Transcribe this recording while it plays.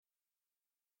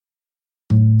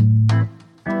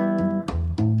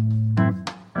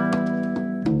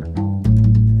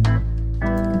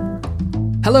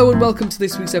Hello and welcome to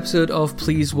this week's episode of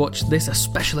Please Watch This, a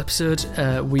special episode.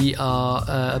 We are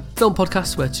a film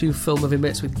podcast where two film-loving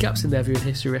mates with gaps in their viewing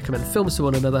history recommend films to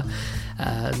one another,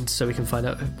 and so we can find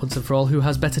out once and for all who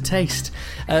has better taste.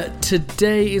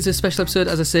 Today is a special episode.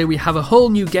 As I say, we have a whole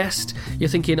new guest. You're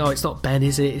thinking, oh, it's not Ben,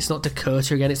 is it? It's not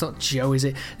Dakota again. It's not Joe, is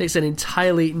it? It's an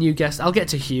entirely new guest. I'll get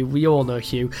to Hugh. We all know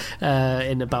Hugh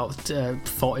in about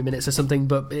 40 minutes or something,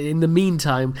 but in the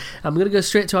meantime, I'm going to go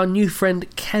straight to our new friend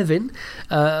Kevin,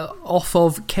 off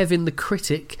of Kevin the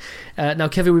Critic. Now,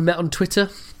 Kevin, we met on Twitter.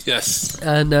 Yes.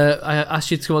 And I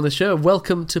asked you to come on the show.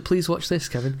 Welcome to Please Watch This,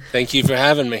 Kevin. Thank you for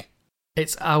having me.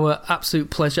 It's our absolute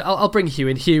pleasure. I'll bring Hugh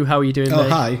in. Hugh, how are you doing, mate?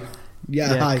 Hi.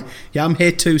 Yeah, hi. Yeah, I'm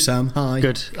here too, Sam. Hi.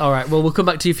 Good. All right. Well, we'll come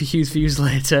back to you for Hugh's views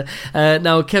later.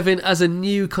 Now, Kevin, as a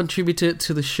new contributor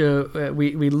to the show,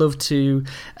 we love to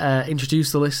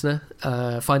introduce the listener,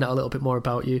 find out a little bit more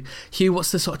about you. Hugh,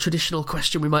 what's the sort of traditional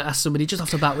question we might ask somebody just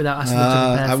off the bat without asking them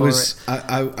to prepare for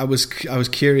it? I was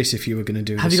curious if you were going to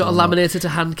do this. Have you got a laminator to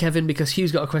hand, Kevin? Because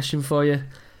Hugh's got a question for you.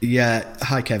 Yeah.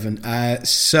 Hi, Kevin.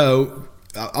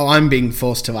 I'm being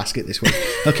forced to ask it this week.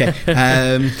 Okay.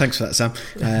 Thanks for that, Sam.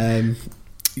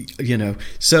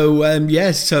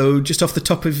 So just off the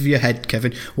top of your head,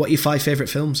 Kevin, what are your 5 favourite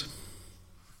films?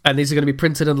 And these are going to be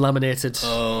printed and laminated.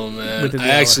 Oh man,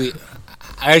 I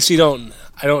actually don't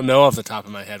know off the top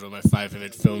of my head what my 5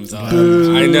 favorite films are.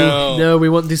 Boo. I know. No, we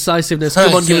want decisiveness.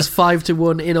 Come on, give us 5 to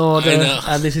 1 in order,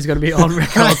 and this is going to be on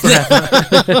record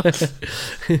forever.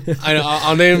 I know.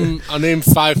 I'll name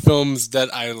 5 films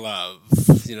that I love.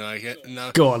 You know,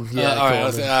 Go on. Yeah. All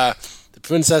right. The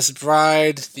Princess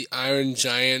Bride, The Iron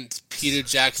Giant, Peter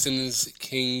Jackson's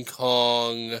King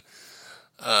Kong.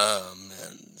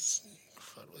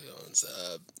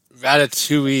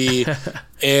 Ratatouille,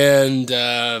 and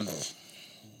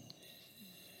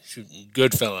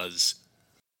Goodfellas.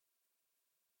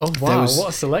 Oh wow! What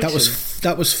a selection!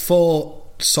 That was 4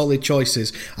 solid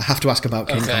choices. I have to ask about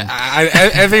King Kong.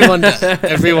 Everyone does.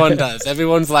 Everyone does.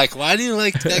 Everyone's like, "Why do you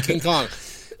like that King Kong?"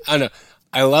 I don't know.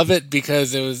 I love it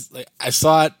because it was like I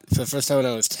saw it for the first time when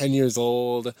I was 10 years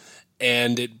old,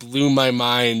 and it blew my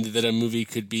mind that a movie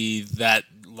could be that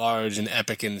large and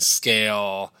epic in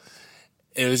scale.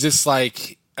 It was just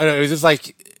like it was just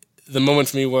like the moment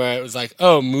for me where it was like,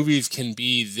 oh, movies can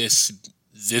be this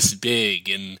big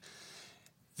and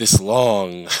this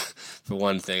long, for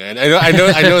one thing. And I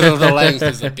know that the length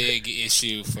is a big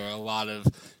issue for a lot of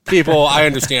people. I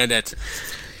understand it.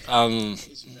 For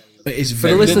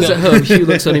the listeners at home, Hugh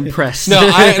looks unimpressed. No.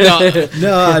 I'm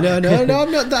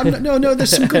not. No.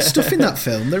 There's some good stuff in that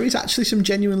film. There is actually some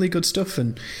genuinely good stuff,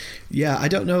 and yeah, I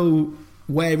don't know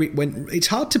where it went. It's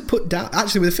hard to put down.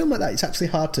 Actually, with a film like that, it's actually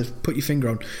hard to put your finger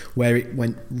on where it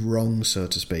went wrong, so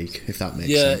to speak. If that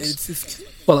makes sense.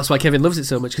 Well, that's why Kevin loves it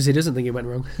so much, because he doesn't think it went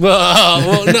wrong.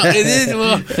 Well, no, it is.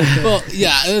 Well,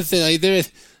 yeah. Another thing, like there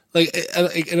is, like,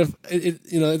 you know,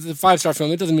 it's a 5-star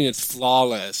film. It doesn't mean it's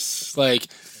flawless. Like,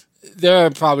 there are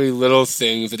probably little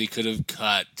things that he could have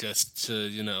cut just to,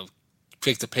 you know,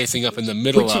 pick the pacing up in the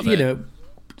middle of it. You know,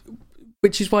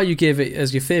 which is why you gave it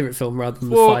as your favourite film rather than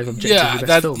the 5 objectively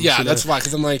best films. Yeah, that's why,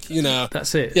 because I'm like, you know...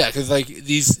 That's it. Yeah, because like,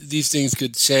 these things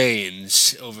could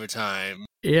change over time.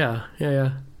 Yeah.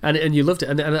 And you loved it,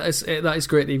 and that is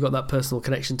great that you've got that personal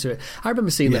connection to it. I remember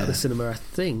seeing that at the cinema, I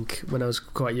think, when I was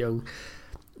quite young.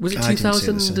 Was it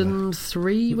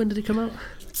 2003? When did it come out?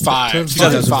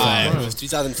 2005. It was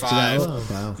 2005. Oh,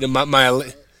 wow. You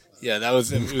know, that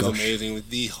was it was amazing.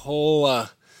 The whole...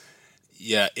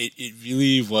 it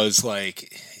really was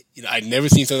like, you know, I'd never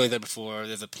seen something like that before.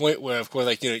 There's a point where, of course,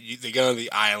 like, you know, they go on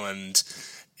the island,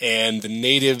 and the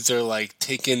natives are like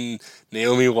taking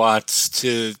Naomi Watts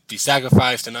to be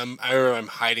sacrificed, and I remember I'm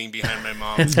hiding behind my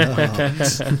mom's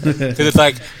because it's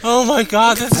like, oh my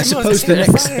god, that's I suppose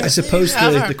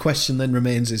the question then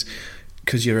remains is,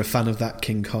 because you're a fan of that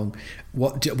King Kong,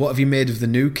 what have you made of the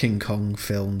new King Kong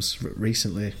films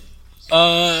recently?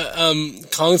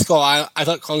 Kong Skull Island. I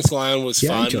thought Kong Skull Island was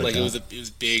fun. Like that. it was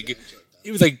big.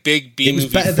 It was like big B movie. It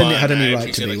was better than it had any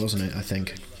right to be, like, wasn't it? I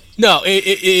think. No,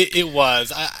 it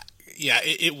was.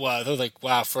 It was. I was like,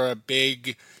 wow, for a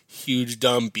big, huge,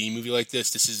 dumb B movie like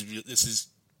this is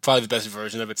probably the best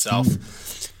version of itself.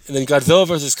 And then Godzilla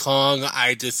vs. Kong,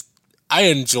 I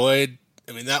enjoyed.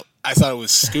 I mean, I thought it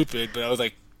was stupid, but I was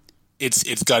like, it's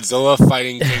Godzilla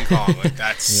fighting King Kong. Like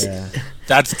that's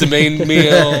the main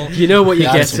meal. You know what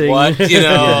you're getting. What, you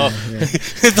know.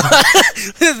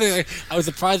 I was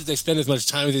surprised that they spent as much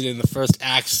time as they did in the first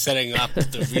act setting up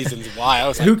the reasons why. I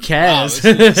was like, who cares?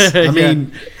 I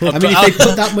mean, if they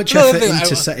put that much effort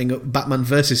into setting up Batman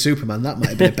versus Superman, that might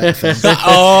have been a better film.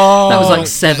 That was like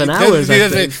 7 hours. I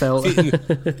think felt.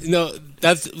 No,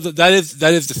 that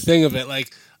is the thing of it.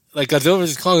 Like Godzilla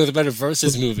vs. Kong is a better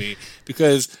versus movie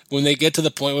because when they get to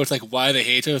the point where it's like why they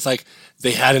hate her, it's like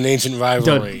they had an ancient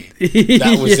rivalry.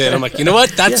 That was it. I'm like, you know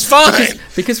what? That's fine.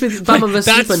 Because with Batman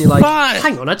vs. Superman, you're like,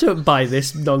 hang on, I don't buy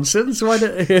this nonsense. Why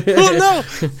don't? Another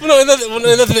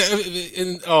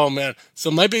thing. Oh man.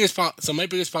 So my biggest problem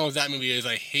with that movie is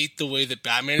I hate the way that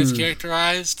Batman is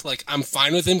characterized. Like, I'm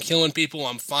fine with him killing people.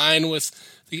 I'm fine with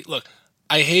look.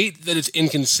 I hate that it's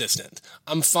inconsistent.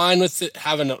 I'm fine with it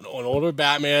having an older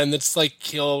Batman that's like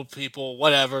killed people,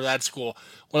 whatever, that's cool.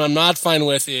 What I'm not fine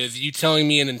with is you telling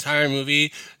me an entire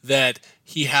movie that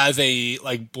he has a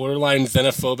like borderline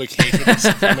xenophobic hatred of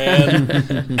Superman,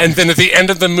 and then at the end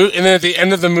of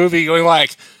the movie going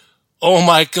like, oh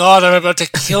my god, I'm about to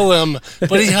kill him,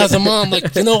 but he has a mom.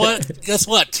 Like, you know what? Guess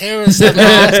what? Terrorists have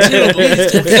moms too, but we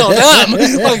still kill them.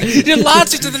 Like, your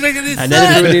logic doesn't make any sense. And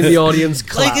then everybody in the audience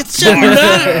clapped. Like, it shouldn't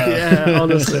matter. Yeah,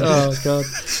 honestly. Oh god.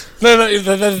 No,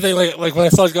 that's the thing. Like when I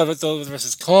saw Godzilla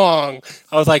versus Kong,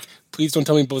 I was like, please don't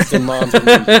tell me both their moms are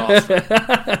named off.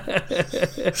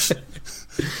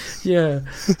 Yeah.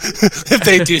 If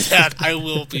they do that, I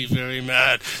will be very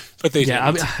mad. But they I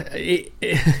mean,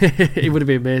 it would have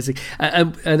been amazing.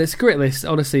 And it's a great list,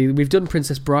 honestly. We've done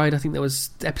Princess Bride. I think that was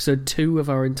episode 2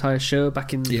 of our entire show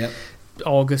back in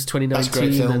August 2019. That's a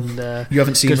great film. And, you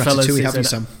haven't seen Ratatouille, have you,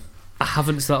 Sam? I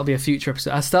haven't, so that'll be a future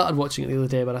episode. I started watching it the other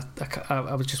day, but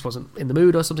I just wasn't in the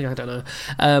mood or something, I don't know.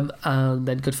 And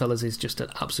then Goodfellas is just an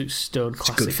absolute stone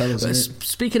classic. Goodfellas,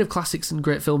 speaking of classics and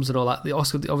great films and all that, the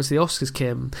Oscar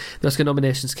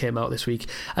nominations came out this week.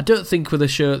 I don't think with a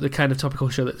show, the kind of topical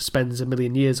show that spends a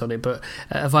million years on it, but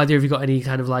have either of you got any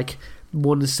kind of like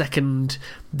 1 second,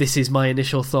 this is my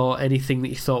initial thought, anything that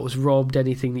you thought was robbed,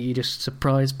 anything that you just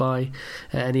surprised by,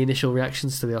 any initial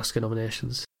reactions to the Oscar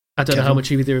nominations? I don't know how much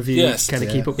either of you kind of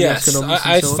keep up with the Oscar nominations.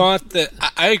 I thought that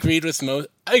I agreed with most.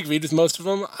 I agreed with most of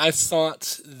them. I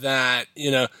thought that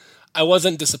I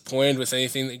wasn't disappointed with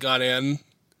anything that got in.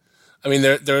 I mean,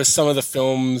 there are some of the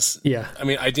films. Yeah. I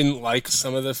mean, I didn't like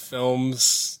some of the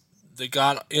films that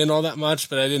got in all that much,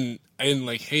 but I didn't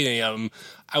like hate any of them.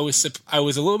 I was a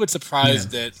little bit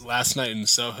surprised that Last Night in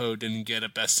Soho didn't get a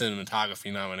Best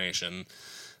Cinematography nomination.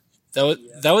 That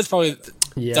was probably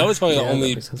the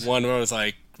only one where I was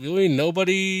like, really,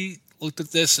 nobody looked at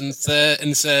this and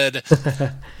said,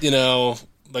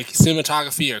 like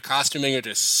cinematography or costuming or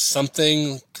just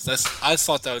something. Because I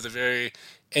thought that was a very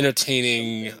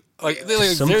entertaining, very,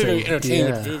 very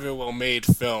entertaining, very, very well made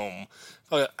film.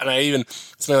 And I even,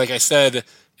 something like I said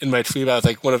in my tweet about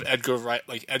like one of Edgar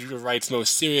Wright's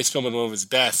most serious film and one of his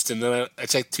best. And then I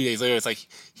checked 2 days later, it's like,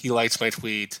 he likes my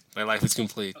tweet. My life is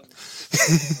complete.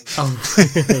 Not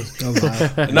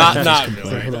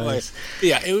really. But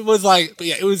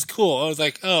it was cool. I was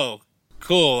like, oh,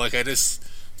 cool. Like I was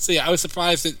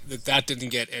surprised that didn't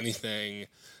get anything.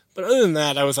 But other than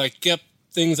that, I was like, yep,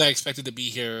 things I expected to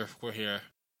be here were here.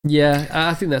 Yeah,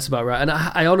 I think that's about right. And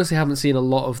I honestly haven't seen a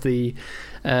lot of the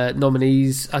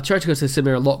nominees. I try to go to the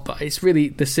cinema a lot, but it's really,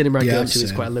 the cinema I go to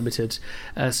is quite limited.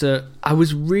 So I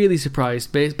was really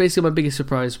surprised. Basically, my biggest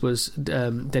surprise was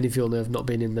Denis Villeneuve not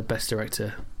being in the Best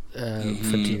Director for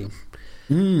Dune.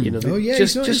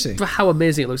 Just for how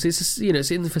amazing it looks. It's just, it's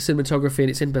in for cinematography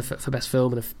and it's in for Best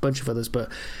Film and a bunch of others,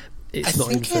 but it's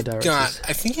not in for directors.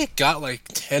 I think it got like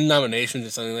 10 nominations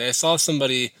or something.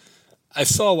 I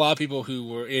saw a lot of people who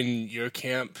were in your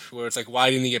camp where it's like, why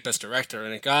didn't he get Best Director?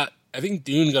 And I think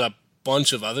Dune got a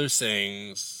bunch of other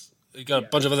things. It got a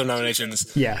bunch of other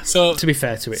nominations. Yeah. So to be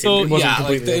fair to it, it wasn't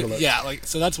completely overlooked.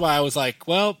 So that's why I was like,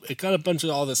 well, it got a bunch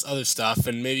of all this other stuff,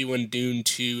 and maybe when Dune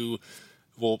 2,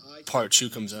 Part 2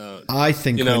 comes out, I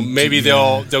think maybe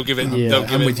they'll give it. They'll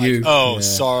give I'm it with you.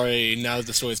 Sorry. Now that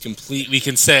the story's complete, we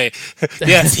can say,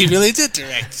 yes, he really did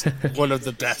direct one of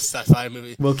the best sci-fi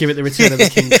movies. We'll give it the Return of the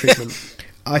King treatment.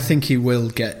 I think he will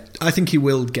get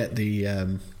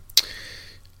the.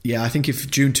 I think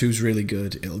if Dune 2 is really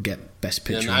good, it'll get Best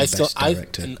Picture and Best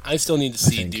Director. I still need to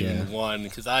see Dune 1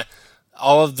 because a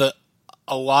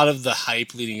lot of the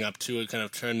hype leading up to it kind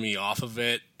of turned me off of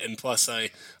it, and plus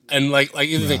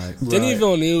Denis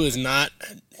Villeneuve is not.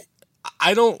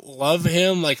 I don't love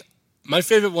him. Like, my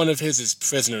favorite one of his is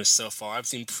Prisoners so far. I've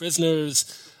seen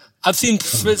Prisoners I've seen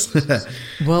Prisoners.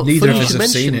 Well, Neither funny of you us should have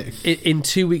seen mention, in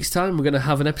 2 weeks' time, we're going to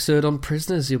have an episode on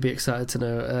Prisoners. You'll be excited to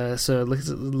know. So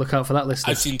look out for that, listener.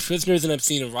 I've seen Prisoners and I've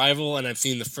seen Arrival and I've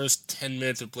seen the first 10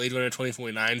 minutes of Blade Runner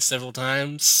 2049 several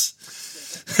times.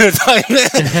 You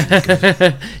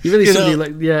really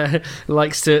somebody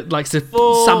likes to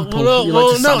sample. You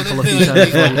like to sample a few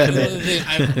times before you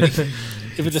commit.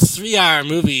 If it's a 3-hour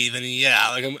movie, then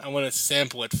I want to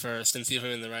sample it first and see if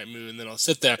I'm in the right mood, and then I'll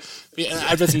sit there.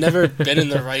 I've just never been in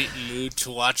the right mood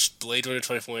to watch Blade Runner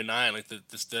 2049. Like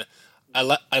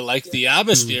I like the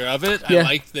atmosphere of it. Yeah. I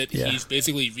like that he's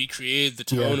basically recreated the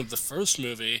tone of the first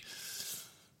movie.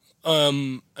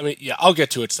 I'll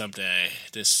get to it someday.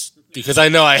 Just because I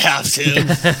know I have to.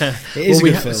 It is a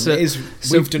good film.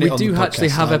 We've done it on we do the actually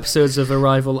podcast have now. episodes of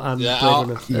Arrival and Blade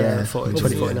Runner 2049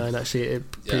 hopefully. actually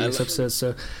previous episodes,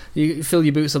 so you fill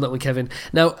your boots on that one, Kevin.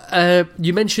 Now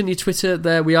you mentioned your Twitter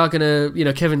there. We are gonna,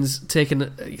 Kevin's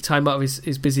taken time out of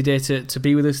his busy day to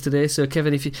be with us today. So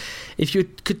Kevin, if you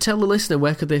could tell the listener,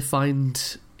 where could they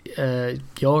find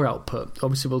your output?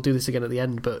 Obviously we'll do this again at the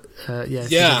end, but you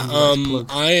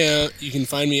can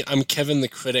find me. I'm Kevin the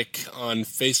Critic on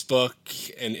Facebook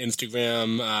and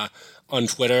Instagram. On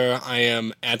Twitter, I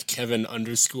am at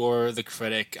Kevin_the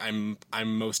Critic. I'm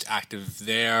most active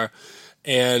there.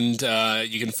 And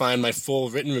you can find my full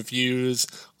written reviews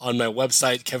on my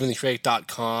website,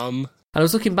 kevinthecritic.com. And I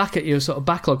was looking back at your sort of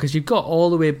backlog, because you've got all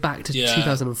the way back to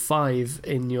 2005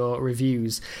 in your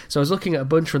reviews. So I was looking at a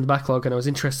bunch from the backlog, and I was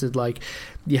interested, like,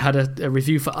 you had a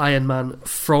review for Iron Man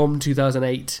from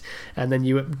 2008, and then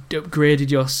you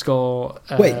upgraded your score.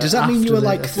 Wait, does that mean you were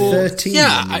like 13?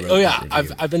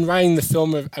 I've been writing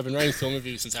film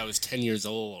reviews since I was 10 years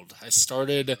old. I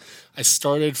started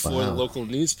for the local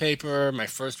newspaper. My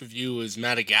first review was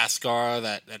Madagascar,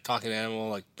 that talking animal,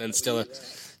 like Ben Stiller.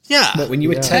 Yeah. What, when you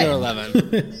were 10 or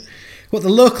 11? What, the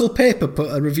local paper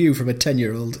put a review from a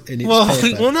 10-year-old in its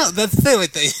paper? Well, no, that's the thing.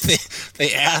 Like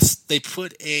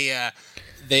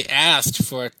they asked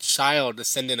for a child to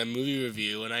send in a movie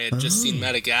review, and I had just seen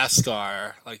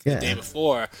Madagascar the day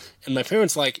before, and my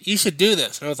parents were like, "You should do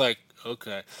this," and I was like,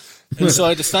 "Okay." And so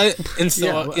I decided, and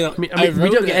so we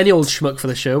don't get any old schmuck for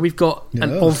the show. We've got an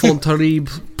enfant terrible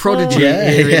prodigy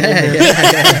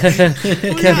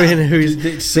Kevin, who's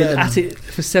been at it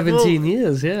for 17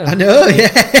 years. Yeah, I know. Yeah,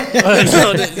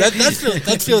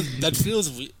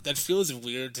 that feels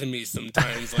weird to me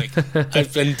sometimes. Like,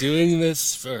 I've been doing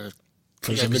this for.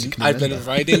 I've been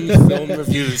writing film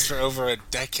reviews for over a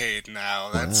decade now.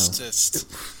 That's just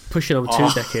pushing on 2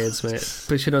 decades, mate.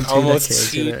 Pushing on 2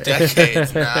 almost decades. 2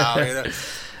 decades now.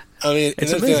 I mean,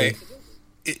 it's amazing.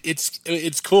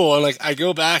 It's cool. And like, I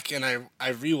go back and I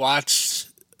rewatch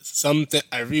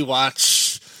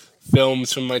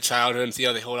films from my childhood and see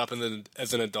how they hold up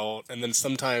as an adult. And then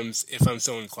sometimes, if I'm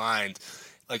so inclined.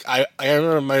 Like, I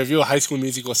remember my review of High School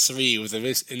Musical 3 was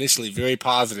initially very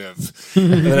positive,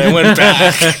 and then I went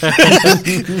back.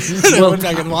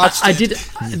 And watched I did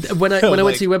when I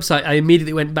went to your website. I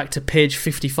immediately went back to page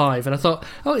 55, and I thought,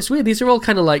 oh, it's weird. These are all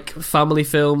kind of like family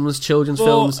films, children's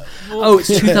films. Oh, it's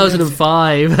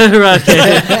 2005. Right,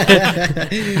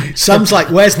 okay. Sam's like,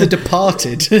 "Where's The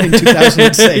Departed?" in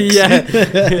 2006. Yeah,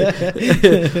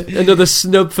 another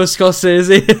snub for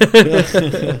Scorsese.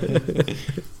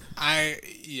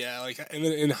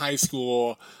 In high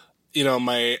school,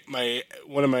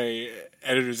 one of my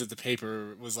editors at the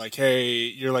paper was like, "Hey,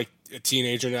 you're like a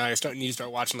teenager now. You need to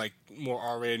start watching like more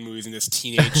R-rated movies and this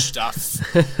teenage stuff."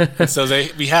 And so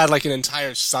we had like an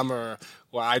entire summer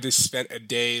where I just spent a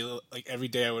day, like every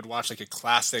day I would watch like a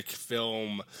classic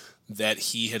film that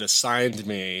he had assigned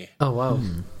me. Oh wow!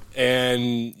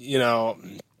 And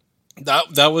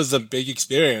that was a big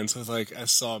experience. It was like, I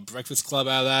saw Breakfast Club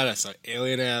out of that. I saw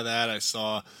Alien out of that. I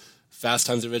saw Fast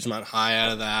Times at Ridgemont High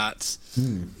out of that.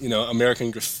 American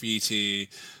Graffiti.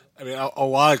 I mean, a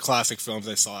lot of classic films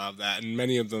I saw out of that, and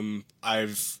many of them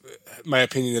my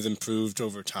opinion has improved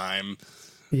over time.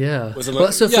 Yeah, well,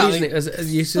 that's so funny, isn't it?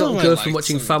 As you sort of go from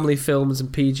watching family films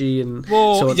and PG and so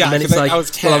on, and then it's like,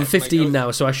 well, I'm 15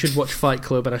 now, so I should watch Fight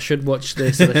Club, and I should watch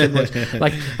this, and I should watch...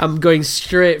 like, I'm going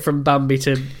straight from Bambi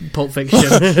to Pulp Fiction.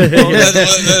 That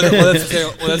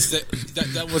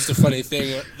was the funny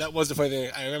thing.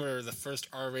 I remember the first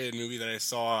R-rated movie that I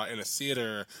saw in a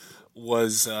theater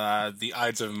was The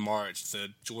Ides of March,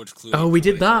 the George Clooney. Oh, we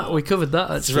did that. We covered that,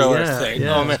 actually. Thriller thing.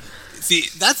 Yeah. Oh, man. See,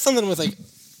 that's something with, like...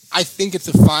 I think it's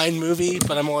a fine movie,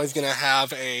 but I'm always gonna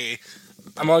have kind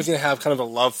of a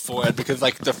love for it, because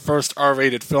like the first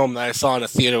R-rated film that I saw in a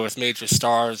theater with major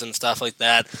stars and stuff like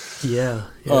that. Yeah.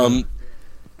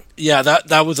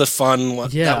 That was a fun one.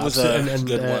 Yeah, that was a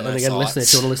good one. And again,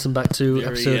 listeners, if you want to listen back to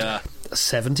episode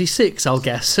 76, I'll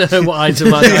guess. What Ides of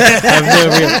March? I have no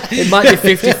real. It might be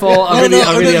 54. I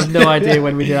really have no idea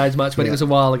when we did Ides of March, but it was a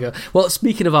while ago. Well,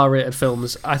 speaking of R-rated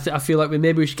films, I feel like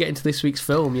maybe we should get into this week's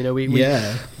film. You know,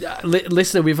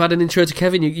 listener, we've had an intro to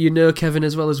Kevin. You know Kevin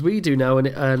as well as we do now,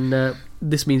 and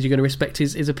this means you're going to respect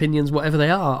his opinions, whatever they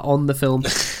are, on the film,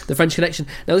 The French Connection.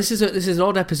 Now, this is an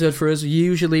odd episode for us.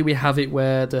 Usually, we have it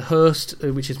where the host,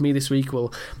 which is me this week,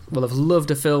 will have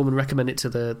loved a film and recommend it to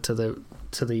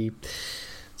the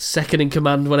second in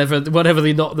command, whatever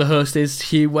the host is,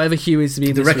 Hugh, whatever Hugh is to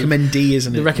be the recommendee,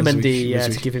 isn't it? The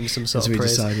recommendee, to give him some sort of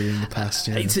praise. As we decided in the past,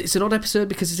 yeah. It's an odd episode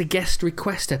because it's a guest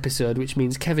request episode, which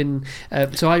means Kevin.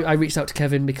 So I reached out to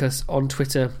Kevin because on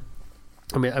Twitter.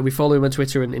 I mean, we follow him on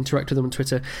Twitter and interact with him on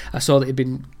Twitter. I saw that he'd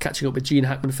been catching up with Gene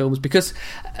Hackman films because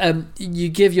you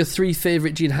give your 3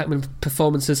 favourite Gene Hackman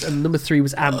performances, and number 3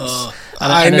 was Ants.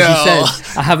 And as you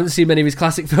said, I haven't seen many of his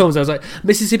classic films. I was like,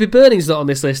 Mississippi Burning's not on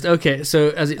this list. Okay,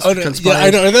 so as it's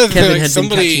transpired, Kevin had been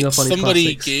catching up on his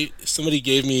classics. Somebody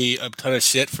gave me a ton of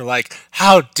shit for like,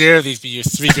 how dare these be your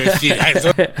 3 great Gene?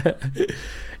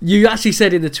 You actually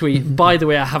said in the tweet, by the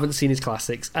way, I haven't seen his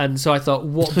classics, and so I thought,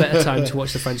 what better time to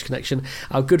watch The French Connection?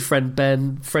 Our good friend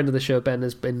Ben, friend of the show Ben,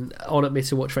 has been on at me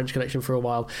to watch French Connection for a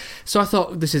while, so I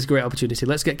thought this is a great opportunity.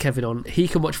 Let's get Kevin on. He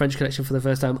can watch French Connection for the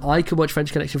first time, I can watch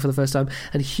French Connection for the first time,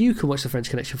 and Hugh can watch The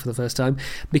French Connection for the first time.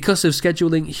 Because of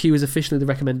scheduling, Hugh is officially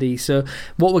the recommendee, so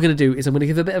what we're going to do is I'm going to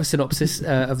give a bit of a synopsis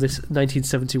of this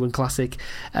 1971 classic,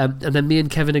 and then me and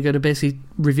Kevin are going to basically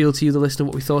reveal to you, the listener,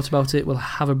 what we thought about it. We'll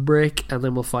have a break, and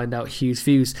then we'll find out Hugh's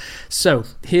views. So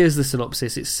here's the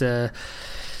synopsis. It's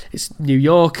New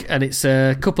York, and it's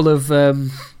a couple of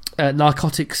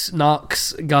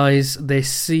narcs guys. They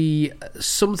see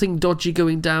something dodgy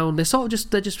going down. They're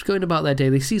just going about their day.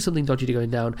 They see something dodgy going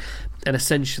down, and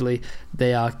essentially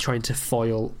they are trying to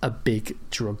foil a big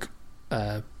drug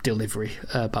delivery,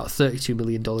 about $32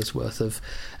 million worth of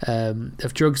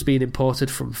drugs being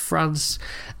imported from France,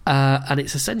 and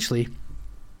it's essentially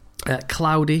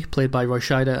Cloudy, played by Roy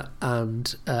Scheider,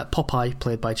 and Popeye,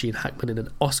 played by Gene Hackman, in an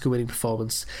Oscar-winning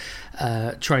performance,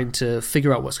 trying to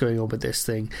figure out what's going on with this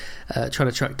thing, trying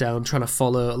to track down, trying to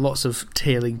follow lots of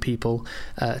tailing people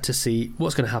to see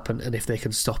what's going to happen and if they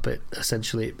can stop it,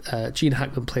 essentially. Gene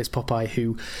Hackman plays Popeye,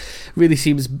 who really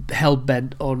seems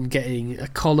hell-bent on getting a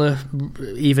collar,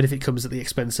 even if it comes at the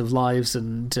expense of lives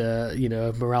and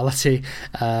morality.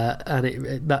 And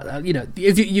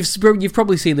if you've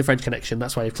probably seen The French Connection,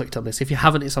 that's why you've clicked on this. If you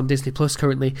haven't, it's on Disney Plus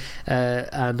currently,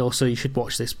 and also you should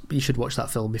watch that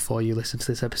film before you listen to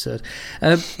this episode.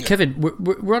 Kevin,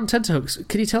 we're on tenterhooks.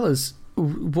 Can you tell us,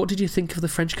 what did you think of The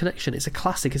French Connection? It's a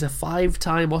classic. It's a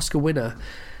 5-time Oscar winner.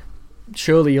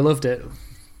 Surely you loved it.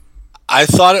 I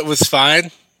thought it was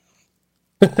fine.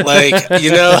 Like,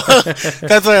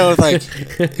 that's why I was like,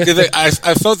 because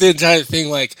I felt the entire thing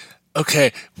like,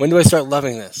 okay, when do I start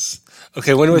loving this?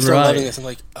 Okay, when do I start loving this? I'm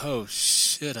like, oh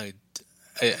shit, I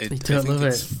don't love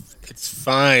it. It's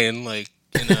fine, like,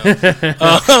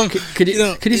 Could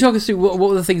you talk us through what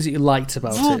were the things that you liked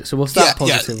about it? So we'll start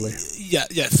positively.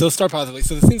 Yeah. So start positively.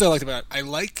 So the things I liked about it, I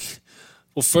like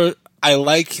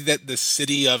that the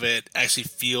city of it actually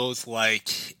feels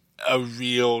like a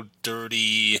real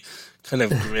dirty, kind of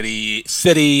gritty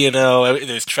city.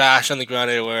 There's trash on the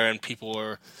ground everywhere, and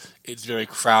it's very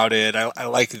crowded. I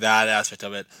like that aspect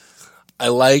of it. I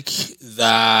like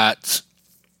that.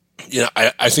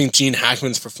 I think Gene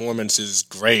Hackman's performance is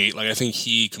great. Like, I think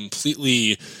he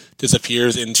completely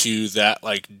disappears into that,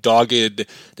 like, dogged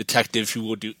detective who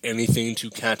will do anything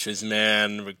to catch his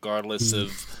man, regardless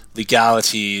of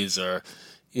legalities or,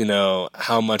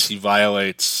 how much he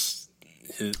violates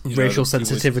his, racial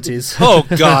sensitivities. Oh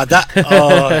God,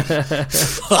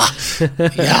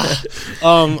 yeah.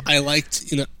 I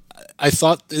liked, I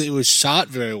thought that it was shot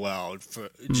very well.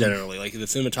 Generally, like, the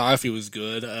cinematography was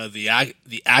good.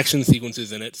 The action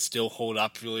sequences in it still hold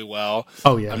up really well.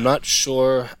 Oh yeah. I'm not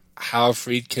sure how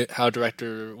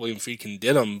director William Friedkin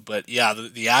did them, but yeah,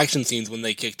 the action scenes when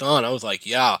they kicked on, I was like,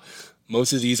 yeah,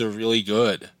 most of these are really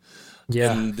good.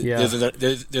 Yeah, and there's an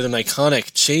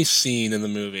iconic chase scene in the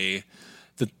movie.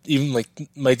 Even like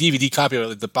my DVD copy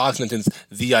of the box mentions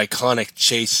the iconic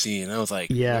chase scene. And I was like,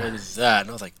 where is that?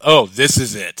 And I was like, oh, this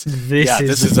is it.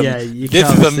 This is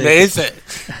amazing.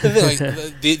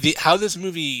 How this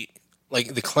movie,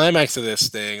 like the climax of this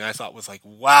thing, I thought was like,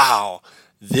 wow,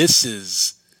 this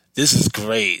is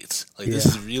great. Like, this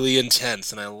is really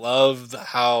intense, and I love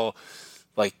how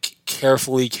like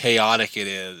carefully chaotic it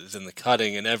is, and the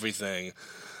cutting and everything.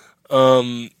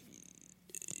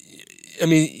 I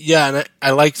mean, yeah, and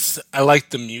I liked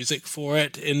the music for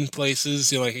it in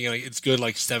places. It's good,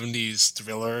 like 70s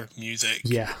thriller music.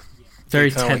 Yeah.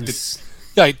 Very kind of tense.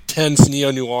 Like tense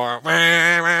neo-noir.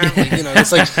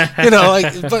 It's like, but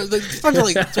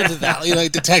like, a bunch of that,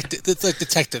 like detective, it's like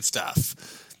detective stuff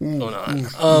going on.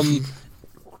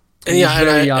 And it's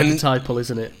very archetypal,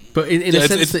 isn't it? But in a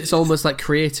sense, it's almost like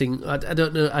creating. I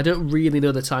don't know. I don't really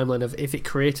know the timeline of if it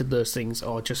created those things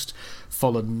or just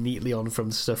followed neatly on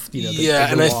from stuff. The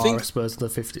noir, I suppose, in the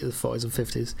 40s and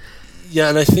 50s. Yeah,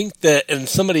 and I think that, and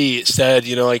somebody said,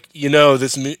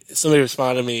 somebody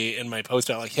responded to me in my post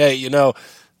out like, hey,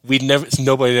 nobody had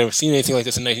ever seen anything like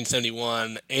this in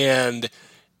 1971, and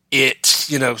it,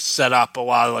 set up a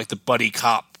lot of like the buddy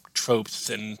cop tropes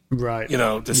and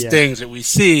things that we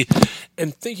see.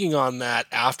 And thinking on that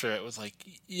after, it was like,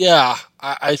 yeah,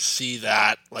 I see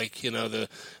that. Like,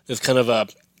 there's kind of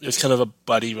a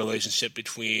buddy relationship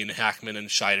between Hackman and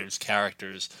Scheider's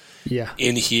characters. Yeah.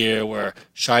 In here, where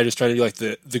Scheider's trying to be like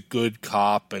the good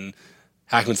cop, and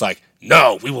Hackman's like,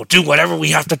 no, we will do whatever we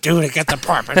have to do to get the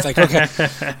part. It's like, okay,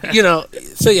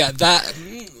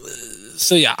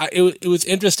 it was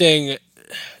interesting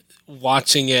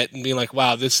watching it and being like,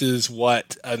 wow, this is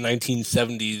what a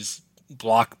 1970s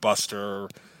blockbuster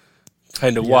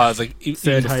kind of was. Like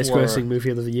third highest grossing movie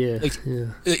of the year. Like,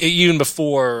 even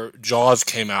before Jaws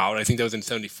came out, I think that was in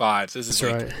 75. So this is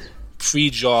like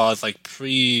pre-Jaws, like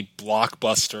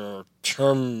pre-blockbuster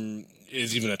term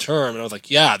is even a term. And I was like,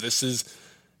 yeah, this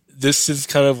is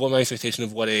kind of what my expectation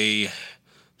of what a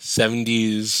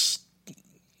 70s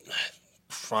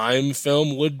crime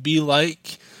film would be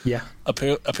like. Yeah.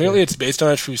 Apparently it's based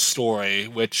on a true story,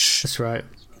 which... That's right.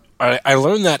 I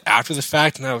learned that after the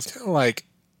fact, and I was kind of like,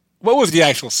 what was the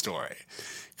actual story?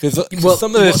 Because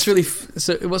some of this...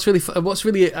 What's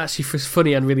really actually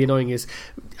funny and really annoying is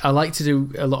I like to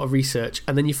do a lot of research,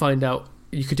 and then you find out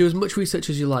you could do as much research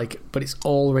as you like, but it's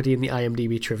already in the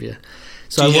IMDb trivia.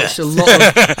 So I watched a lot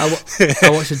of... I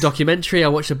watched a documentary, I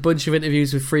watched a bunch of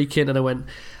interviews with Friedkin, and I went,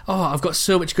 oh, I've got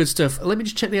so much good stuff. Let me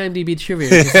just check the IMDb trivia.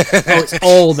 It's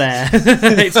all there.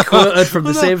 It's quoted from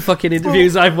the same fucking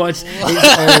interviews I've watched. It's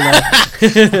all there.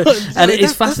 And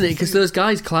it's fascinating because those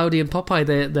guys, Cloudy and Popeye,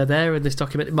 they're there in this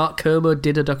documentary. Mark Kermode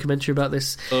did a documentary about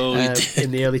this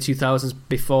in the early 2000s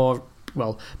before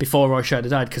Roy Scheider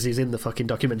died, because he's in the fucking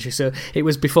documentary. So it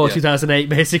was before 2008,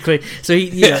 basically. So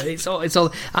it's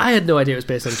all. I had no idea it was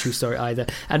based on a true story either.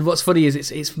 And what's funny is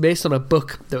it's based on a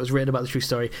book that was written about the true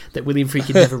story that William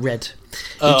Friedkin never read.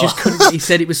 He just couldn't. He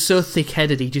said it was so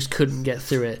thick-headed, he just couldn't get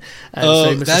through it. So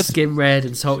he must have skim read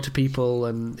and talked to people,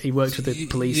 and he worked with the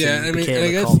police and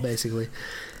became a cop, basically.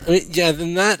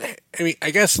 I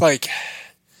guess like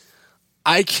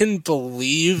I can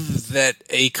believe that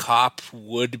a cop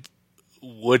would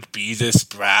be this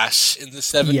brash in the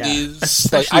 70s. Yeah,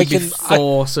 especially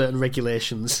before certain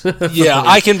regulations. Yeah,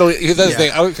 I can believe, because that's the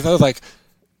thing, because I was like,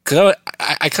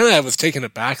 I kind of was taken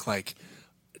aback, like,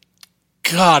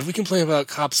 God, we complain about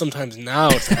cops sometimes now.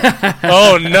 It's like,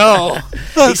 oh no.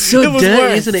 It's so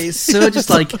dirty, isn't it? It's so just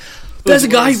like, there's a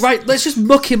guy, right, let's just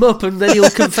muck him up and then he'll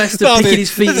confess to picking his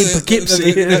feet in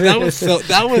Poughkeepsie.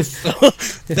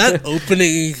 That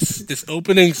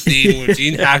opening scene where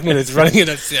Gene Hackman is running in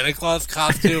a Santa Claus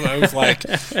costume, I was like,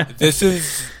 this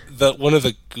is one of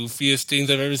the goofiest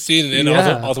things I've ever seen, and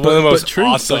also one of the most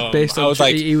awesome. Based on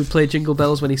he would play Jingle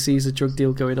Bells when he sees a drug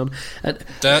deal going on. And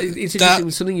it's interesting,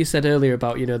 something you said earlier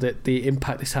about the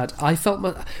impact this had. I felt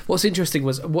what's interesting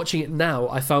was watching it now.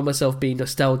 I found myself being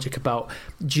nostalgic about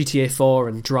GTA 4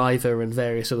 and Driver and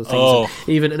various other things. And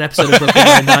even an episode of Brooklyn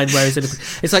Nine-Nine where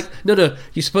it's like, no,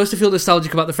 you're supposed to feel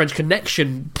nostalgic about the French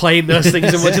Connection, playing those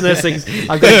things and watching those things.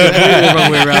 I've got it completely the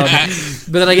wrong way around.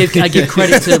 But then I give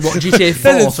credit to GTA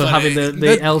 4 for having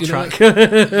the L track.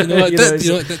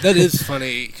 That is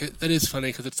funny. That is funny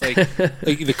because it's like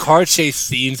the car chase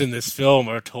scenes in this film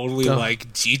are totally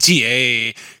like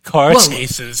GTA car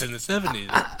chases in the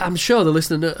 70s. I'm sure the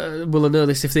listener will know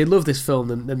this if they love this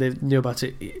film and they knew about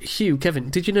it. Hugh, Kevin,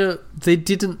 did you know they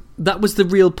didn't? That was the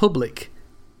real public.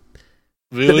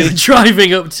 Really? That they were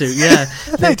driving up to,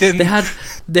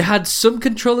 they had some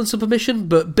control and some permission,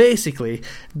 but basically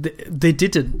they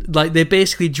didn't. Like, they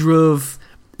basically drove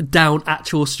down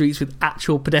actual streets with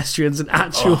actual pedestrians and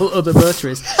actual other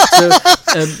motorists.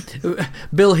 So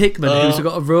Bill Hickman, who's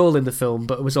got a role in the film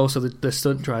but was also the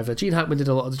stunt driver, Gene Hackman did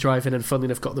a lot of the driving, and funnily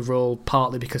enough got the role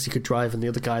partly because he could drive and the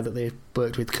other guy that they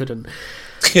worked with couldn't.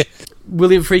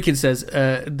 William Friedkin says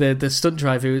the stunt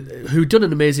driver who done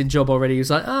an amazing job already, he was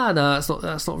like, no,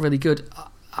 that's not really good.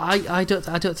 I don't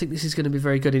think this is going to be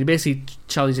very good. And he basically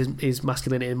challenges his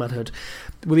masculinity and manhood.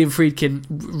 William Friedkin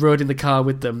rode in the car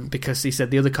with them because he said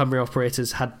the other camera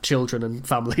operators had children and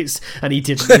families, and he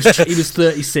didn't. He was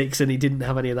 36 and he didn't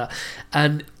have any of that.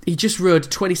 And he just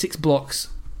rode 26 blocks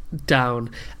down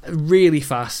really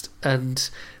fast, and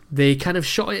they kind of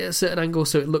shot it at a certain angle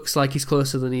so it looks like he's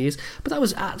closer than he is, but that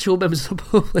was actual members of the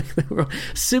public that were on.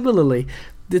 Similarly,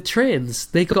 the trains,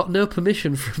 they got no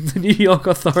permission from the New York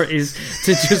authorities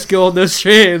to just go on those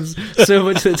trains so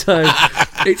much of the time.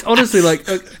 It's honestly like,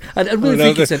 I really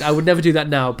think he said, I would never do that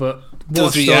now, but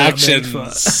those reactions.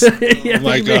 Yeah, oh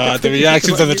my god, the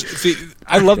reactions on the see,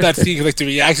 I love that scene, like the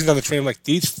reactions on the train. I'm like,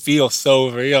 these feel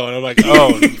so real, and I'm like,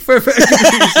 oh, for a very good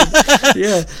reason.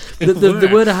 Yeah, the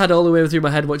word I had all the way through my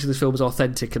head watching this film was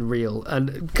authentic and real,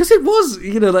 and because it was,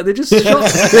 like they just shot,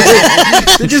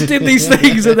 they just did these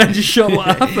things and then just shot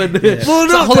what happened. Yeah. Well,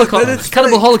 no, Holocaust,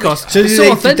 cannibal Holocaust. So it's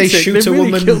did authentic. they shoot a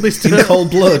woman in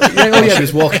cold blood? She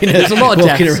was walking. There's a lot of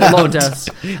deaths. Around. A lot of deaths.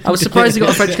 I was surprised they got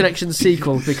a French Connection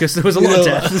sequel because there was a lot of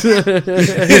deaths.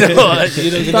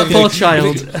 That poor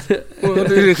child.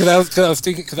 Because I was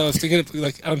thinking,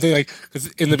 because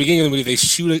in the beginning of the movie they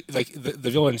shoot the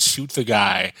villain shoots a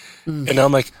guy, and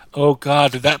I'm like, oh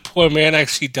god, did that poor man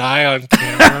actually die on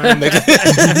camera? And they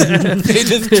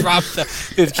just dropped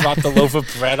the loaf of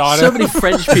bread on him. So many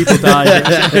French people died.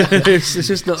 It's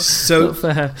just not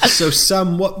fair. So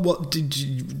Sam, what did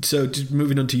you? So just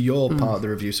moving on to your part of the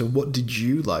review. So what did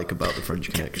you like about the French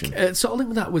Connection? So I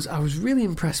think that was, I was really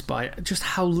impressed by just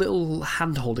how little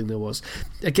hand holding there was.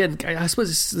 Again, I suppose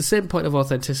it's the same point of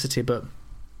authenticity, but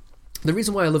the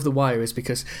reason why I love The Wire is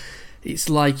because it's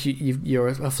like you're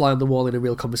a fly on the wall in a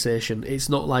real conversation. It's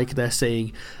not like they're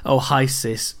saying, oh, hi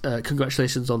sis,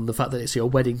 congratulations on the fact that it's your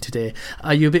wedding today.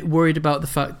 Are you a bit worried about the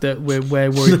fact that we're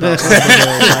worried about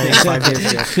dying 5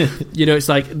 days ago? It's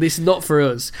like, this is not for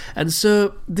us. And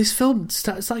so this film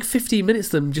starts like 15 minutes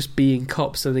of them just being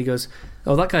cops, and he goes,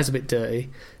 oh, that guy's a bit dirty.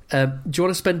 Do you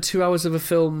want to spend 2 hours of a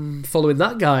film following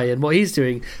that guy and what he's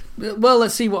doing? Well,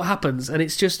 let's see what happens. And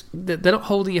it's just, they're not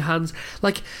holding your hands.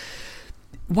 Like,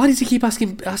 why does he keep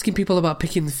asking people about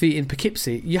picking the feet in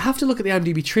Poughkeepsie? You have to look at the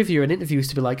IMDb trivia and interviews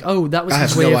to be like, oh, that was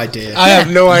his way. I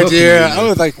have no idea. I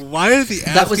was like, why is he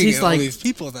asking all these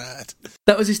people that?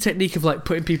 That was his technique of like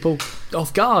putting people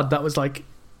off guard. That was like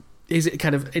his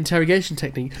kind of interrogation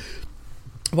technique.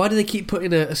 Why do they keep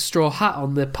putting a straw hat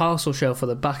on the parcel shelf for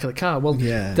the back of the car? Well,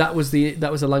 that was the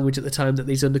language at the time that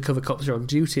these undercover cops were on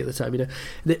duty at the time.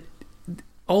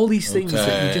 All these things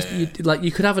that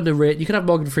you could have a narrate. You could have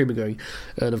Morgan Freeman going,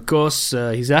 and of course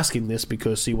he's asking this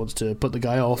because he wants to put the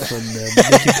guy off and make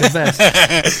him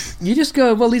confess. You just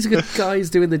go, well, these are good guys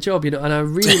doing the job, And I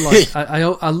really like.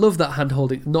 I love that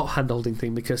not hand holding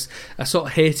thing, because I sort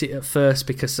of hate it at first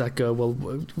because I go, well,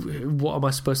 what am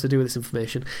I supposed to do with this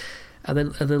information? And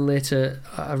then later,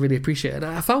 I really appreciate it. And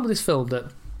I found with this film that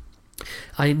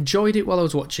I enjoyed it while I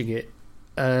was watching it,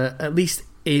 at least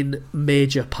in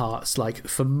major parts. Like,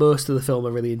 for most of the film, I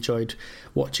really enjoyed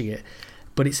watching it.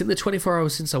 But it's in the 24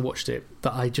 hours since I watched it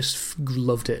that I just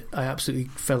loved it. I absolutely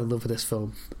fell in love with this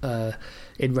film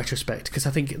in retrospect, because I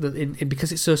think that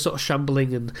because it's so sort of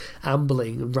shambling and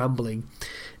ambling and rambling,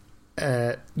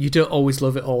 you don't always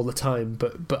love it all the time,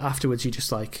 but afterwards you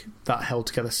just like, that held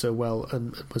together so well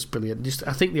and was brilliant. Just,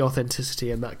 I think the authenticity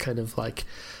and that kind of like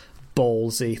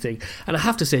ballsy thing. And I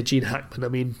have to say, Gene Hackman, I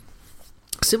mean,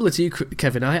 similar to you,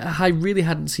 Kevin, I really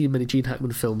hadn't seen many Gene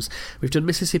Hackman films. We've done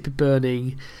Mississippi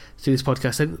Burning through this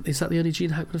podcast. Is that the only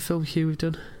Gene Hackman film, Hugh, we've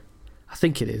done? I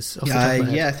think it is.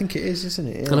 I think it is, isn't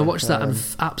it? Yeah. And I watched that and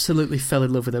absolutely fell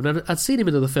in love with him. And I'd seen him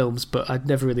in other films, but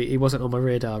he wasn't on my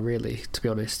radar, really, to be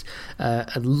honest.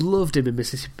 And loved him in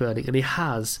Mississippi Burning. And he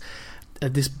has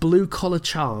this blue-collar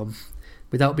charm,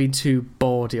 without being too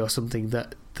bawdy or something,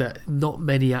 that not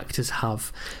many actors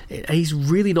have. He's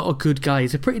really not a good guy.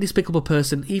 He's a pretty despicable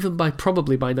person, even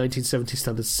probably by 1970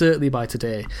 standards, certainly by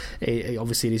today,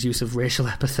 obviously in his use of racial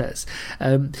epithets.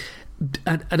 And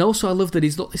also I love that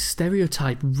he's not this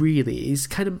stereotype, really.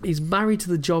 He's married to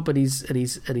the job, and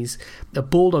he's a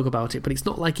bulldog about it, but it's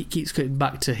not like it keeps cutting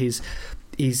back to his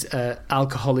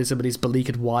alcoholism and his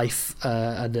beleaguered wife,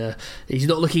 and he's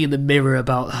not looking in the mirror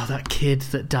about that kid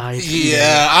that died.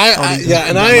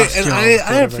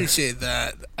 I appreciate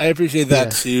that. I appreciate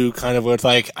that too. Kind of where it's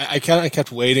like I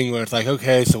kept waiting. Where it's like,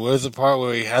 okay, so where's the part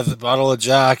where he has the bottle of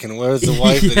Jack, and where's the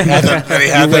wife that he hasn't?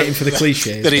 You're waiting for the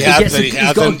cliches. He's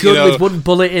got a gun with one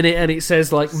bullet in it, and it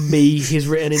says like "me." He's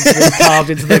written carved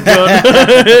into the gun,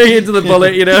 into the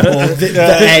bullet. Or the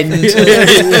end.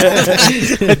 That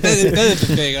is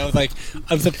the thing. I was like,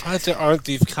 I'm surprised there aren't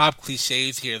these cop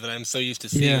cliches here that I'm so used to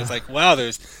seeing. It's like, wow,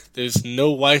 there's no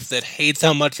wife that hates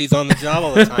how much he's on the job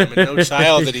all the time, and no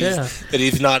child that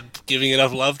he's not giving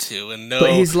enough love to, and no.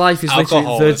 But his life is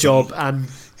literally the job, and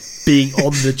being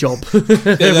on the job with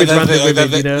random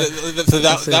women, you know. So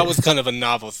that was kind of a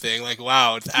novel thing. Like,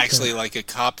 wow, it's actually like a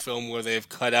cop film where they've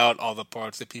cut out all the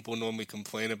parts that people normally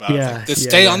complain about. Yeah, like, just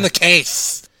stay on the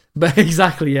case. But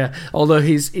exactly, yeah. Although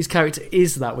his character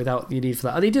is that without the need for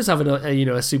that, and he does have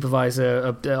a supervisor,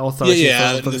 authority.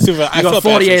 Yeah, you got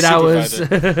 48 hours. I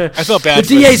felt bad.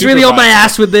 The DA's really on my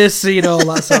ass with this, all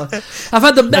that sort. I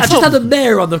just had the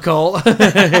mayor on the call.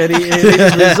 and he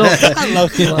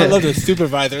I love the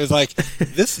supervisor. It was like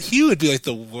this. He would be like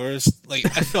the worst. Like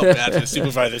I felt bad for the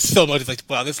supervisor so much. It's like,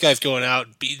 wow, this guy's going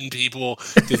out beating people,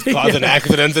 just causing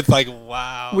accidents. It's like,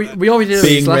 wow. We already know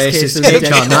being last racist case is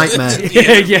HR nightmare.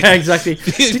 Yeah, exactly.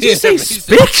 Did you say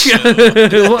spick?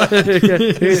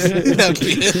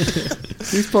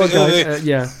 These poor guys.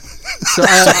 Yeah. So,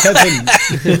 Kevin.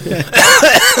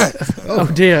 oh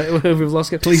dear, we've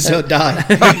lost it. Please don't die.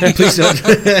 Please don't.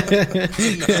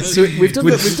 So we've done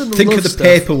the think love of the stuff.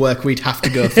 paperwork we'd have to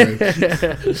go through.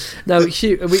 Now,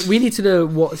 Hugh, we need to know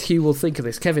what Hugh will think of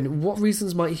this. Kevin, what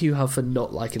reasons might Hugh have for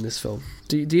not liking this film?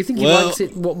 Do you think he likes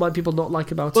it? What might people not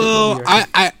like about it? Well,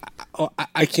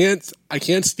 I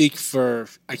can't speak for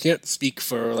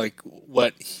like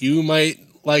what Hugh might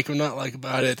like or not like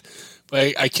about it,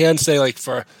 but I can say like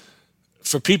for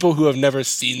people who have never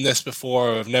seen this before,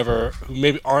 or who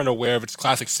maybe aren't aware of its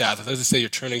classic status. Let's just say you're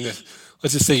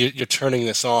turning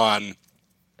this on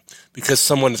because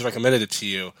someone has recommended it to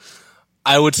you.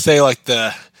 I would say like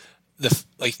the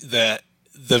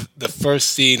first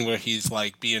scene where he's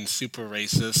like being super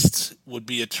racist would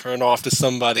be a turn off to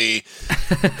somebody.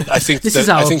 I think this is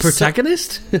our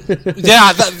protagonist.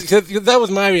 Yeah, that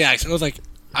was my reaction. I was like,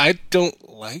 I don't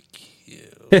like you.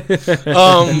 But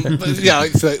yeah,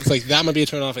 it's like that might be a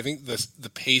turn off. I think the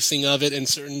pacing of it in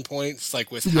certain points, like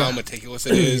with how meticulous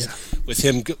it is, with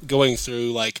him going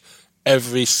through like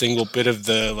every single bit of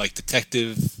the like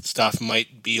detective stuff,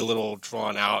 might be a little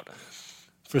drawn out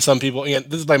for some people. Again,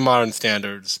 this is by modern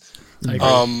standards. I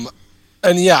agree.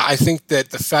 And yeah, I think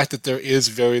that the fact that there is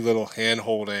very little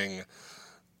hand-holding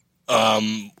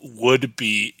would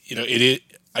be,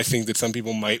 I think that some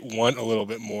people might want a little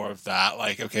bit more of that.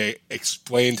 Like, okay,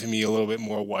 explain to me a little bit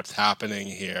more what's happening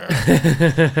here.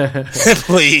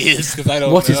 Please, because I don't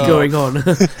know. What is going on?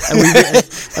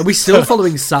 Are we still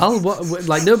following Sal?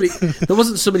 Like, nobody, there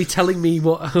wasn't somebody telling me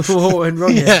what went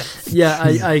wrong here. Yeah,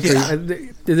 I agree.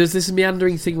 Yeah. There's this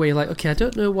meandering thing where you're like, okay, I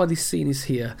don't know why this scene is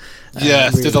here.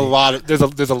 Yes, really.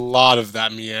 there's a lot of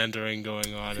that meandering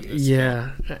going on in this.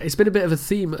 Yeah, it's been a bit of a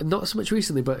theme, not so much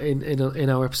recently, but in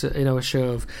our episode, in our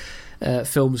show of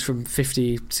films from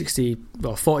 50, 60,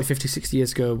 well, 40, 50, 60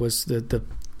 years ago was the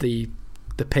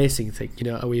pacing thing.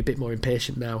 Are we a bit more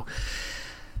impatient now?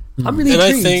 I'm really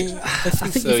intrigued. I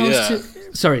think so, if I was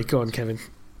to... Sorry, go on, Kevin.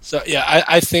 So yeah,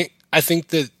 I think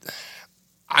that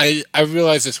I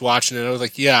realized this watching it. I was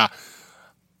like, yeah,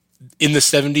 in the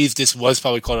 70s, this was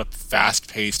probably called a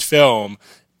fast-paced film,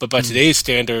 but by today's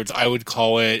standards, I would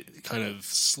call it kind of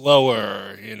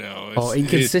slower. Or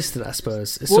inconsistent, I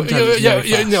suppose. No,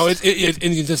 it's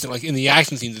inconsistent. Like in the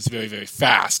action scenes, it's very, very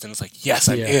fast, and it's like, yes,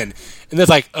 I'm in. And it's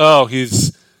like, oh,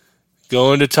 he's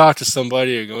going to talk to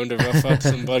somebody, or going to rough up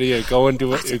somebody, or going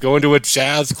to a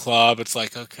jazz club. It's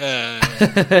like, okay,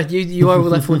 you are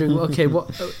left wondering, okay, what?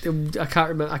 I can't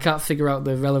remember. I can't figure out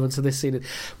the relevance of this scene.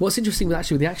 What's interesting with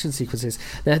the action sequences,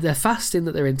 they're fast in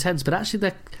that they're intense, but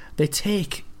actually they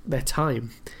take their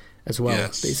time as well.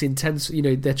 Yes. It's intense.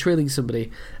 They're trailing somebody,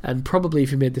 and probably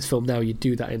if you made this film now, you'd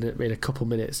do that in a couple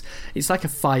minutes. It's like a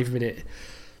 5-minute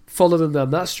follow them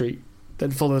down that street,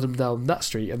 then follow them down that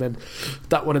street, and then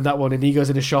that one, and he goes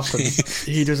in a shop and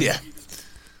he does it. Yeah.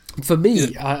 For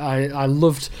me, I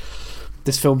loved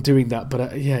this film doing that,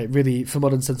 but it really, for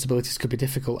modern sensibilities, could be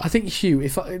difficult. I think Hugh,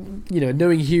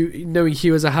 knowing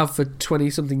Hugh as I have for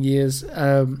 20-something years,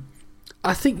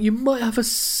 I think you might have a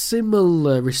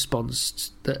similar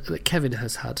response that Kevin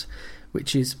has had,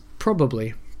 which is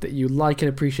probably that you like and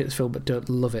appreciate this film but don't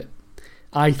love it.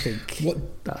 I think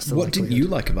that's the What didn't you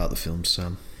like about the film,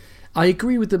 Sam? I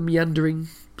agree with the meandering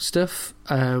stuff.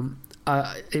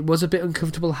 It was a bit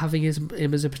uncomfortable having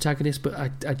him as a protagonist, but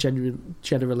I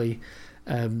generally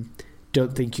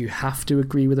don't think you have to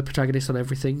agree with the protagonist on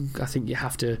everything. I think you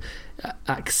have to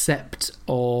accept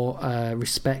or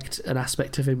respect an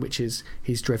aspect of him, which is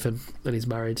he's driven and he's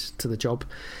married to the job.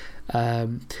 A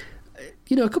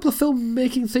couple of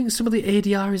filmmaking things. Some of the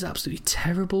ADR is absolutely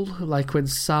terrible, like when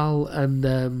Sal and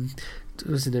what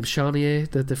was his name, Charnier,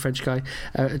 the French guy,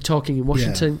 talking in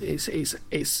Washington. Yeah.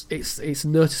 It's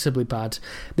noticeably bad.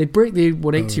 They break the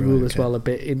 180 rule as well a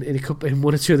bit in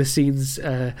one or two of the scenes.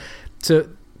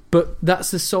 But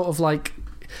that's the sort of like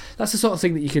that's the sort of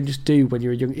thing that you can just do when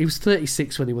you're a young. He was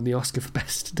 36 when he won the Oscar for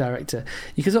Best Director.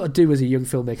 You can sort of do as a young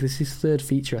filmmaker. This is his third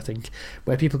feature, I think,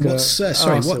 where people go.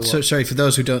 Sorry for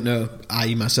those who don't know,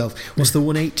 i.e. myself. What's the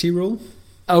 180 rule?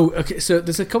 Oh, okay. So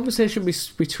there's a conversation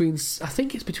between. I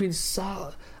think it's between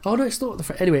Sal. Oh no, it's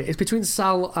not. Anyway, it's between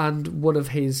Sal and one of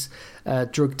his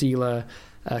drug dealer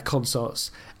consorts,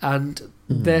 and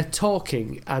they're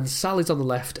talking, and Sal is on the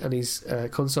left and his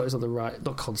consort is on the right.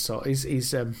 Not consort,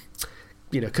 he's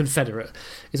confederate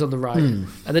is on the right, and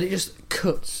then it just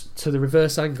cuts to the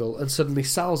reverse angle, and suddenly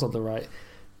Sal's on the right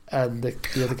and the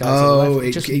other guy's on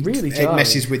the left. It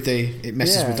messes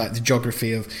with like the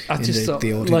geography of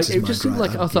the audience. Like, it just seemed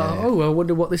like I thought, I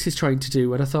wonder what this is trying to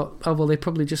do, and I thought, oh well, they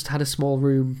probably just had a small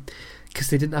room because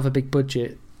they didn't have a big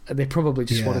budget, and they probably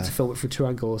just wanted to film it from two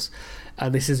angles.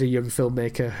 And this is a young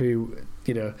filmmaker who,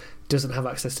 doesn't have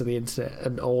access to the internet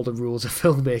and all the rules of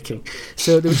filmmaking.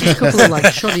 So there was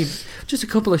just a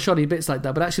couple of shoddy bits like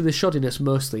that. But actually, the shoddiness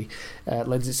mostly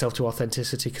lends itself to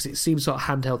authenticity because it seems sort of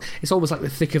handheld. It's almost like the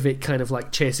thick of it, kind of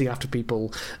like chasing after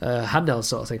people, handheld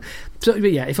sort of thing. So,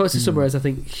 but yeah, if I was to summarise, I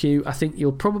think Hugh,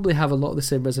 you'll probably have a lot of the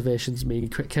same reservations me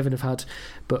and Kevin have had,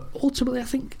 but ultimately, I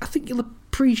think you'll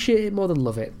appreciate it more than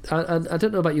love it. And I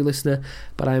don't know about you, listener,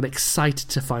 but I am excited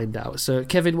to find out. So,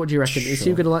 Kevin, what do you reckon? Sure. Is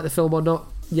Hugh going to like the film or not?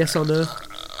 Yes or no?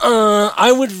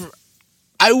 I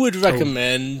would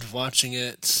recommend watching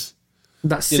it.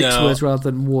 That's 6 words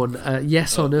rather than one.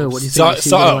 Yes or no? What do you think?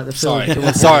 Like the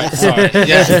film? Sorry.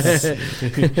 Yes.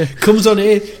 Comes on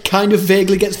here, kind of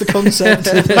vaguely gets the concept.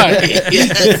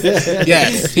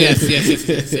 Yes.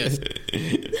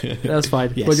 That's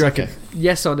fine. Yes, what do you reckon? Okay.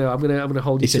 Yes or no? I'm gonna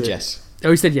hold you to it. He said yes. Oh,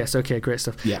 he said yes. Okay, great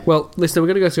stuff. Yeah. Well, listener, we're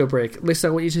going to go to a break.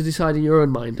 Listener, I want you to decide in your own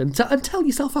mind and tell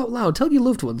yourself out loud. Tell your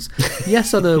loved ones.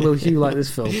 Yes or no, will Hugh like this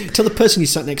film? Tell the person you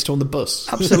sat next to on the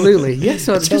bus. Absolutely. Yes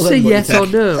or no. Just say yes or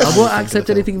no. I won't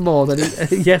accept anything more than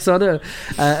yes or no.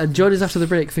 And join us after the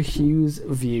break for Hugh's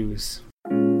Views.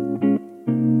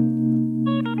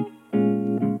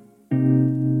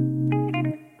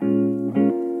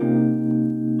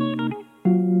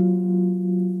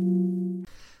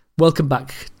 Welcome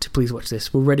back to Please Watch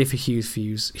This. We're ready for Hugh's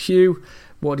Views. Hugh,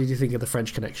 what did you think of The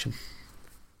French Connection?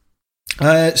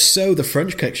 So The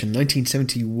French Connection,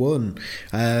 1971.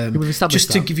 We've established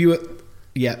just to give you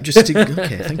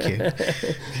okay, thank you.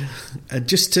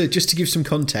 Just to give some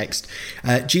context,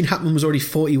 Gene Hackman was already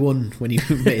 41 when he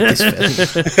made this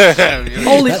film.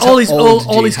 all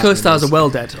his co-stars are well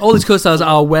dead. All his co-stars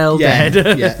are well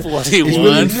dead. Yeah.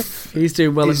 41. He's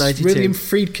doing well at 92. William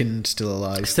Friedkin still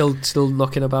alive? Still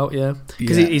knocking about, yeah.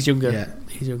 Because he's younger. Yeah.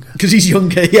 He's younger. Because he's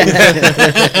younger, yeah.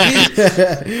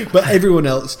 But everyone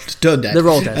else, done dead. They're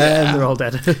all dead. They're all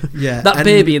dead. Yeah. That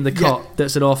baby in the cot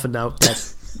that's an orphan now, dead.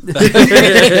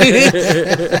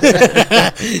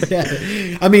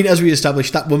 I mean, as we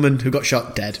established, that woman who got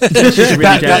shot, dead. She's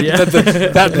really dead, yeah.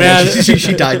 That man,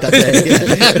 she died that day.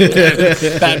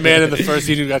 Yeah. That man in the first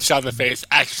scene who got shot in the face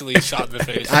actually shot in the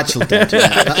face. Actual dead.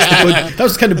 Yeah. That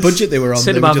was the kind of budget they were on.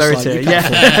 Cinema verite.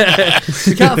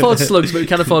 We can't afford slugs, but we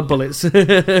can afford bullets.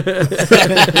 Can't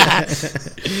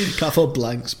afford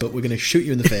blanks, but we're going to shoot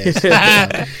you in the face.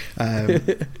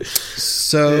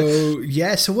 So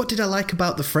what did I like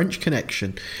about The French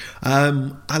Connection?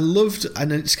 I loved,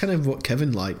 and it's kind of what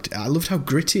Kevin liked, I loved how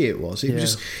gritty it was. It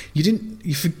was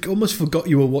just, almost forgot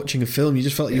you were watching a film. You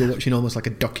just felt like you were watching almost like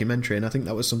a documentary, and I think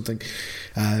that was something,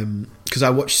 because I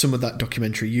watched some of that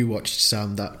documentary you watched,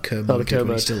 Sam, that Kermode did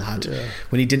when he still had,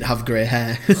 when he didn't have grey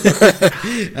hair.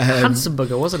 Handsome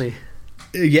bugger, wasn't he?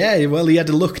 Yeah, well, he had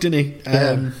a look, didn't he?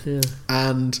 Yeah.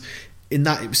 And in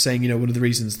that, it was saying, one of the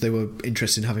reasons they were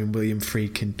interested in having William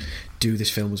Friedkin do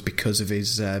this film was because of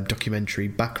his documentary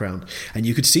background. And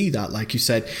you could see that, like you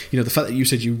said, the fact that you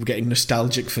said you were getting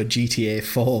nostalgic for GTA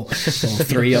 4 or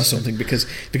 3 or something, because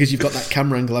you've got that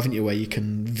camera angle, haven't you, where you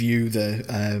can view the,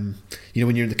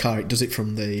 when you're in the car, it does it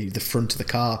from the front of the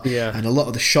car. Yeah. And a lot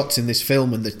of the shots in this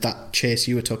film and that chase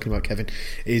you were talking about, Kevin,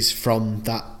 is from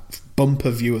that bumper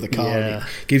view of the car. And it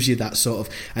gives you that sort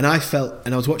of, and I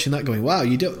was watching that going, wow, I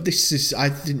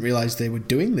didn't realise they were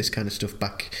doing this kind of stuff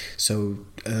back so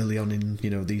early on in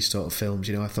these sort of films.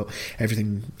 I thought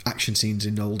action scenes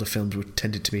in older films were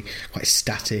tended to be quite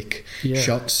static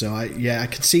shots, so I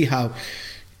could see how,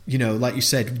 like you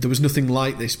said, there was nothing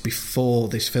like this before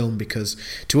this film, because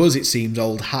to us it seems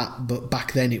old hat, but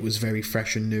back then it was very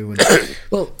fresh and new. And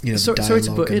well, sorry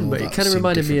to butt in, but it kind of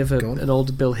reminded me of an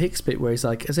older Bill Hicks bit where he's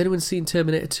like, has anyone seen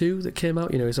Terminator 2 that came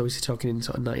out? He's obviously talking in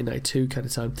sort of 1992 kind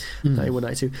of time, 91,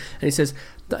 92, and he says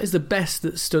that is the best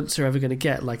that stunts are ever going to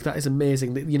get. Like, that is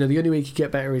amazing. The only way you could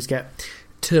get better is get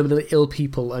terminally ill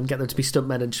people and get them to be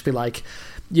stuntmen and just be like,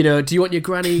 you know, do you want your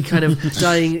granny kind of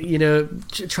dying, you know,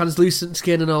 translucent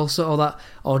skin and all that,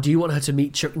 or do you want her to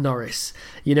meet Chuck Norris,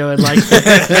 you know, and like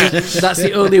that's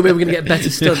the only way we're going to get better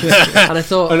stunts. And I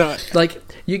thought, like,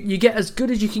 you get as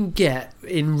good as you can get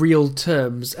in real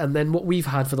terms, and then what we've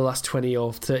had for the last 20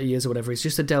 or 30 years or whatever is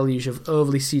just a deluge of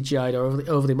overly CGI'd or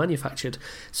overly manufactured.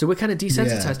 So we're kind of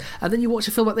desensitized. Yeah. And then you watch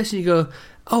a film like this and you go,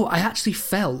 oh, I actually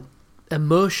felt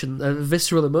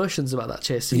visceral emotions about that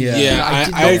chase scene. I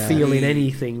did not feel in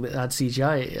anything that had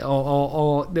CGI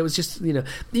or there was just, you know,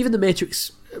 even the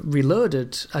Matrix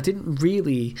Reloaded, I didn't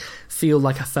really feel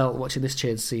like I felt watching this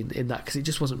chase scene in that, because it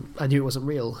just wasn't, I knew it wasn't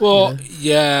real. Well,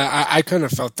 you know? I kind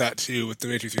of felt that too with the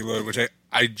Matrix Reloaded, which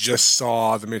I just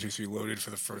saw the Matrix Reloaded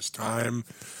for the first time.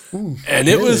 Ooh, and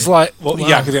it was like, well, wow.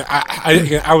 Yeah,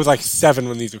 because I was like 7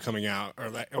 when these were coming out, or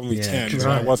like only 10,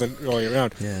 so I wasn't really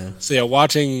around. Yeah. So yeah,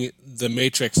 watching the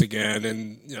Matrix again,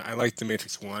 and you know, I liked the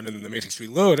Matrix 1 and then the Matrix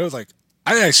Reload. I was like,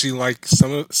 I actually like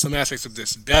some aspects of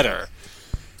this better.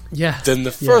 Yeah, than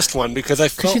the first one, because I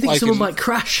felt you think like someone might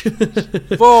crash.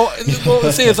 well,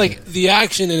 the thing is, like, the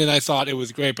action in it, I thought it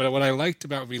was great, but what I liked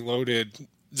about Reloaded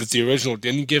that the original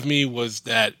didn't give me was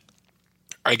that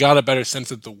I got a better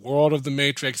sense of the world of the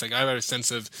Matrix. I got a better sense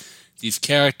of these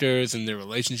characters and their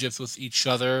relationships with each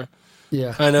other.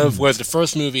 Yeah, kind of. Whereas the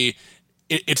first movie,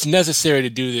 it's necessary to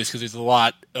do this because there's a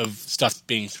lot of stuff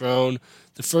being thrown.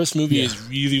 The first movie is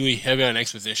really, really heavy on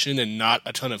exposition and not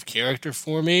a ton of character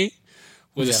for me.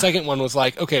 Where the second one was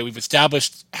like, okay, we've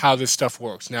established how this stuff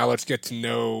works. Now let's get to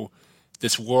know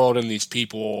this world and these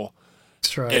people,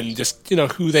 and just, you know,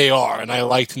 who they are. And I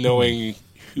liked knowing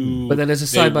who. But then, as a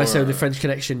side by side with the French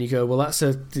Connection, you go, well, that's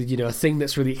a thing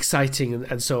that's really exciting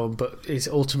and so on, but is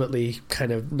ultimately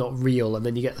kind of not real. And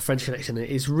then you get the French Connection, and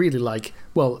it is really like,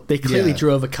 well, they clearly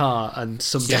drove a car, and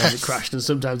sometimes it crashed, and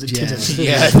sometimes it didn't.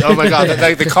 Yeah. Oh my god,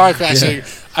 the car crashing. Yeah.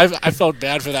 I felt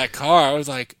bad for that car. I was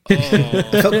like, oh.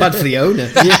 I felt bad for the owner.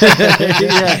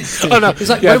 Oh no, it's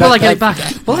like, when will I get it back?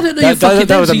 Well, I don't know.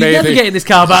 That was amazing. You're never getting this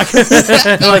car back.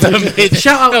 Like,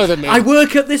 shout out! I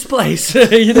work at this place.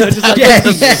 You know, just like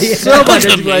so much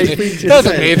amazing. That was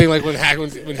amazing. Like when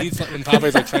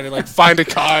Popeye's like trying to like find a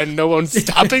car and no one's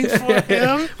stopping for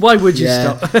him. Why would you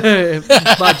stop?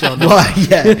 Bad John. Why?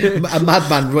 Yeah, a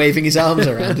madman waving his arms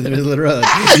around in the middle of the road.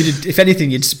 If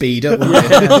anything, you'd speed up.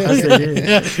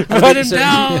 Run him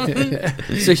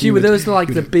down. So Hugh, were those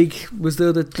like the big? Was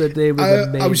there they were the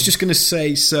main? I was just going to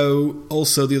say. So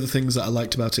also the other things that I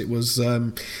liked about it was,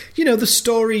 you know, the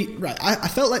story. Right, I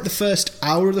felt like the first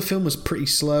hour of the film was pretty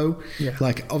slow. Yeah.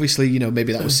 Like obviously, you know,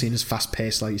 maybe that was seen as fast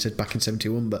paced, like you said back in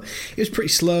 '71, but it was pretty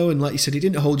slow. And like you said, it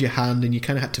didn't hold your hand, and you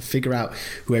kind of had to figure out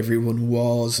who everyone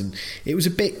was, and it was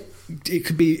a bit.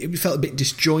 It felt a bit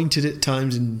disjointed at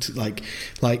times, and like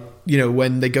you know,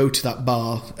 when they go to that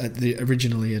bar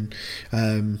originally, and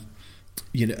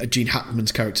you know, Gene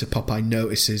Hackman's character Popeye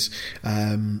notices,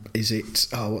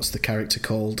 what's the character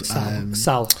called?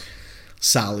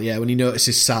 Sal, yeah. When he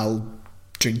notices Sal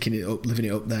drinking it up, living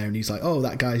it up there, and he's like, oh,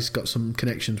 that guy's got some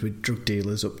connections with drug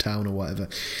dealers uptown or whatever.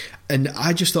 And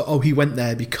I just thought, oh, he went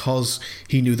there because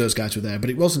he knew those guys were there, but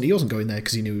he wasn't going there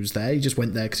because he knew he was there. He just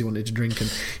went there because he wanted to drink,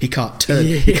 and he can't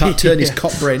turn his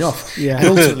cop brain off. Yeah. And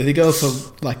ultimately they go for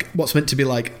like what's meant to be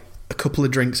like a couple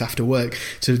of drinks after work,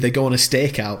 so they go on a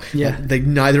stakeout. Yeah, like,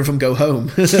 neither of them go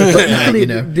home. But, you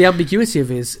know, the ambiguity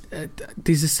of it is,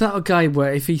 there's a sort of guy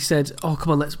where if he said, "Oh,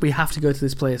 come on, we have to go to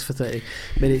this place for 30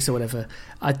 minutes or whatever,"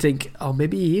 I'd think, oh,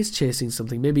 maybe he is chasing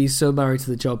something. Maybe he's so married to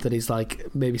the job that he's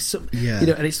like, maybe some, you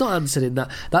know. And it's not answered in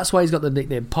that. That's why he's got the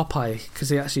nickname Popeye, because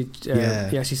he actually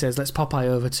says, "Let's Popeye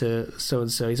over to so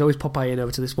and so." He's always Popeyeing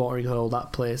over to this watering hole,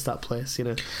 that place, you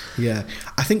know. Yeah,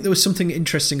 I think there was something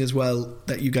interesting as well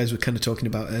that you guys were kind of talking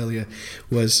about earlier,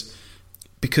 was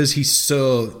because he's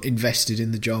so invested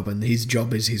in the job, and his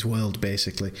job is his world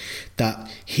basically, that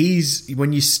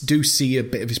when you do see a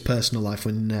bit of his personal life,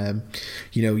 when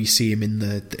you know, you see him in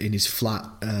his flat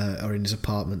or in his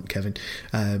apartment, Kevin,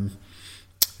 when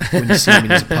you see him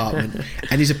in his apartment,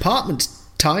 and his apartment's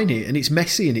tiny and it's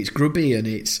messy and it's grubby, and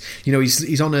it's, you know,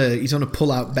 he's on a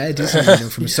pull-out bed, isn't he, you know,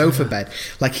 from a sofa bed.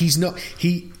 Like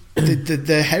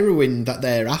the heroin that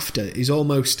they're after is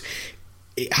almost,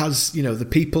 it has, you know, the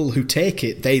people who take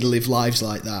it, they live lives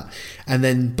like that,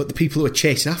 but the people who are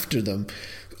chasing after them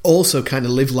also kind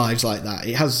of live lives like that.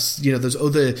 It has, you know,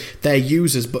 they're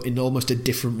users, but in almost a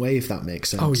different way, if that makes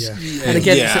sense. Oh yeah, and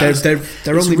again,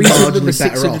 they're only marginally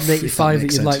better off. 685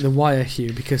 that you'd like The Wire,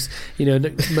 Hugh, because, you know,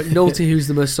 McNulty, who's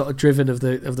the most sort of driven of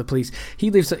the police,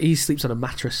 he sleeps on a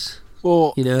mattress.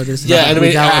 Well, you know, there's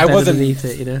I wasn't underneath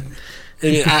it, you know. I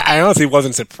mean, I honestly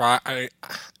wasn't surprised.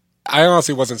 I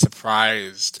honestly wasn't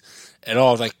surprised at all.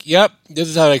 I was like, yep, this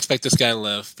is how I expect this guy to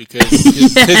live, because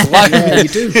his life, Yeah, you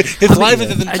do. his life is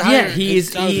his entire. And yet he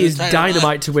is dynamite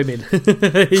life. to women.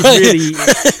 He's really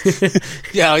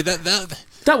Yeah, like that.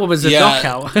 that one was a Yeah.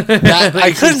 knockout. That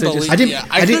I couldn't So believe. just- I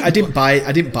didn't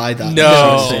buy that.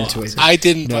 No, Into it. I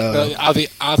didn't. No.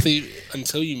 Honestly,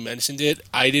 until you mentioned it,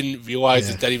 I didn't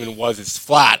realize that even was his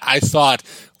flat. I thought,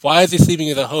 why is he sleeping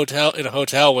in a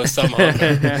hotel with some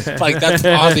hooker? Like, that's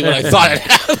honestly what I thought had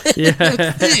happened.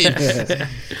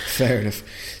 Fair enough.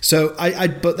 So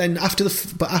but then after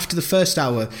the first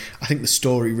hour, I think the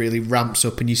story really ramps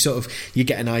up, and you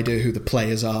get an idea who the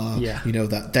players are. Yeah. You know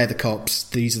that they're the cops,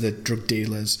 these are the drug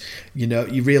dealers. You know,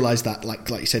 you realise that, like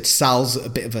you said, Sal's a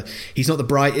bit of he's not the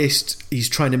brightest. He's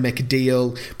trying to make a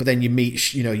deal, but then you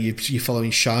meet, you're following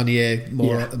Charnier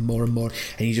more and more,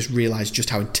 and you just realise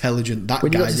just how intelligent that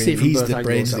When you guy got to see it really. from He's both the angles,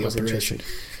 brains that of the was operation. interesting.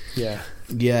 Yeah.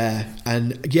 Yeah,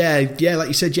 and yeah, like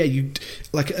you said, you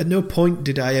like at no point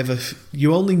did I ever.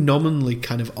 You only nominally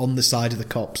kind of on the side of the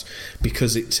cops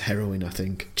because it's heroin. I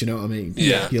think. Do you know what I mean?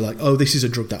 Yeah. You're like, oh, this is a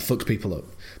drug that fucks people up,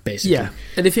 basically. Yeah,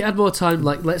 and if it had more time,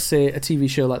 like let's say a TV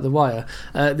show like The Wire,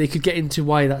 they could get into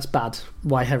why that's bad,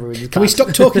 why heroin is bad. Can we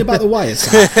stop talking about The Wire,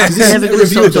 Sam? 'Cause this isn't Never a gonna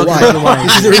review of stop The talking about The Wire. Wire.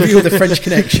 This is a review of The French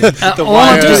Connection. All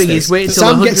Wire. I'm doing is waiting until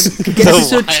Sam 100. gets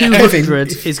Episode Wire.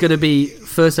 200 is going to be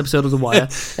first episode of The Wire.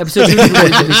 Episode 200 is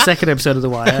going to be second episode of The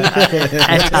Wire.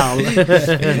 Et al.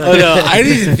 Oh no, I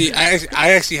didn't see.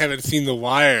 I actually haven't seen The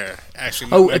Wire.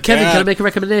 Actually, Oh, my Kevin, dad- can I make a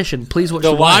recommendation? Please watch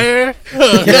The Wire?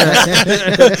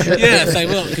 Yeah. Yes, I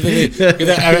will. 'Cause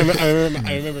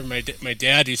I remember my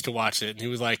dad used to watch it, and he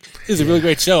was like, "This is a really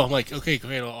great show." I'm like, "Okay,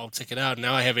 great, I'll check it out."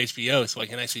 Now I have HBO, so I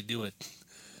can actually do it.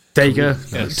 There you go.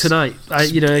 Nice. Tonight,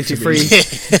 if you're free,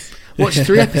 watch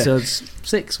 3 episodes.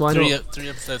 6, why not? Three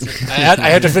episodes. I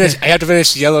had to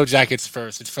finish Yellow Jackets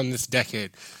first. It's from this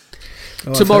decade.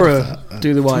 Oh, I've heard Tomorrow, of that.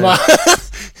 do The Wire.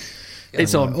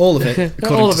 It's on. All of it,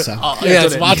 according All of to it. Sam. Oh, Yeah, yeah, done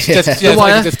just it. watch. Yeah. Just, The yes,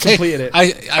 Wire, I could just completed it.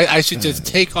 I should just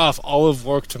take off all of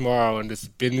work tomorrow and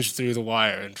just binge through The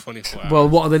Wire in 24 hours. Well,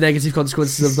 what are the negative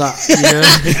consequences of that?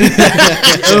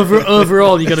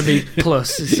 Overall, you're going to be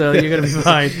plus, so you're going to be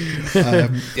fine. Yeah.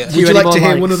 Would you any like more to hear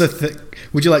likes? one other thing?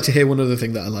 Would you like to hear one other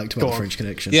thing that I liked about Go The on. French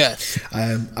Connection? Yes.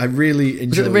 I really Was it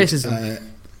enjoyed the racism?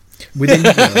 Within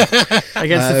Against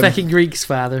the fecking Greeks,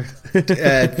 father.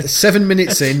 7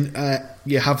 minutes in,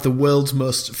 you have the world's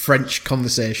most French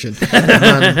conversation. The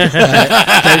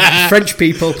French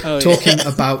people talking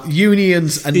about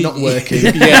unions and not working.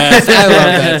 Yes, I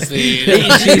love that scene.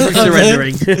 Eating cheese and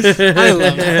surrendering. I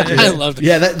love that. I love that.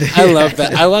 Yeah, I love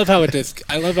that. I love how it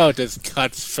just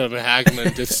cuts from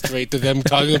Hagman just straight to them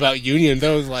talking about unions.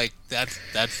 I was like,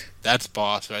 that's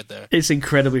boss right there. It's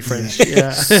incredibly French.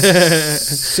 Yeah.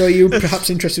 So you were perhaps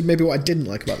interested maybe what I didn't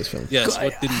like about this film? Yes.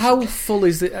 What didn't How full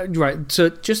is it? Right, so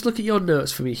just look at your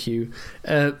notes for me, Hugh.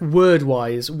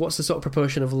 Word-wise, what's the sort of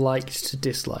proportion of liked to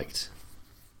disliked?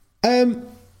 I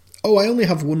only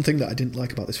have one thing that I didn't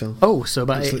like about this film. Oh, so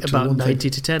about It's literally one 90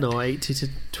 thing. to 10 or 80 to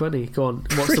 20. Go on.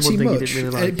 What's Pretty the one thing much, you didn't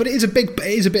really like? but it is a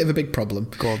bit of a big problem.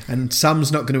 Go on. And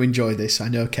Sam's not going to enjoy this. I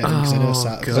know Kevin because I know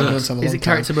Sam. 'cause I've known Sam a Is long it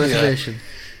character time. motivation?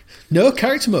 No,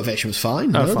 character motivation was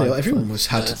fine. Oh, No, fine, everyone fine. was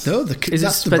had. No, the, Is it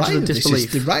that's the suspension writing of of this.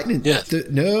 disbelief? Is the writing. Yeah.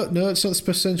 No, it's not the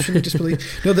suspension of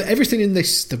disbelief. No, everything in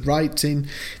this, the writing,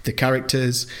 the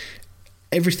characters,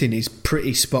 everything is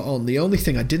pretty spot on. The only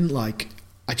thing I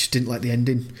just didn't like the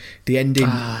ending. The ending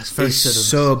it's very is sudden.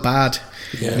 so bad.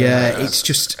 Yeah, it's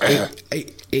just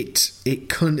it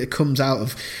comes out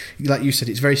of, like you said,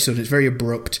 it's very sudden, it's very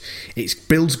abrupt. It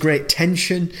builds great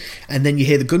tension, and then you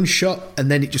hear the gunshot,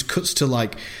 and then it just cuts to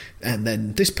like. And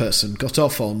then this person got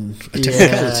off on a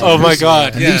technicality. Oh my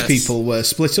God, And yes. these people were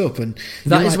split up, and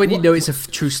That you're is like, when you what? know it's a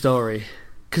true story.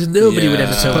 Because nobody would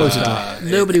ever tell us Supposedly. that.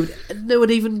 Nobody would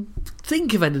even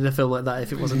think of ending a film like that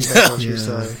if it wasn't based on a true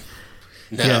story.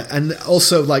 No. Yeah, and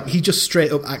also like he just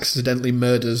straight up accidentally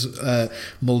murders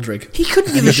Muldrig. He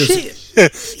couldn't give And a he shit.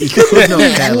 He could not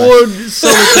care less. One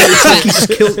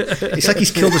solitary It's like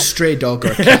he's killed a stray dog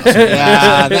or a cat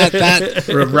Yeah, that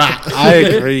or a rat. I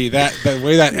agree. That the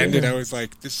way that ended, I was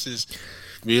like, this is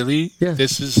really. Yeah.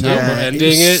 This is how we're ending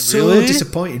was it. so Really?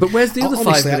 disappointing. But where's the other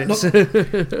Honestly, 5 minutes?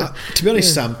 to be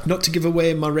honest, Sam, not to give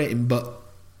away my rating, but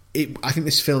I think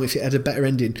this film, if it had a better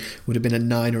ending, would have been a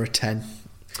 9 or a 10.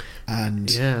 And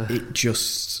it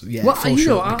just Well, falls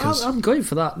short because I'm going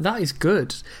for that. That is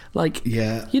good. Like,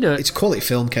 it's a quality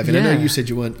film, Kevin. I know Yeah. you said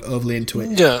you weren't overly into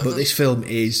it, Yeah. but this film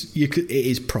is it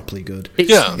is properly good.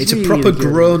 it's It's a really proper good.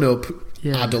 grown-up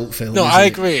Yeah. adult film. No, isn't I it?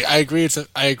 agree. I agree. It's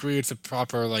a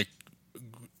proper like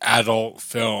adult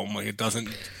film. Like it doesn't.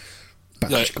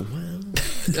 Like,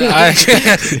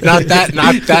 not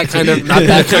that kind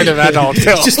of adult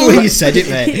film. It's just the way you said it,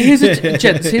 mate. Here's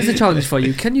a challenge for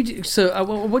you. Can you? So I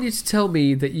want you to tell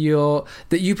me that you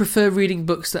prefer reading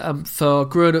books that are for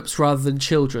grown-ups rather than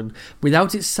children,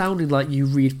 without it sounding like you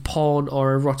read porn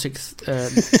or erotic.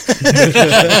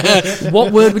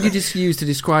 What word would you just use to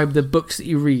describe the books that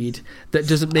you read that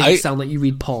doesn't make it sound like you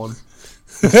read porn?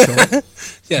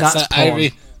 Yes, That's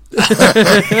porn.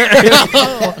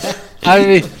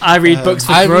 I read books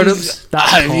for grown-ups.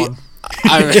 That's porn.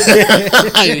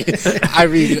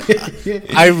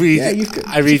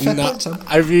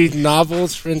 I read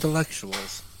novels for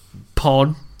intellectuals.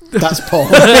 Porn. That's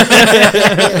porn.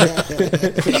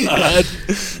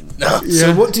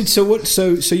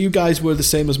 So you guys were the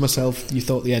same as myself. You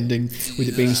thought the ending, with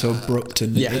it being so abrupt,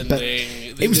 and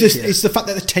it's the fact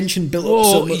that the tension built up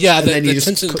so much, and then he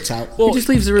just cuts out. He just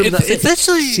leaves the room. It's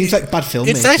actually seems like bad filmmaking.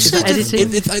 It's actually editing.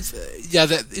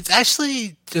 It's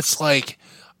actually just like,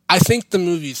 I think the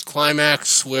movie's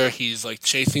climax where he's like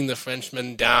chasing the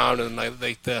Frenchman down, and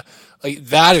like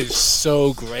that is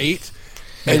so great.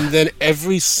 And then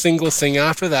every single thing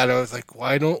after that, I was like,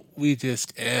 why don't we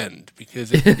just end? Because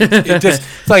it just,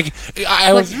 like,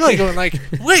 I was really going like,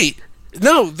 wait,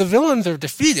 no, the villains are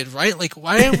defeated, right? Like,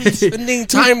 why are we spending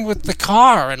time with the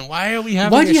car? And why are we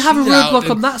having Why do you have a roadblock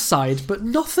and on that side, but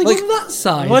nothing on that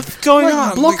side? What's going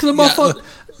on? Block them off on...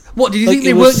 What, did you think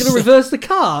they weren't going to reverse the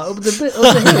car up the bit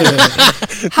over here?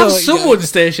 Have someone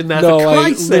stationed there, for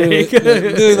Christ's sake.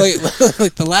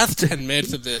 Like the last 10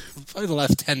 minutes of this, probably the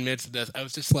last 10 minutes of this, I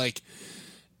was just like,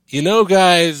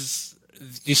 guys,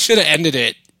 you should have ended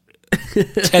it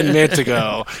 10 minutes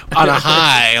ago on a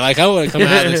high. Like, I would have come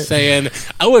out of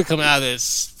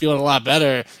this feeling a lot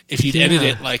better if you'd ended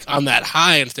it like on that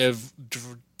high instead of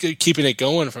keeping it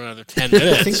going for another 10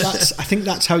 minutes. I think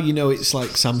that's how you know it's,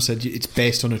 like Sam said, it's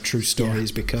based on a true story,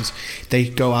 is because they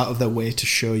go out of their way to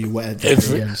show you where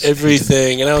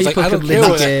everything. And I was People like, I don't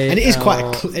can care. And it is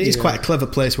quite a clever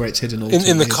place where it's hidden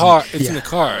in the car. It's in the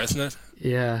car, isn't it?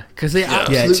 Yeah, because they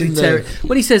absolutely tear it.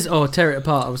 When he says, tear it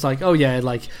apart, I was like, oh yeah,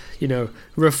 like,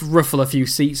 ruffle a few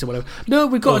seats or whatever. No,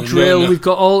 we've got a drill. No.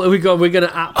 We're going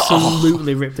to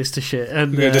absolutely rip this to shit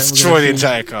and destroy the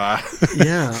entire car.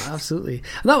 Yeah, absolutely.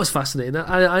 And that was fascinating.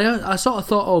 I sort of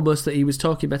thought almost that he was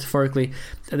talking metaphorically,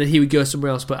 and then he would go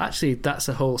somewhere else. But actually, that's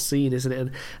a whole scene, isn't it?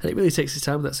 And it really takes its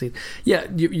time in that scene. Yeah,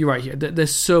 you're right.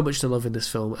 There's so much to love in this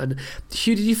film. And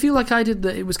Hugh, did you feel like I did,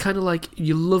 that it was kind of like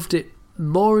you loved it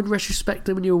more in retrospect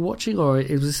than when you were watching, or was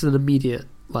this an immediate,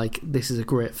 like, this is a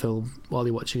great film while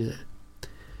you're watching it?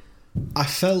 I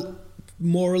felt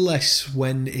more or less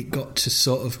when it got to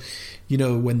sort of,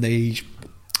 when I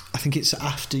think it's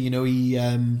after,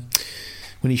 when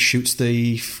he shoots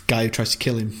the guy who tries to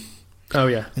kill him. Oh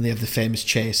yeah. And they have the famous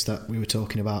chase that we were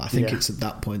talking about. I think it's at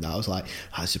that point that I was like,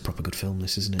 it's a proper good film,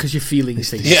 this, isn't it? Because you're feeling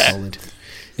things. Is solid.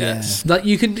 Yes. Like,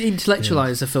 you can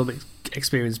intellectualize a film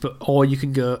experience, or you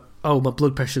can go, oh, my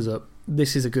blood pressure's up.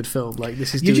 This is a good film. Like,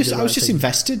 this is. I was just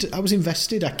invested. I was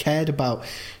invested. I cared about,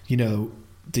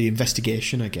 the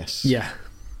investigation, I guess. Yeah.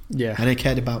 And I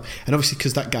cared about, and obviously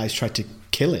because that guy's tried to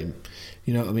kill him.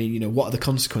 You know what I mean? What are the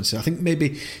consequences? I think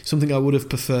maybe something I would have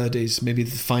preferred is maybe to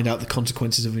find out the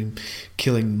consequences of him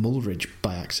killing Mulridge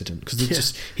by accident, because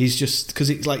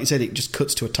because like you said, it just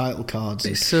cuts to a title card.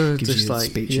 It's so gives just you like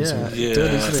speech it's like,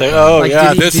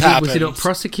 this happened. Was he not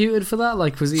prosecuted for that?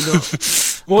 Like, was he not?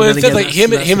 Well, it said like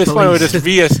him and Spawn were just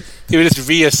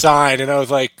reassigned, and I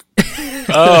was like,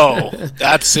 oh,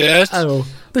 that's it. Oh,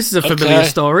 this is a familiar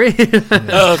story.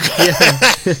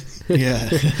 Okay. Yeah.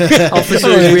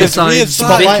 Officer is reassigned.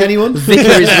 Spotlight anyone?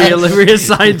 Vicar is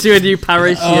reassigned to a new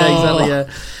parish. Yeah, exactly. Yeah.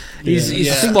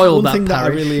 He's spoiled that parish. One thing that I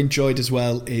really enjoyed as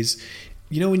well is,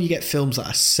 when you get films that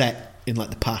are set in like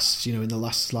the past, in the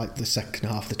last, like the second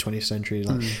half of the 20th century,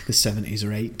 like the 70s or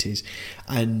 80s,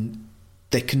 and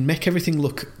they can make everything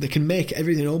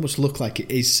almost look like it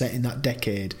is set in that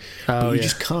decade, but you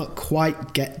just can't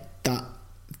quite get that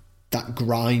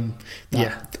grime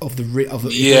of the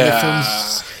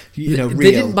films.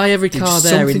 They didn't buy every car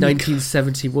there in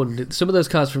 1971. Some of those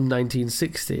cars from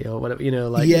 1960 or whatever.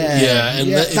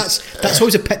 That's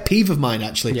always a pet peeve of mine,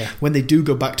 actually. Yeah. When they do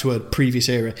go back to a previous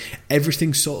era,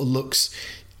 everything sort of looks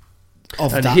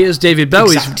of And that. here's David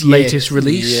Bowie's exact year. latest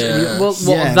release. Yeah. What Yeah, of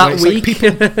where that it's like week?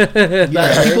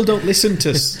 people don't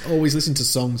always listen to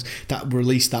songs that were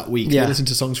released that week. Yeah. They listen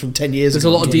to songs from 10 years There's a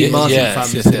ago. lot of Dean Martin yes,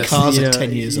 fans. yes, yes. Cars You are know,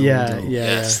 10 years old. Yeah, or- yeah.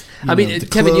 Yes. I mean, the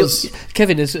Kevin, clothes-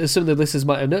 Kevin, as some of the listeners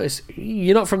might have noticed,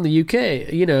 you're not from the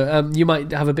UK. You know, you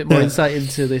might have a bit more Yeah. insight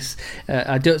into this.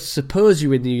 I don't suppose you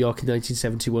were in New York in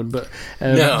 1971, but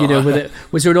No. you know,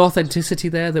 was there an authenticity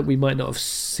there that we might not have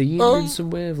seen in some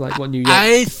way of like what New York?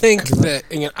 I think that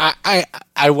again,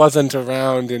 I wasn't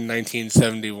around in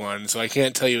 1971, so I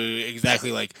can't tell you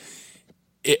exactly like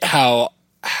how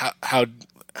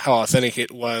authentic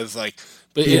it was. Like,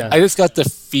 but Yeah. I just got the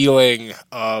feeling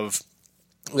of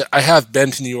I have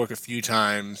been to New York a few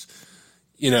times,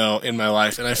 you know, in my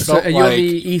life, and I So felt are you like on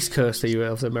the East Coast? Are you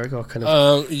of America, or kind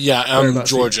of yeah,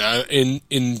 Whereabouts are you? Georgia,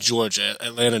 in Georgia,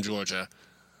 Atlanta, Georgia,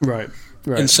 right?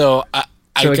 and so I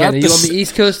So got again, are you this. on the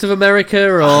East Coast of America,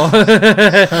 or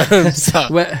I'm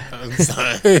sorry. where? I'm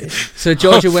sorry. So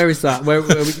Georgia, where is that? Where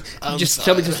we, I'm just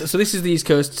tell me. sorry. So this is the East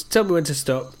Coast. Tell me when to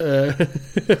stop.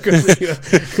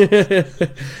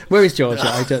 Where is Georgia?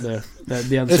 I don't know.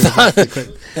 The answer is actually quick.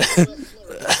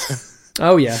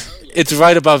 Oh yeah, It's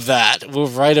right above that. We're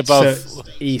right above. so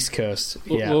East Coast.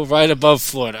 Yeah, We're right above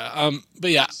Florida.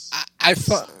 But yeah, I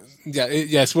thought. Yeah.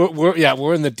 Yes.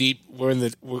 We're in the deep.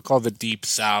 We're called the Deep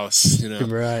South. You know.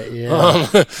 right. Yeah.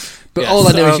 But yes, all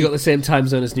I know is you got the same time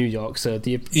zone as New York, so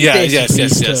you're Yeah, basically yes, East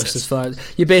yes, Coast yes. as far as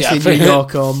you're basically Yeah, New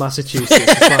York or Massachusetts.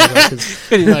 As far as I'm concerned.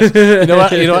 Pretty much. You know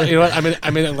what? You know what?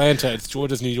 I'm in Atlanta. It's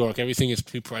Georgia's New York. Everything is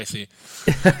too pricey.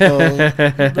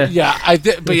 But yeah, I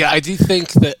do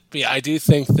think that. I do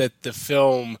think that the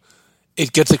film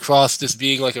it gets across as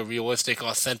being like a realistic,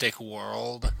 authentic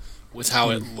world with how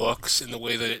it looks and the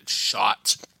way that it's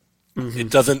shot. It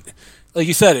doesn't. Like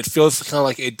you said, it feels kind of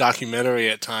like a documentary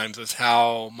at times with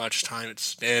how much time it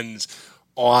spends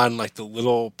on like the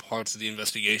little parts of the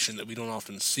investigation that we don't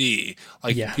often see.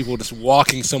 Like people just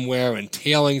walking somewhere and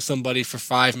tailing somebody for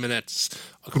 5 minutes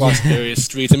across various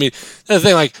streets. I mean, that's the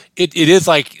thing, like it is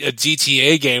like a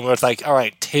GTA game where it's like, all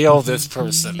right, tail this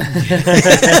person.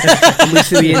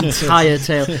 Literally the entire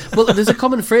tale. Well, there's a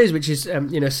common phrase which is,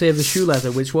 save the shoe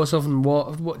leather, which was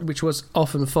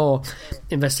often for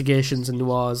investigations and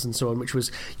noirs and so on. Which was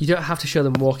you don't have to show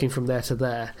them walking from there to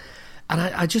there. And I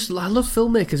love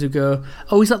filmmakers who go,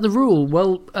 oh, is that the rule?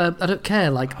 Well, I don't care.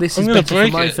 Like, this is better for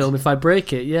my film if I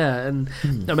break it. Yeah, and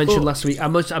I mentioned last week, I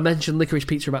mentioned Licorice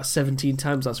Pizza about 17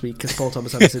 times last week because Paul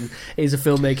Thomas Anderson is a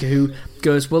filmmaker who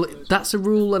goes, well, that's a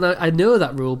rule, and I know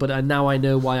that rule, but now I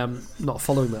know why I'm not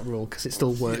following that rule because it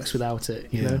still works without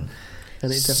it, you know?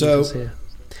 And it definitely does here.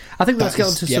 I think let's get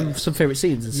on to some favourite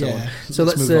scenes and so on. So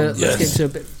let's get into a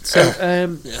bit.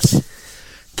 So,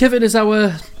 Kevin is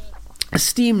our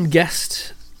esteemed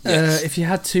guest. If you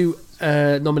had to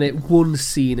nominate one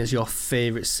scene as your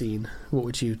favourite scene, what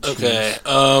would you choose? Okay.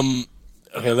 I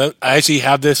actually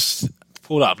have this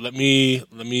pulled up. Let me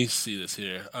see this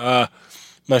here.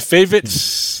 My favorite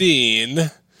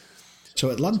scene. So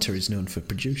Atlanta is known for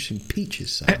producing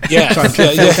peaches. So. Yeah, Sorry,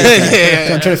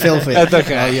 I'm trying to fill for you. That's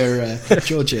okay.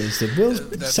 Georgia is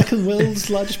the second world's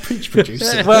largest peach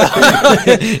producer. Well,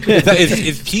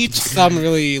 is peach some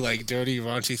really like dirty,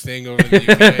 raunchy thing over in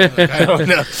the UK? Like, I don't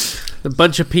know. A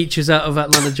bunch of peaches out of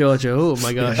Atlanta, Georgia. Oh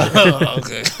my gosh! Oh,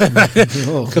 okay.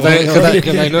 Because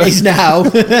I know. It's now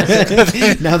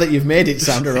that you've made it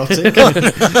sound erotic.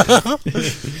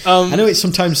 I know it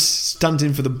sometimes stands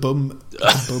in for the bum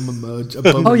emoji.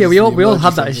 Oh yeah, we all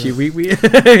had that issue. We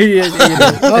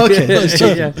Oh, okay, that's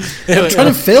true. I'm trying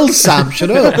to fill Sam.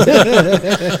 Shut up.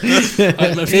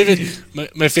 My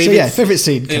favorite. So yeah, favorite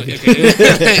scene.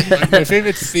 My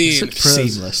favorite scene.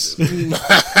 Seamless.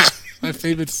 My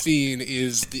favorite scene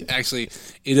is it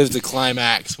is the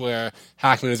climax where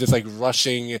Hackman is just like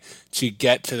rushing to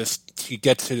get to this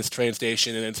train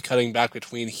station, and it's cutting back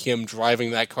between him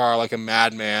driving that car like a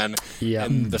madman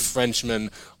and the Frenchman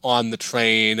on the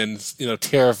train, and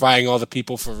terrifying all the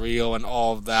people for real and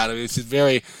all of that. I mean, it's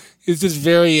this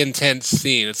very intense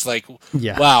scene. It's like,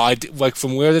 wow, like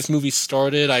from where this movie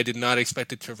started, I did not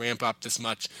expect it to ramp up this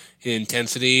much in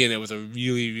intensity, and it was a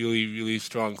really, really, really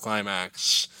strong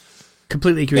climax.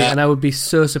 Completely agree, and I would be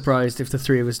so surprised if the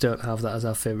three of us don't have that as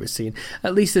our favourite scene.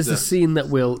 At least there's the scene that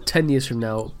will, 10 years from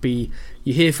now, be,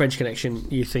 you hear French Connection,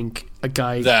 you think a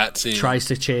guy tries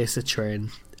to chase a train.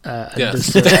 And does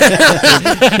so in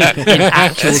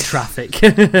actual traffic.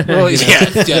 Well,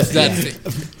 yes, that's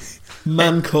it.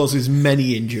 Man causes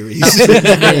many injuries.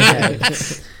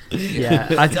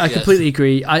 I completely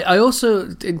agree. I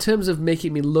also, in terms of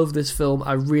making me love this film,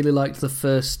 I really liked the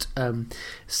first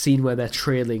scene where they're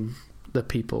trailing the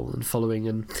people and following,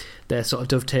 and they're sort of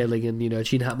dovetailing, and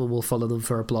Gene Hackman will follow them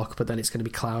for a block, but then it's going to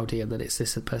be cloudy, and then it's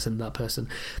this person and that person,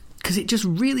 because it just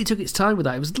really took its time with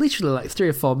that. It was literally like 3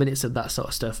 or 4 minutes of that sort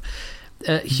of stuff.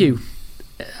 Hugh,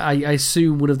 I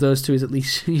assume one of those two is at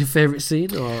least your favourite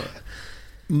scene, or?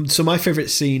 So my favourite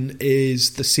scene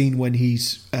is the scene when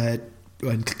he's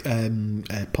when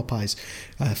Popeye's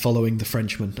following the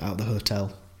Frenchman out of the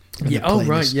hotel. Yeah. Oh,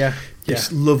 right.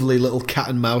 This lovely little cat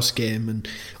and mouse game, and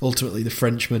ultimately the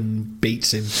Frenchman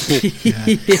beats him.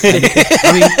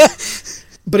 I mean,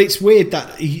 but it's weird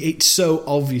that it's so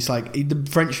obvious. Like, the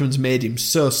Frenchman's made him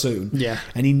so soon,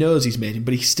 and he knows he's made him,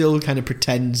 but he still kind of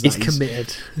pretends that he's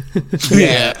committed.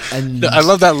 And I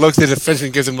love that look that the Frenchman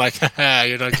gives him, like, haha,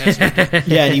 you're not catching me.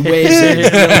 Yeah, and he waves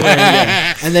it.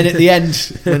 And then at the end,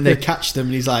 when they catch them,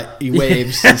 he's like, he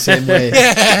waves the same way.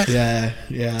 Yeah.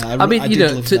 I mean,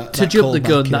 to jump the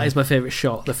gun, callback, that is my favourite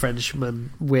shot. The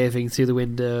Frenchman waving through the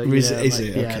window. Is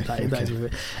it? Yeah, Okay. that is my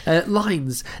favourite.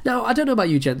 Lines. Now, I don't know about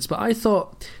you, gents, but I thought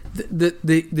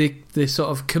the sort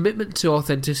of commitment to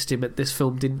authenticity meant this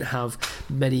film didn't have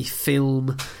many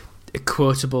film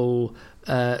quotable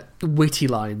witty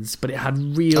lines, but it had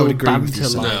real banter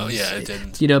lines. No, it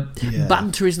didn't.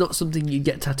 Banter is not something you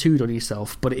get tattooed on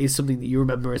yourself, but it is something that you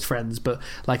remember as friends. But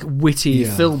like witty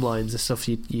film lines are stuff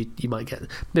you might get,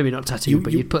 maybe not tattooed,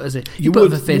 but you'd put as a put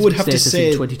a Facebook status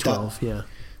in 2012.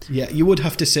 Yeah, you would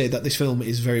have to say that this film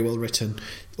is very well written,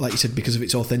 like you said, because of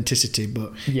its authenticity,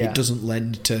 but it doesn't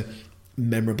lend to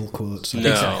memorable quotes. No.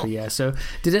 Exactly, yeah. So,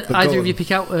 did either of you pick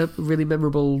out a really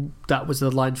memorable, that was the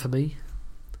line for me?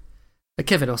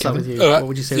 Kevin, I'll start with you. What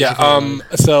would you say?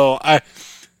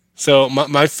 So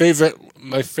my favorite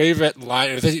line,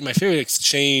 or my favorite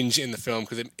exchange in the film,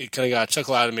 because it kind of got a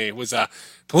chuckle out of me, was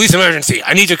police emergency,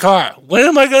 I need your car. When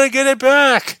am I going to get it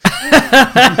back?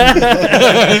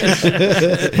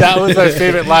 That was my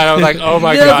favorite line. I was like, oh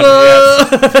my God,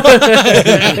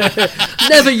 yes.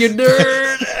 Never, you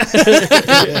nerd.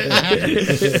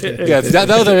 Yeah, that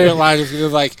was my favorite line. It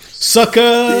was like,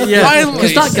 sucker. Yeah,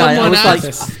 because that guy, I was like,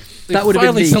 that would have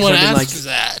been me. Someone asked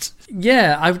that.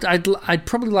 Yeah, I'd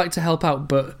probably like to help out,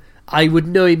 but I would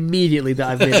know immediately that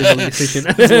I've made the wrong decision.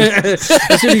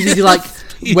 As soon as you're like,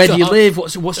 where do you live?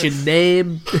 What's your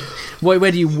name?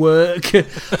 Where do you work?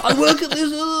 I work at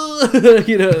this.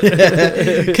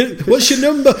 What's your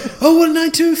number?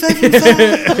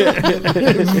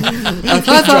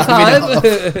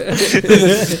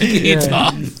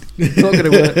 192-555. It's not going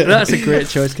to work. That's a great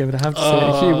choice, Kevin. I have to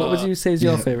say. Hugh, what would you say is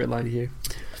your favourite line, Hugh?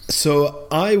 So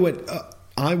I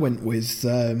went with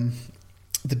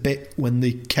the bit when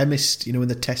the chemist, when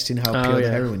they're testing how pure the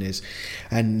heroin is,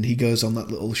 and he goes on that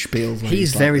little spiel.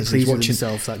 He's very pleased with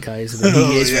himself, that guy, isn't he?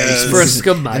 He is very for a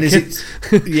scumbag. And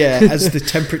as the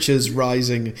temperature's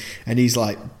rising, and he's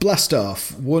like, blast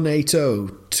off, 180,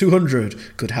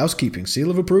 200, good housekeeping, seal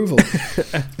of approval,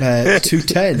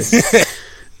 210.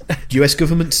 US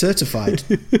government certified.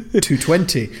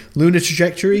 220 lunar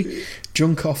trajectory,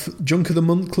 junk of the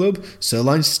month club,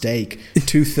 sirloin steak.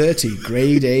 230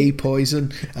 grade A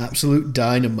poison, absolute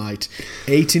dynamite.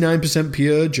 89%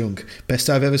 pure junk, best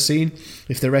I've ever seen.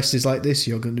 If the rest is like this,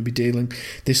 you're going to be dealing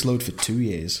this load for 2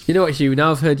 years. You know what, Hugh,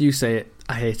 now I've heard you say it,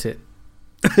 I hate it.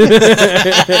 I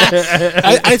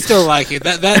still like it.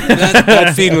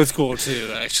 That scene was cool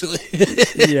too, actually.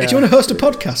 Yeah. Do you want to host a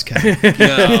podcast, Ken?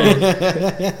 No.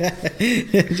 Do you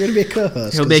want to be a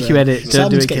co-host? He'll make you edit.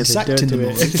 Don't do it, getting sacked in the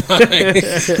morning.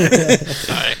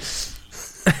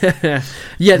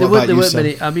 Yeah, there weren't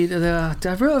many. I mean, I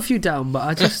wrote a few down, but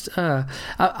I just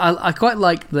I quite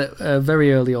like that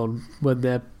very early on when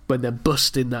they're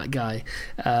busting that guy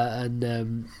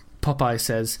and. Popeye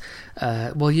says,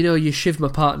 well, you shivved my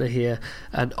partner here,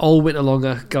 and all winter long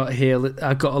I got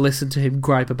to listen to him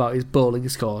gripe about his bowling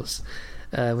scores,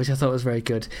 which I thought was very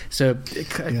good. So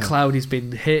Cloudy's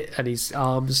been hit and his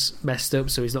arm's messed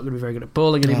up, so he's not going to be very good at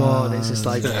bowling anymore, and it's just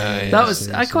like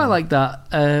I quite like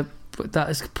that, but that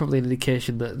is probably an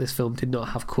indication that this film did not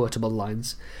have quotable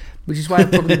lines, which is why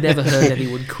I've probably never heard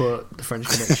anyone quote The French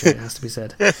Connection, it has to be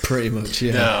said. Pretty much,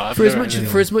 yeah. No, for as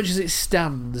much as it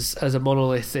stands as a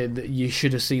monolith in that you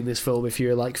should have seen this film if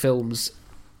you like films,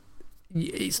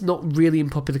 it's not really in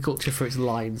popular culture for its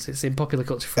lines. It's in popular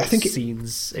culture for its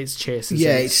scenes, its chases.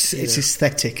 Yeah, it's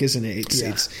aesthetic, isn't it?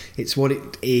 It's what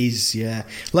it is, yeah.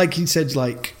 Like you said,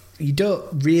 like you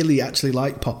don't really actually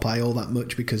like Popeye all that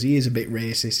much because he is a bit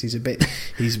racist. He's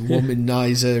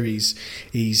womanizer. He's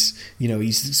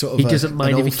sort of he doesn't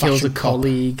mind if he kills a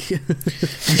colleague.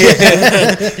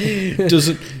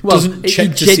 doesn't he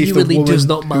check to see if the genuinely woman does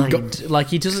not who mind. Like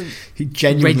he doesn't. He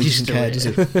genuinely doesn't register care, it.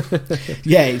 does he?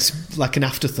 Yeah, it's like an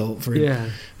afterthought for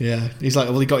him. Yeah. He's like,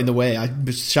 well, he got in the way. I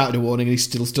shouted a warning, and he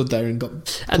still stood there and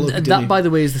got. And that, by the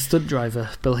way, is the stunt driver,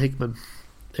 Bill Hickman,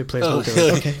 who plays Will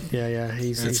Dillon. Okay. Yeah.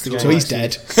 He's the guy. So he's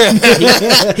dead.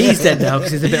 He's dead now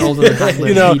because he's a bit older than Hackman.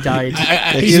 He died.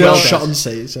 He's well shot on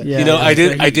sight. So. Yeah,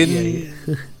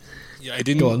 I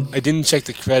didn't check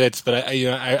the credits, but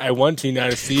I want to now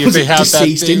to see if they have that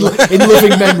thing. in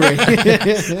living memory.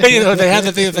 They have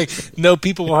the thing of like, no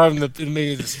people were harmed in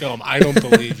making this film. I don't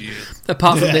believe you.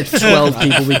 Apart from the 12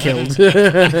 people we killed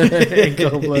in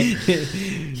Cold Blood.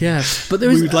 Yeah, but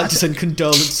we would like to send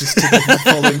condolences to the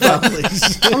fallen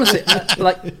families. Honestly,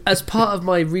 as part of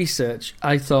my research,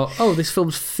 I thought, this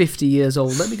film's 50 years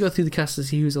old. Let me go through the cast and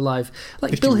see who's alive.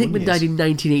 Bill Hickman died in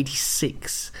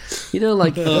 1986.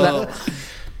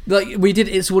 We did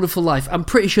It's a Wonderful Life. I'm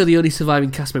pretty sure the only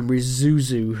surviving cast member is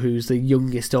Zuzu, who's the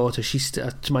youngest daughter. She's,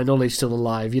 to my knowledge, still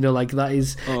alive. That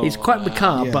is, it's quite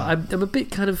macabre, but I'm a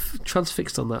bit kind of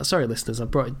transfixed on that. Sorry, listeners, I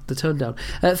brought the tone down.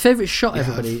 Favourite shot,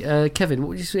 everybody? Kevin, what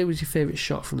would you say was your favourite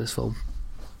shot from this film?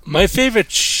 My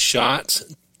favourite shot,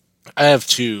 I have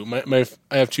two.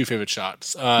 I have two favourite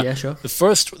shots. Yeah, sure. The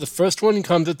first one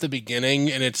comes at the beginning,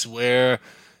 and it's where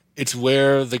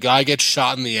the guy gets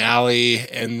shot in the alley,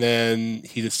 and then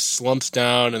he just slumps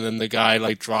down, and then the guy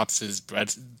drops the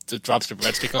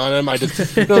breadstick on him. I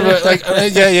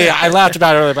laughed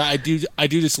about it earlier, but I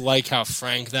do just like how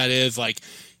frank that is.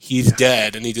 He's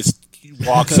dead, and he just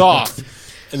walks off.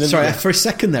 And then Sorry, for a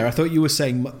second there, I thought you were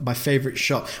saying my favourite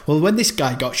shot. Well, when this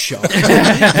guy got shot, and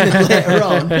then later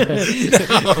on, and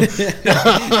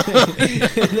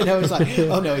then I was like,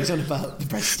 oh no, he's on about the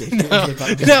breadstick.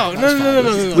 No.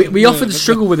 We often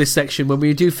struggle with this section when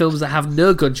we do films that have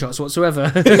no gunshots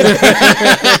whatsoever. What's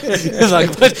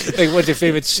your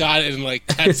favourite shot in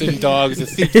Cats and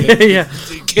Dogs?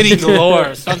 Kitty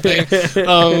Galore or something.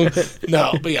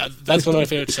 No, but yeah, that's one of my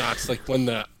favourite shots. When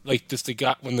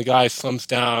the guy slumps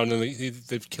down and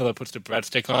the killer puts the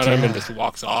breadstick on him and just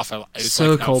walks off. It's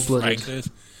so cold-blooded.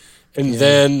 And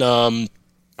then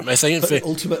my second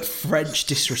ultimate French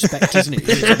disrespect, isn't it?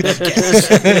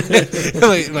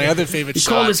 My other favorite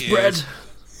shot. You call this bread?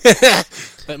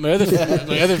 my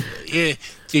other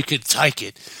you could take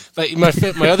it.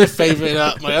 My other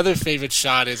favorite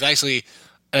shot is actually.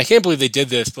 And I can't believe they did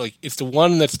this, but it's the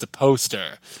one that's the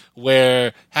poster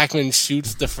where Hackman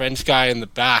shoots the French guy in the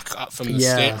back up from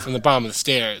the bottom of the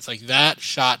stairs. That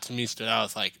shot to me stood out. I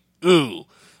was like, ooh,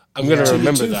 I'm going to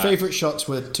remember that. Two favourite shots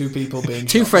were two people being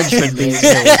two shot. Frenchmen being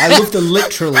killed. I love the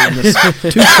literalness.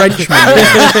 Two Frenchmen.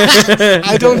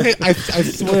 I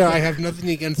swear I have nothing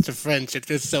against the French. It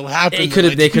just so happened. They could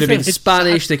have been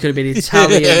Spanish. They could have been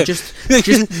Italian. just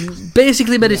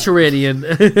basically Mediterranean.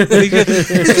 They could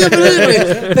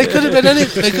have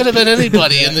been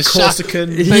anybody in the Corsican.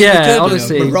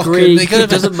 Honestly, Moroccan. Greek. It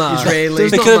doesn't matter. Israeli.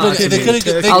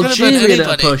 Algerian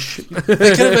at a push.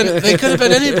 They could have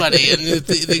been anybody, and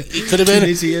it could have been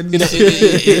Tunisian.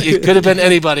 It could have been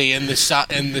anybody, and the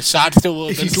shot still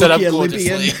would have been set up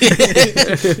gorgeously.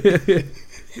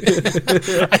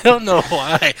 I don't know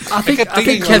why. I think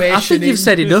you've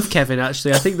said enough, Kevin.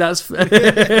 Actually, I think that's. I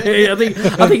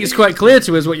think it's quite clear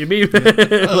to us what you mean.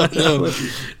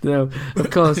 No,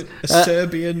 of course.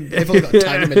 Serbian. They've all got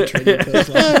tiny Mediterranean.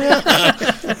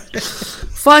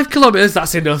 5 kilometres,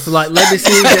 that's enough. Let me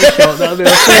see you get shot. That'll be my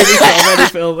favourite shot of any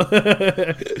film.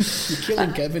 You're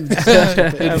killing Kevin.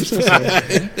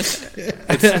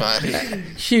 It's fine.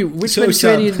 Hugh, which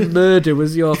Mediterranean murder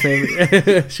was your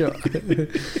favourite shot?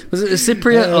 Was it a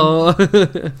Cypriot or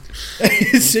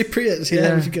Cypriots?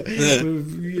 Yeah,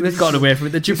 they've gotten away from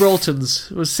it. The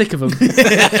Gibraltars. I was sick of them.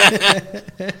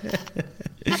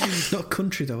 Not a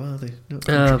country though, are they?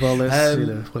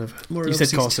 Whatever. You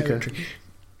said Corsica.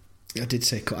 I did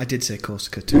say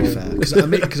Corsica, to be fair, because I've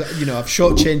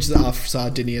shortchanged the half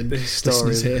Sardinian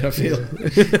listeners here. I feel.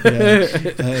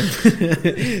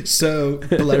 So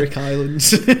Balearic Islands.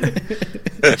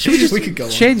 Should we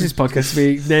just change this podcast to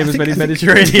be name as many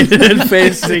Mediterranean and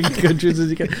facing countries as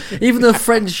you can? Even though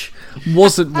French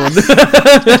wasn't one,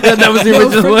 that was the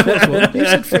original one. You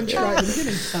said French right at the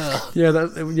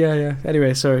beginning. Yeah.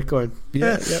 Anyway, sorry, go on.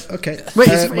 Yeah. Okay. Wait,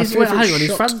 hang on.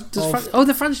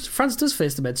 France does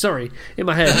face the Med. Sorry. Sorry, in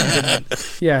my head. I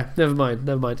didn't. Yeah, never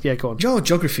mind. Yeah, go on. Your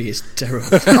geography is terrible.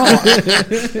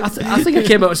 I think I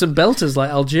came out with some belters like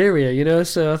Algeria, you know,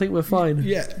 so I think we're fine.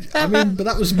 Yeah, I mean, but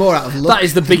that was more out of luck. That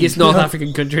is the biggest North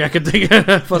African country I could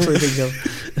possibly think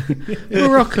of.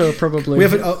 Morocco, probably. We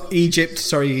haven't. Egypt.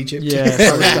 Sorry, Egypt. Yeah,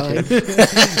 Palestine,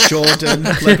 Jordan,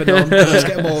 Lebanon. Let's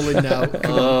get them all in now.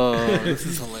 Come on. This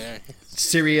is hilarious.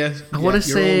 Syria. I want to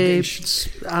say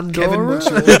Andorra.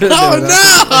 Kevin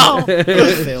Oh no!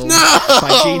 Film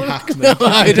by Gene Hackman.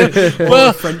 I don't-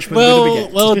 Well, Frenchman with a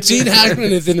baguette. well, Gene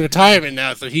Hackman is in retirement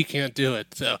now, so he can't do it.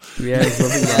 So Yeah, he's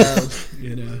loving that.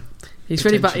 You know. He's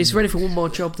ready. Attention. He's ready for one more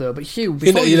job though. But Hugh,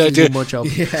 before you know, you do one more job,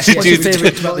 Yeah. what's your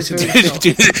favourite?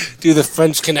 do the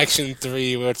French Connection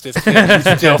 3, where it's this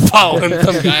kid still following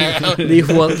some guy around.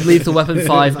 Lethal Weapon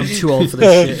 5. I'm too old for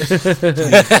this shit.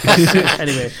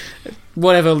 Anyway,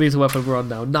 whatever Lethal Weapon we're on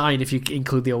now. 9 if you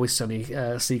include the Always Sunny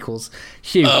sequels.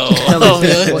 Hugh, tell us,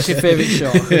 really? what's your favourite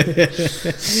shot?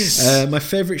 My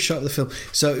favourite shot of the film.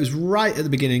 So it was right at the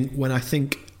beginning when I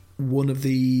think one of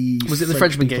the Was it the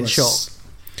French Frenchman people getting shot?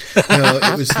 No,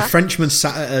 it was the Frenchman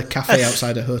sat at a cafe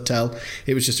outside a hotel.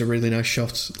 It was just a really nice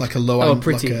shot, like a low angle,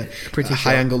 pretty like a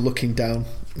high shot. angle looking down.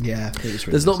 Yeah, it was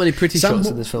really There's not many pretty Sam, shots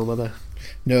in this film, are there?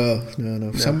 No.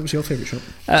 Sam, what was your favourite shot?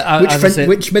 Which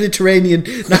Which Mediterranean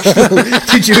national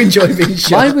did you enjoy being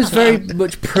shot? Mine was very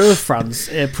much pro-France,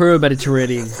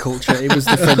 pro-Mediterranean culture. It was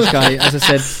the French guy, as I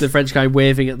said, the French guy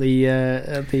waving at the.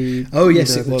 Oh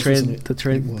yes, you know, it was. train. Wasn't it? The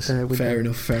train. It was.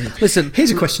 Window. Fair enough. Listen, here's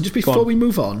a question. Just go before on. we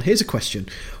move on, here's a question.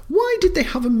 Why did they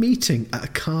have a meeting at a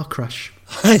car crash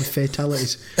with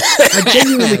fatalities? I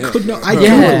genuinely could not. I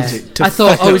googled it. I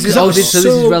thought, so this so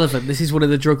is relevant. This is one of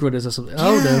the drug runners or something.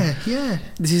 Oh no, yeah.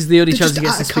 this is the only They're chance he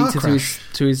just gets to at a speak car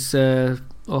to his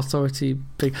authority.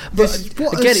 But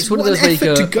What again, a- it's one of what those an where you effort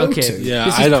go, to go okay, to. Yeah,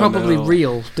 this I is don't probably know.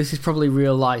 real. This is probably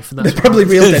real life, and that's They're probably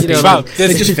real dead You know, people. Wow, They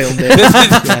this just is- filmed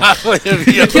it.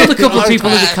 They killed a couple of people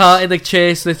in the car in the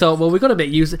chase. They thought, well, we've got to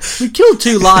make use. We killed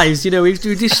 2 lives. You know, we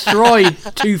destroyed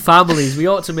 2 families. We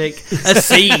ought to make a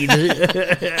scene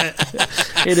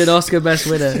in an Oscar Best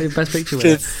Picture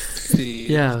winner.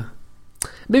 Yeah.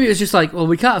 Maybe it was just like, well,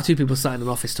 we can't have 2 people sat in an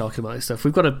office talking about this stuff.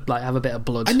 We've got to like have a bit of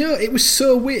blood. I know, it was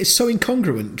so weird, so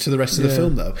incongruent to the rest of the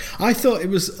film, though. I thought it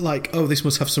was like, oh, this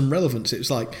must have some relevance. It was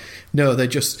like, no, they're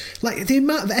just like the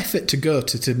amount of effort to go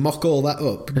to mock all that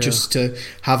up just to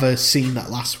have a scene that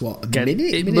lasts what Again,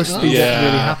 minute. it minute must and be a half? what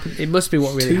really happened. It must be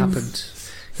what really 2 happened.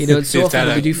 You know, and so Is often that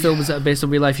when we a- do films that are based on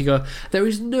real life, you go, there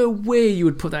is no way you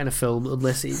would put that in a film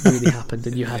unless it really happened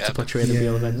and you had to portray the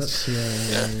real events.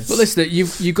 But listen,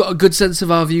 you've got a good sense of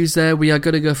our views there. We are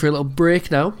going to go for a little break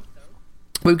now.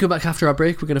 When we come back after our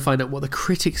break, we're going to find out what the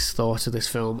critics thought of this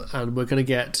film, and we're going to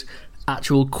get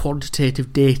actual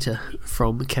quantitative data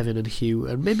from Kevin and Hugh,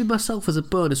 and maybe myself as a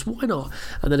bonus, why not?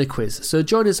 And then a quiz. So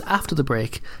join us after the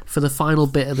break for the final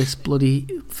bit of this bloody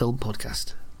film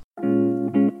podcast.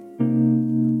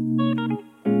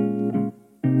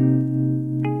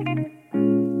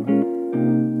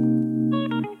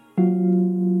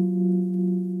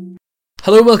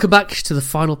 Hello and welcome back to the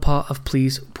final part of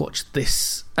Please Watch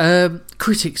This.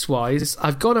 Critics wise,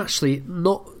 I've gone actually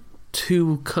not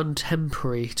too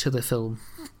contemporary to the film,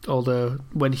 although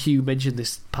when Hugh mentioned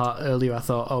this part earlier I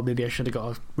thought, oh, maybe I should have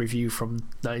got a review from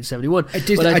 1971.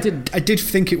 I did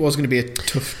think it was going to be a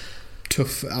tough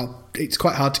it's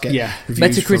quite hard to get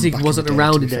reviews from Metacritic back wasn't in the day,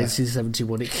 around to in be fair.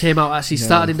 1971. It came out actually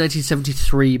started in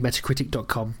 1973,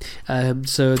 Metacritic.com.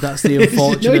 So that's the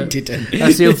unfortunate No, it didn't.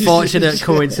 That's the unfortunate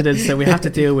coincidence that we have to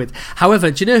deal with.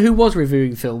 However, do you know who was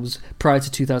reviewing films prior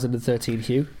to 2013,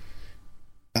 Hugh?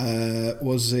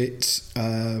 Was it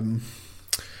oh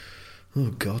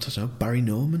god, I don't know, Barry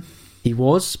Norman? He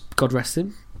was, God rest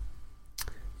him.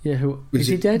 Yeah, who is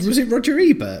he dead? Was it Roger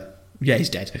Ebert? Yeah, he's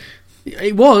dead.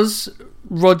 It was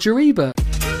Roger Ebert.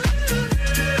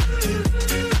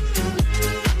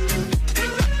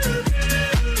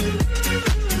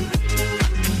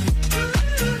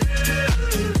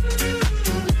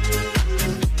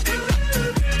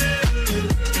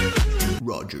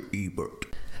 Roger Ebert.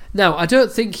 Now, I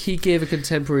don't think he gave a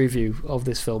contemporary review of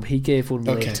this film. He gave one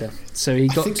later. So he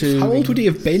got to... How old would he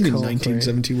have been in incorporate-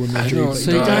 1971? I Roger don't Ebert?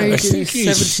 So he died in I the think he 70s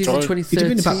and started- 2013. He'd have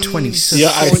been about 20. so Yeah,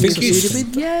 I 40s, think so he's- he'd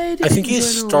have been- yeah, I think he he'd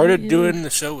have been started alright, doing the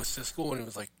show with Siskel when he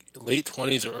was like late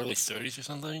 20s or early 30s or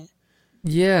something.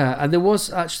 Yeah, and there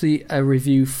was actually a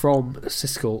review from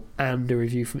Siskel and a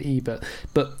review from Ebert,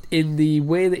 but in the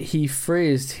way that he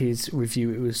phrased his review,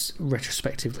 it was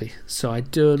retrospectively. So I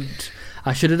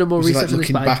should have done more Was he research. like on this,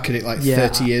 looking but back at it like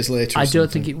 30 years later? I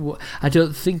don't think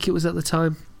it was at the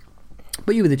time.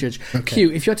 But you were the judge. Okay.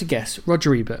 Hugh, if you had to guess,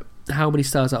 Roger Ebert, how many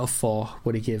stars out of 4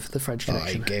 would he give The French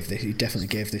Connection? He definitely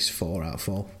gave this 4 out of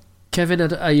 4. Kevin,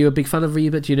 are you a big fan of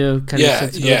Ebert? Do you know kind of yes,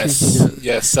 sensibilities?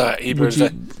 yes.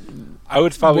 Ebert. I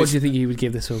would probably. What do you think you would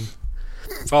give this film?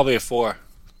 Probably a 4.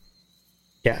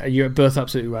 Yeah, you're both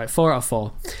absolutely right. 4 out of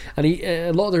 4. And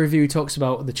a lot of the review talks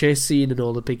about the chase scene and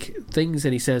all the big things,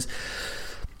 and he says,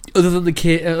 other than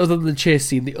the chase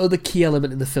scene, the other key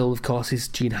element in the film, of course, is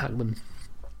Gene Hackman.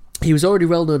 He was already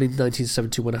well known in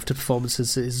 1971 after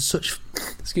performances in such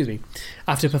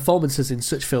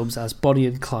films as Bonnie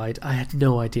and Clyde. I had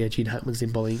no idea Gene Hackman's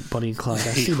in Bonnie and Clyde.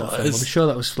 I've seen that film. I'm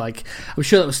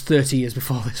sure that was 30 years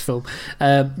before this film.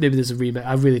 Maybe there's a remake.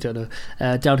 I really don't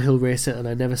know. Downhill Racer and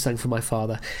I Never Sang for My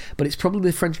Father. But it's probably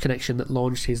The French Connection that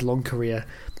launched his long career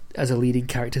as a leading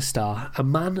character star. A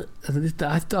man,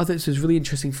 I thought this was a really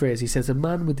interesting phrase. He says, a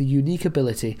man with the unique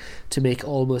ability to make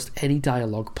almost any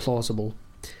dialogue plausible.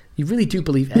 You really do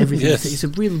believe everything. Yes. It's a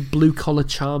real blue-collar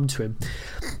charm to him.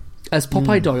 As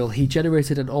Popeye Doyle, he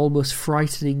generated an almost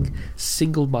frightening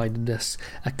single-mindedness,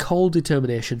 a cold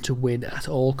determination to win at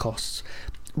all costs,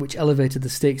 which elevated the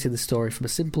stakes in the story from a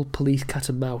simple police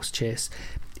cat-and-mouse chase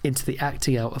into the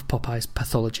acting out of Popeye's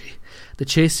pathology. The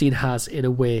chase scene has, in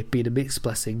a way, been a mixed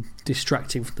blessing,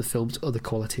 distracting from the film's other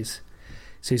qualities.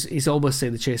 So he's almost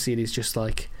saying the chase scene is just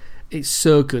like, it's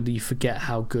so good that you forget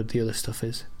how good the other stuff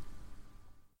is.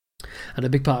 And a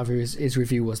big part of his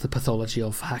review was the pathology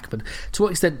of Hackman. To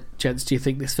what extent, gents, do you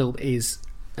think this film is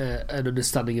an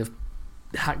understanding of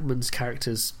Hackman's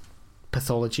character's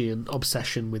pathology and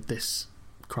obsession with this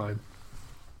crime?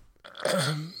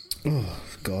 Oh,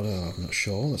 God, I'm not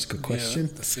sure. That's a good question.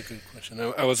 Yeah, that's a good question.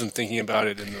 I wasn't thinking about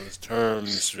it in those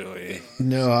terms, really.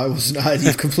 No, I wasn't.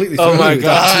 You've completely Oh thrown my me with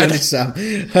that, God. to be honest, Sam.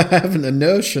 I haven't a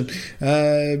notion.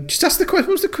 Just ask the question.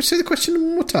 What was the question? Say the question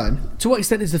one more time. To what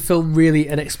extent is the film really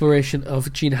an exploration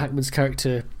of Gene Hackman's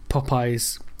character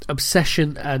Popeye's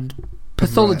obsession and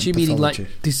pathology, Right, meaning pathology.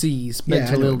 like disease, Yeah, I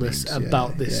mental know what it illness, means, about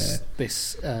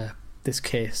yeah. this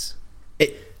case?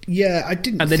 Yeah, I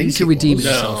didn't. And then think need to it redeem was.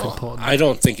 himself. No, Important. I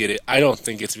don't think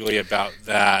it's really about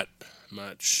that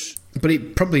much. But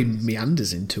it probably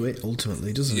meanders into it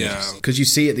ultimately, doesn't it? Yeah. Because you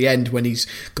see at the end when he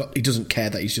doesn't care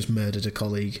that he's just murdered a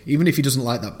colleague, even if he doesn't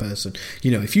like that person.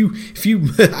 You know, if you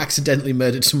accidentally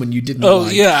murdered someone you didn't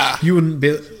like, yeah, you wouldn't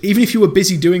be. Even if you were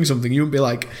busy doing something, you wouldn't be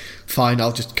like, "Fine,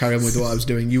 I'll just carry on with what I was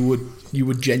doing." You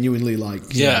would genuinely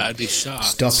like, you know, I'd be shocked.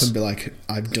 stop and be like,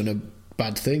 "I've done a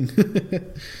bad thing."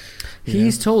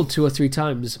 He's told 2 or 3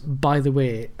 times, by the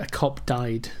way, a cop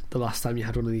died the last time you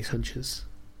had one of these hunches.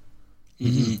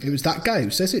 It was that guy who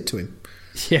says it to him.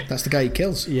 Yeah. That's the guy he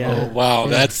kills. Yeah. Oh wow,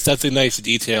 Yeah. that's a nice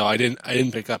detail. I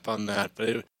didn't pick up on that,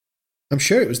 but I'm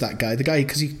sure it was that guy. The guy,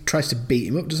 because he tries to beat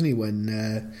him up, doesn't he?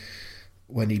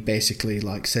 When he basically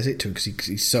like says it to him, because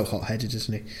he's so hot-headed,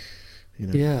 isn't he? You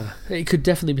know? Yeah, it could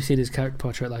definitely be seen as character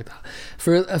portrait like that.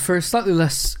 For a slightly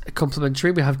less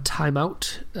complimentary, we have Time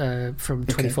Out from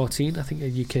 2014, I think a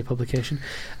UK publication.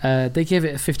 They gave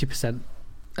it a 50%.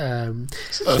 What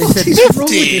is wrong with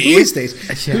it? Who is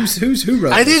this? Yeah. Who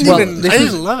wrote I this? didn't Well, I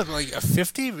didn't love it. Like a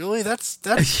 50, really? That's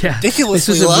Yeah,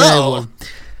 ridiculously this was a rare low. one.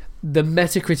 The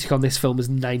Metacritic on this film is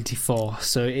 94,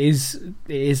 so it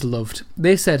is loved.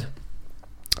 They said,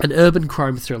 an urban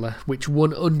crime thriller which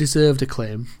won undeserved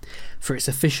acclaim for its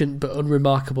efficient but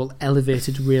unremarkable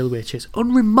elevated railway chase.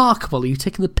 Unremarkable? Are you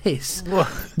taking the piss?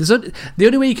 The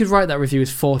only way you could write that review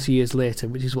is 40 years later,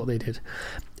 which is what they did.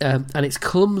 And its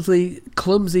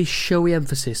clumsy, showy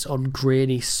emphasis on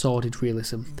grainy, sordid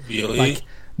realism. Really? Like,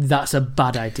 that's a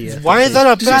bad idea. Why is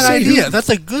that a Does it bad say idea? who- That's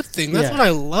a good thing. That's Yeah. what I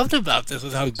loved about this,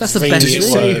 was how That's the grainy best it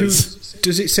thing. was.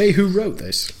 Does it say who wrote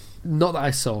this? Not that I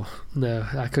saw. No,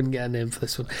 I couldn't get a name for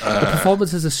this one. The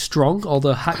performances are strong,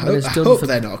 although I Hackman is hope, done for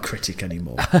they're not a critic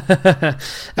anymore.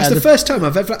 That's the first time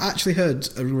I've ever actually heard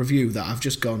a review that I've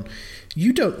just gone,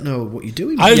 you don't know what you're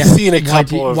doing. I've Yeah. seen a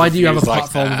couple Why do you have a reviews like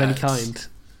platform of any that. kind?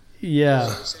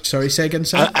 Yeah. Sorry, say again,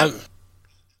 Sam?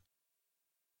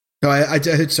 No, I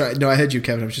heard. Sorry, no, I heard you,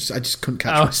 Kevin. I just couldn't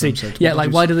catch. Oh, what see. Sam said. Yeah, What like,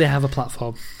 did you why say? do they have a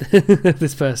platform?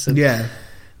 This person. Yeah.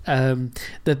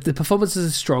 The performances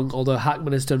are strong, although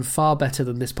Hackman has done far better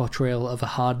than this portrayal of a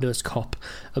hard-nosed cop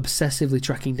obsessively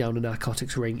tracking down a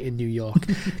narcotics ring in New York.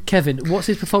 Kevin, what's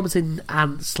his performance in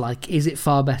Ants like? Is it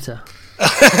far better?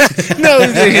 No,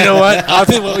 you know what? I'll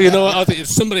think. Well, you know what? I'll think if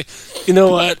somebody. You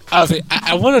know what? I'll think.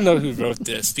 I want to know who wrote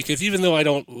this, because even though I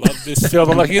don't love this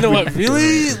film, I'm like, you know what?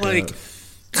 Really? Like,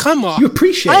 come on. You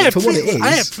appreciate it for what it is.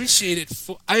 I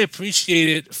appreciate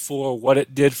it for what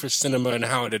it did for cinema and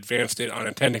how it advanced it on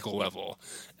a technical level.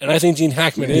 And I think Gene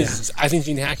Hackman is. I think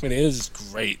Gene Hackman is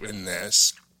great in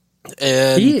this.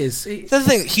 And he is. the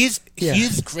thing, he's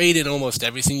great in almost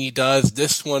everything he does.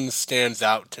 This one stands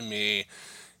out to me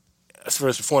as far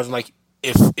as performance. I'm like,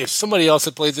 if somebody else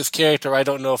had played this character, I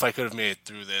don't know if I could have made it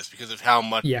through this because of how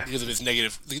much, because of his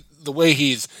negative, the way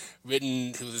he's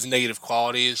written, with his negative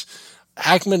qualities.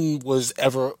 Hackman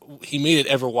he made it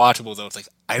ever watchable though. It's like,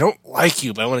 I don't like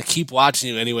you, but I want to keep watching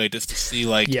you anyway just to see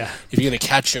if you're going to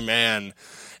catch your man.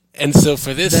 And so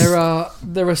for this, there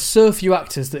are so few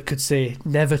actors that could say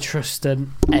never trust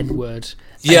an N-word.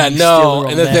 Yeah, no,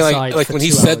 and the thing like when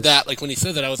he said that,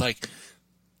 I was like,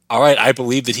 all right, I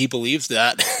believe that he believes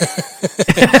that.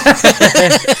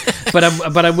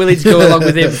 but I'm willing to go along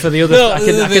with him for the other. I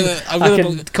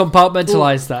can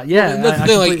compartmentalize that. Yeah, I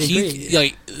completely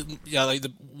agree.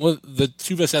 The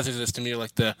two best answers to this to me are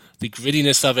like the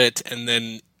grittiness of it, and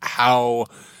then how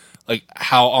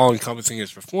all encompassing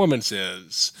his performance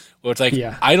is. Where it's like,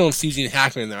 I don't see Gene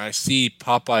Hackman there. I see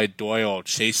Popeye Doyle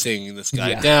chasing this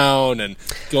guy down and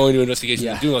going to investigation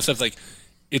and doing all that stuff. Like,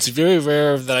 it's very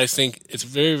rare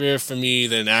for me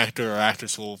that an actor or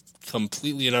actress will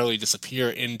completely and utterly disappear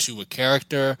into a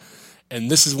character. And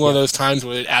this is one of those times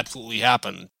where it absolutely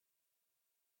happened.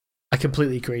 I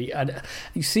completely agree. And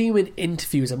you see him in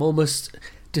interviews, I'm almost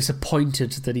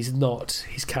disappointed that he's not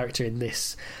his character in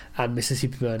this and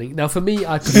Mississippi Burning. Now, for me,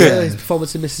 I prefer his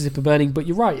performance in Mississippi Burning, but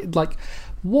you're right. Like,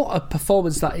 what a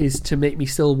performance that is to make me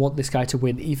still want this guy to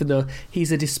win, even though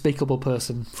he's a despicable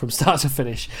person from start to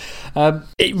finish.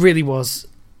 It really was,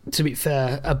 to be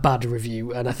fair, a bad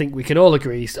review, and I think we can all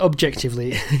agree,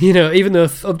 objectively, even though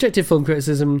objective film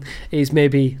criticism is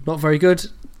maybe not very good,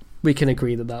 we can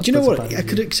agree that that's. Do you know what? I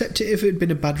could accept it if it had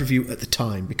been a bad review at the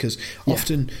time, because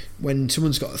often when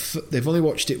someone's got they've only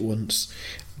watched it once,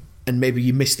 and maybe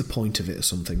you miss the point of it or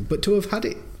something. But to have had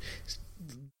it,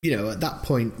 at that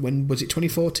point, when was it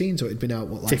 2014? So it had been out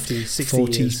 50, 60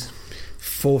 40 years.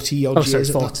 40 odd years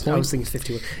at that point. I was thinking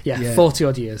 50. Yeah, 40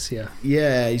 odd years. Yeah.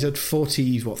 Yeah, he's had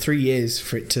 3 years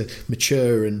for it to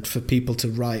mature and for people to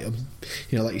write.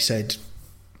 Like you said.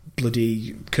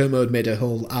 Bloody Kermode made a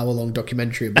whole hour-long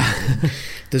documentary about it.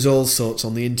 There's all sorts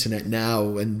on the internet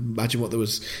now, and imagine what there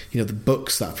was, the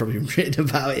books that have probably been written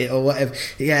about it or whatever.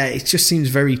 Yeah, it just seems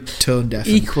very tone-deaf.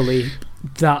 Equally,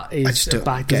 that is there's a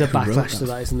backlash to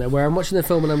that, isn't there? Where I'm watching the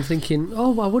film and I'm thinking, I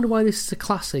wonder why this is a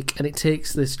classic, and it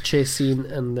takes this chase scene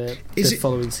and the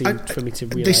following scene for me to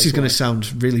realise. This is going to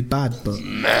sound really bad, but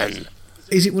man.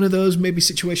 Is it one of those maybe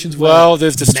situations where? Well,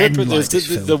 there's the stripper, there's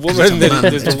the woman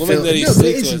that he's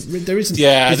with. There isn't.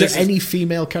 Yeah, is there any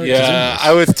female characters? Yeah,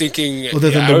 I was thinking. Other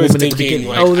than the woman at the beginning.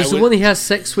 There's the one he has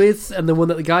sex with, and the one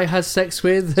that the guy has sex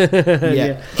with.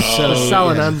 Yeah. So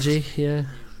Sal and Angie. Yeah.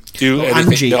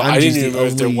 Angie, I didn't even know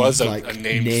if there was a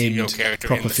named female character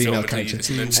proper in the female film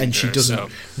character, and she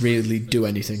doesn't really do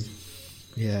anything.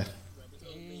 Yeah.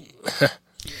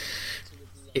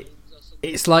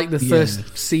 It's like the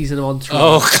first season of Entourage.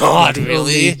 Oh God,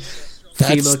 really?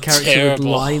 Female character with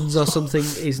lines or something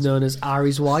is known as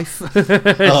Ari's wife.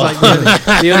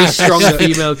 The only strong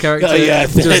female character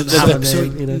doesn't have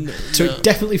a name. So it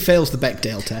definitely fails the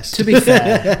Bechdel test. To be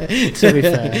fair,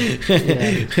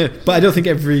 but I don't think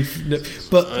every.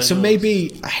 But so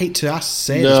maybe I hate to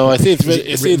say. No, I think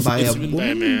it's written by a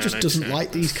woman who just doesn't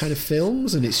like these kind of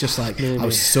films, and it's just like I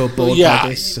was so bored by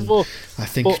this, and I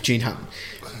think Gene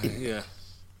Hackman.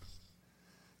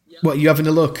 What, you having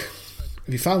a look?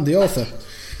 Have you found the author?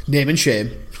 Name and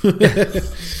shame.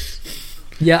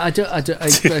 Yeah, I don't.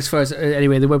 As far as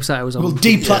anyway, the website I was on. We'll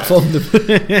deplatform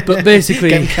them. But basically,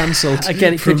 get cancelled.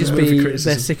 Again, it could just be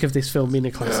they're sick of this film being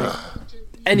a classic.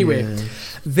 Anyway,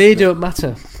 they don't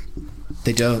matter.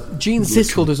 They don't. Gene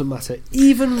Siskel doesn't matter.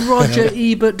 Even Roger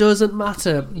Ebert doesn't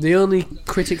matter. The only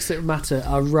critics that matter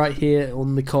are right here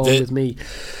on the call with me.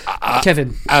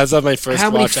 Kevin, as of my first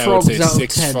watch, I would say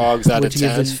 6 frogs out of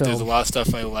 10. There's a lot of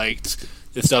stuff I liked.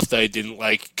 The stuff that I didn't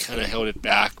like kind of held it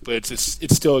back, but it's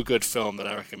still a good film that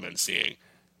I recommend seeing.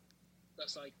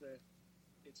 That's like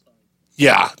it's fine.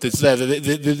 Yeah, it's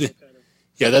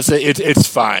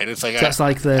fine. It's like that's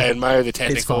I admire the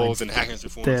technicals and Hackman's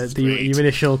performance. The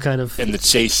initial kind of and the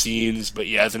chase scenes, but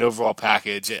as an overall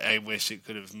package, I wish it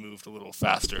could have moved a little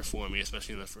faster for me,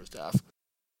 especially in the first half.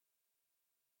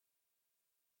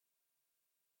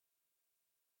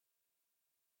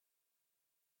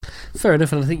 Fair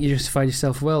enough, and I think you justified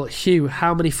yourself well. Hugh,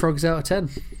 how many frogs out of 10?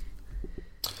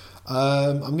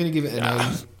 I'm going to give it an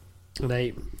 8. An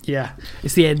 8, yeah.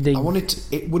 It's the ending.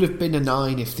 It would have been a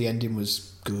 9 if the ending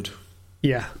was good.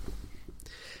 Yeah.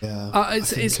 Yeah,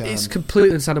 it's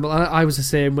completely understandable. I was the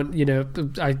same when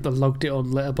I logged it on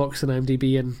Letterboxd and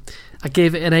IMDb, and I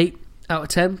gave it an 8 out of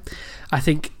 10. I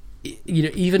think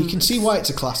even You can see why it's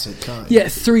a classic, can't you? yeah,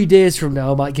 3 days from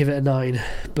now I might give it a 9.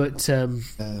 But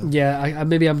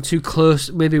maybe I'm too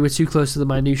close. Maybe we're too close to the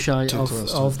minutiae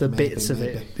of the bits of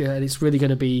it. Yeah, and it's really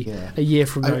going to be a year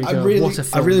from now. I really want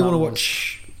to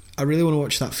watch. I really want to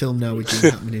watch that film now with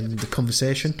Gene Hackman in The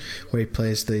Conversation, where he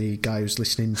plays the guy who's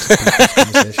listening to people's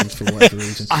conversations for whatever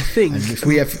reason. I think, and if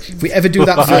we ever do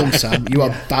that film, Sam, you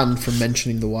are banned from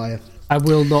mentioning The Wire. I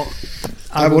will not.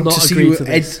 I will want not to see agree you. to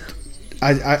this.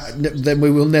 Then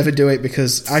we will never do it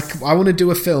because I want to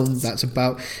do a film that's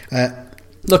about.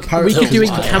 Look, we could do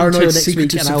Encanto next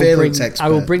week, and I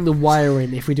will bring The Wire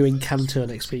in if we're doing Encanto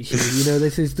next week.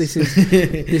 This is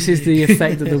the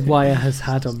effect that The Wire has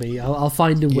had on me. I'll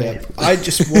find a way. Yeah, I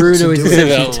just want Bruno to is do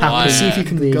essentially it. tapping See if you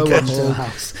can the go Encanto on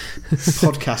house.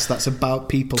 podcast that's about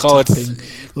people Call tapping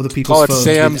other people's phones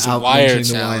Sam's without Wire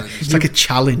mentioning The Wire. challenge. It's like a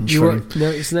challenge for him. No,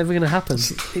 it's never going to happen.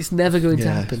 It's never going to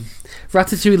happen.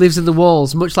 Ratatouille lives in the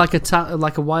walls, much like a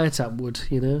wiretap would.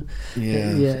 Yeah.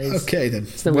 Okay then.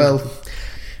 Well.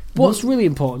 What's really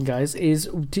important, guys, is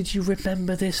did you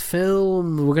remember this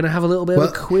film? We're going to have a little bit of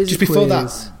a quiz. Just before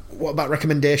that, what about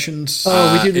recommendations?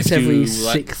 Oh, we do this every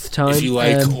sixth time. If you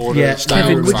like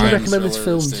Kevin, would you recommend this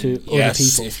film to other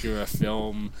people? If you're a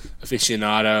film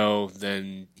aficionado,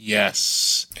 then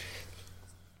yes.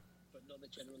 But not the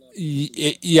general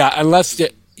audience.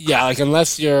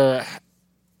 Unless you're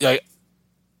like.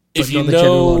 But If you not the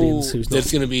general know audience who's there's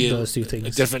not going to be those two a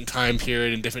things. different time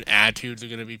period and different attitudes are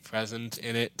going to be present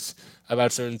in it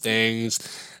about certain things,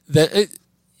 I'd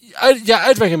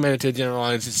recommend it to a general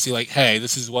audience to see, like, hey,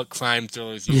 this is what crime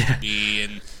thrillers used to be,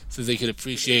 and so they could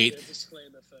appreciate. A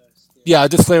disclaimer first. Yeah, a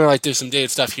disclaimer, like, there's some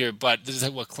dated stuff here, but this is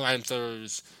what crime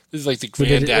thrillers. This is like the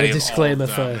granddaddy of disclaimer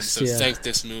all of them. first, So yeah. thank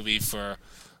this movie for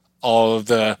all of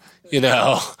the,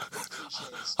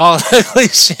 all the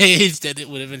cliches that it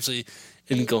would eventually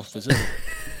engulf us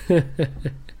in.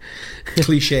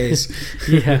 Cliches.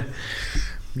 Yeah.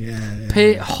 Yeah.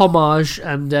 Pay homage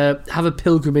and have a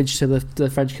pilgrimage to the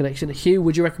French Connection. Hugh,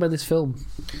 would you recommend this film?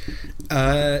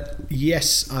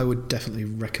 Yes, I would definitely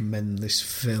recommend this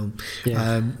film.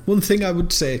 Yeah. One thing I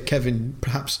would say, Kevin,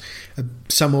 perhaps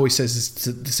Sam always says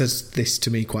this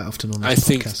to me quite often on this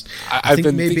podcast. I've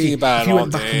been thinking about it if you all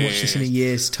went back and watched this in a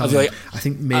year's time, I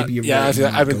think maybe you're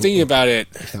I've been thinking about it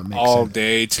all sense.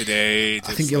 day today.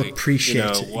 I think you'll appreciate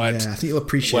it. I think you'll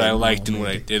appreciate what I it liked more, and what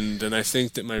I maybe. didn't, and I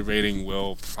think that my rating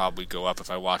will probably go up if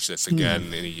I watch this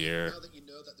again in a year. Now that you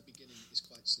know that the beginning is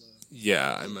quite slow.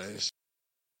 Yeah, I might.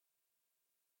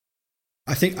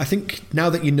 I think now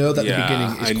that you know that the beginning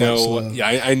is quite slow,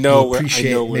 I know you'll where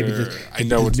appreciate maybe I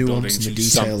know the it's building nuance and the to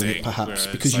detail of it, something. perhaps, whereas,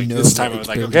 because like, you know this time what I was it's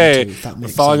like, building okay, to, if that we're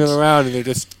makes following sense. them around and they're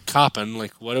just copping.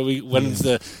 Like, when are we going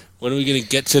to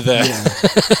get to the?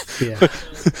 Yeah.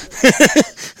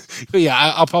 But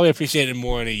yeah, I'll probably appreciate it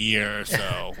more in a year or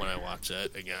so when I watch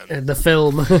it again. And the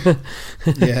film.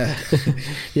 Yeah.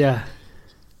 Yeah.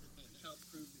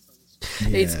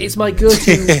 Yeah. It's my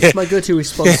go-to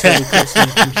response to any question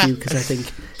from Hugh, because I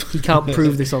think he can't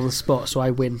prove this on the spot, so I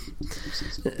win. One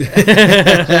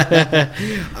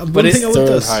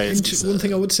it's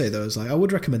thing I would say though is, like, I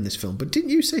would recommend this film, but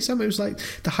didn't you say, Sam, it was like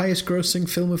the highest grossing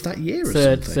film of that year or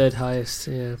something? Third highest,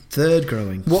 yeah. Third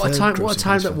growing. What a time highest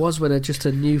that film. was when just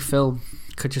a new film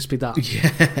could just be that. Yeah.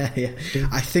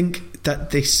 I think that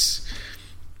this.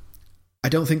 I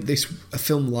don't think a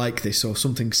film like this or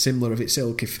something similar of its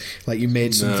ilk, if like you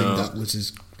made something that was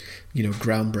as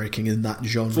groundbreaking in that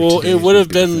genre. Well, today, it would have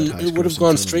be the been. third highest It would have grossing gone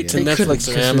film straight of to the year. couldn't, Netflix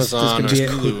or because Amazon or there's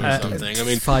gonna be Hulu or something. I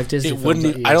mean, 5 Disney it films wouldn't.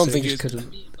 that year, I don't so think they just it,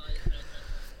 couldn't.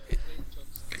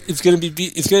 it's gonna be.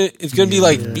 It's gonna be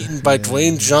like beaten by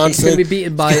Dwayne It's going Johnson. to be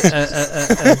beaten by a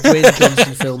Dwayne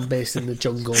Johnson film based in the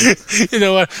jungle. You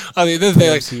know what? I mean, this thing,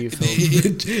 like, MCU film.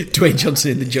 Dwayne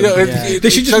Johnson in the jungle. Yeah. They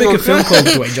should just make a film called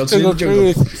Dwayne Johnson in the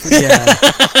jungle. Yeah,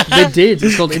 they did.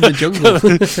 It's called In the Jungle.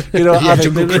 You know, Yeah,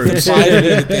 Jungle Cruise. No,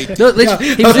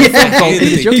 literally, he was in a film called In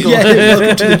the Jungle. Yeah,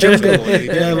 welcome to the jungle.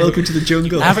 Yeah, welcome to the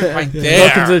jungle. have it right there.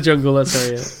 Welcome to the jungle. That's how.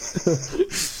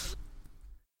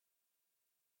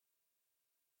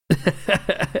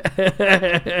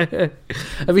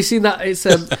 Have you seen that? It's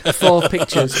 4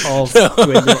 pictures of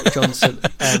Dwayne The Rock Johnson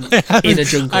in a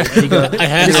jungle. And you go,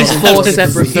 this is 4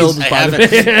 separate films, by the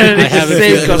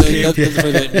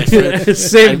way.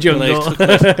 Same jungle.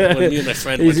 When me and my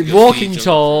friend went to He's go walking see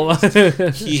tall.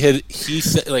 he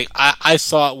said, like, I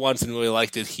saw it once and really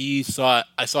liked it. I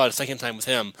saw it a second time with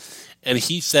him, and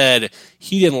he said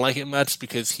he didn't like it much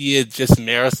because he had just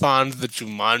marathoned the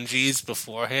Jumanjis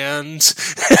beforehand.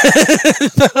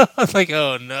 I was like,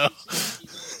 oh no.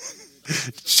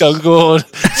 Jungle,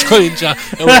 Dwayne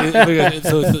Johnson.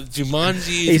 So it's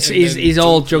Jumanji. He's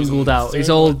all jungled out. He's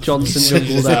all Johnson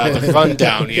jungled out. The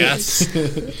Rundown, yes.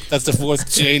 That's the fourth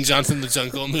Dwayne Johnson the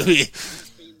Jungle movie.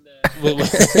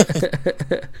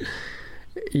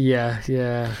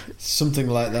 Yeah. Something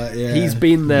like that. Yeah, He's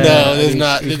been there. No, there's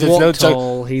not. He's There's walked no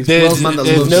tall. He's There's man that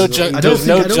there's loves no it. jung- I don't there's think-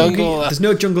 no I don't think jungle. there's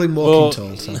no jungle in Walking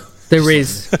Tall. So. There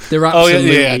is. There Oh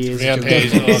absolutely yeah, is. a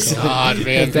Rampage. jungle. Oh God,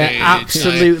 Rampage. There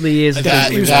absolutely is. a That-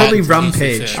 jungle. It was that- probably Jesus,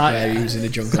 Rampage yeah. where he was in the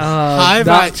jungle. High that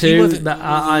Rise, he too. wasn't-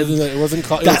 That it wasn't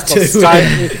called. That it was too. called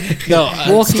Sky,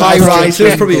 no, Walking High Rise Rise, there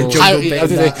was probably a Jungle. jungle bit I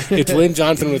was in gonna that. say, it's Dwayne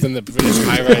Johnson was in the British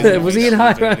High Rise. Was he in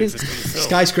High Rise?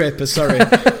 Skyscraper, sorry.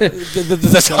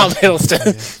 The Tom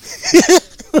Hiddleston.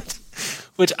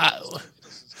 Which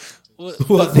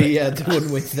What the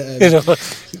one with you know,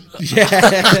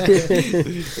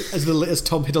 as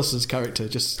Tom Hiddleston's character,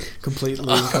 just completely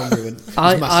incongruent. He's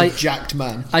I- a massive jacked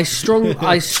man. I strongly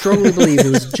believe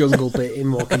there was a jungle bit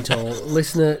in Walking Tall.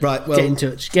 Listener, Right, well, get in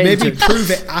touch. Get maybe in touch. prove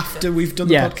it after we've done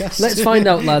Yeah, the podcast. let's find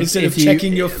out, lads. Instead if of you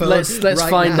checking your phone. let's right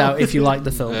find now. out if you like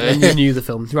the film and you knew the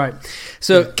film. Right.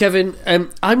 So, Kevin, I'm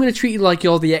going to treat you like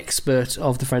you're the expert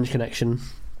of the French Connection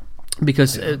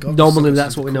because God, normally so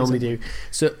that's what we normally do.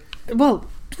 So, well.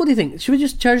 What do you think? Should we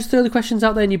just throw the questions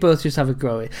out there and you both just have a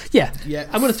go at it? Yeah. Yeah.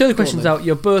 I'm going to throw the Go on questions then. out.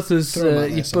 You're both as Throw 'em out there,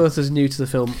 you're Sam. both as new to the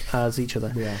film as each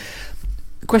other. Yeah.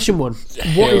 Question 1: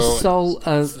 What is Sol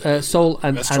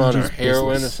and restaurant or Andrew's heroin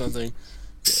or business? something.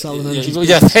 Salon Yeah, Andrew's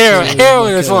yes, business heroin- is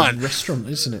heroin like is a one. restaurant,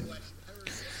 isn't it?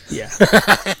 Yeah.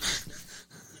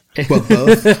 Well,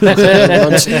 both.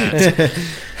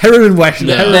 Heroin West.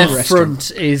 No. Their Restaurant.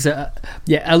 front is a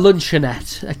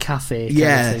luncheonette, a cafe. kind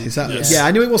Yeah, of thing. is that? Yeah. Yeah,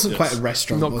 I knew it wasn't quite a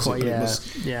restaurant. Not was quite. it? But it Yeah,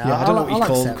 was- yeah. I don't know what you I'll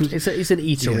call accept. It's an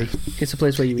eatery. It's a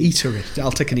place where you eat. Eatery.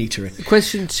 I'll take an eatery.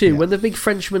 Question 2: Yeah. When the big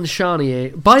Frenchman Charnier,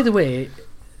 by the way,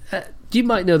 you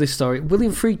might know this story.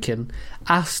 William Friedkin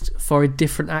asked for a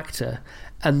different actor,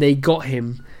 and they got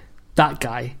him that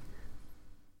guy.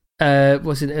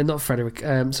 Was it not Frederick?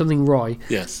 Something Roy.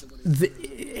 Yes.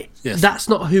 Yes. That's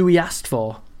not who he asked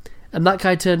for, and that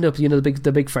guy turned up. You know,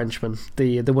 the big Frenchman,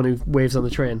 the one who waves on the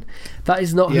train. That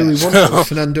is not who he wanted.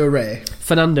 Fernando Rey.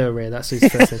 Fernando Rey, that's his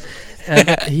first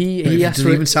name. He asked Doesn't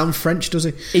for even sound French, does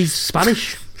he? He's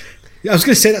Spanish. I was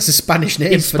going to say that's a Spanish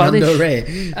name. He's Fernando Spanish.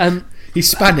 Rey. He's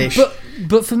Spanish.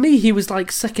 But for me, he was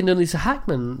like second only to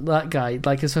Hackman. That guy,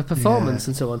 like as a performance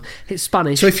and so on. It's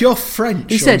Spanish. So if you're French,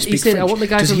 He or said, you speak I French, want the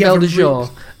guy does from he have Belle a de real-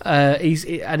 Jour.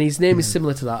 And his name is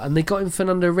similar to that. And they got him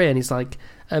Fernando Rey, and he's like,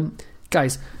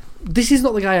 guys, this is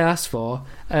not the guy I asked for,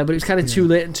 but it was kind of too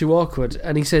late and too awkward.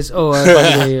 And he says, oh, by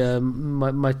the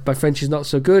way, my French is not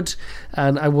so good,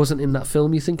 and I wasn't in that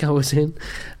film you think I was in.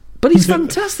 But he's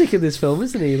fantastic in this film,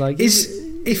 isn't he? Like,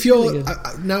 If you're really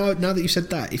now that you said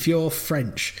that, if you're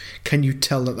French, can you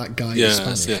tell that guy is Yes.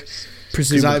 Spanish? Yes. Because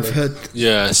presumably.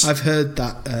 Yes. I've heard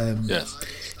that. Yes.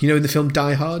 You know, in the film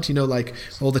Die Hard, you know, like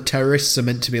all the terrorists are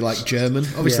meant to be like German.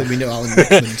 Obviously, we know Alan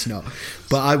Rickman's not.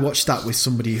 But I watched that with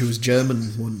somebody who was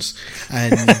German once,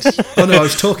 and I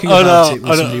was talking about it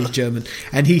with somebody who was German,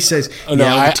 and he says, Oh, no,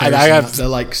 "Yeah, all the I terrorists have- are not- they're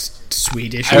like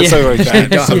Swedish. I have something like They that.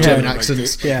 don't have Yeah. German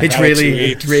accents. Yeah. It's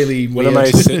really One weird.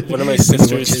 of my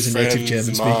sister's Is a native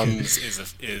German friends' speaker.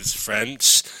 moms is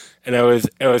French, and I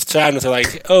was chatting with her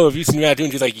like, "Oh, have you seen Ratatouille?"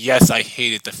 And she's like, "Yes, I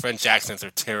hate it. The French accents are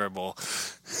terrible."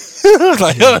 I was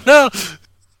like, "Oh no."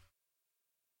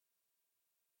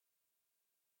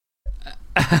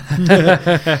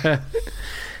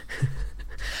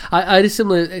 I had a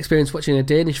similar experience watching a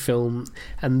Danish film,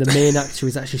 and the main actor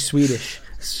is actually Swedish,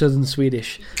 Southern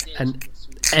Swedish, and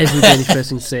every Danish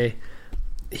person say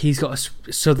he's got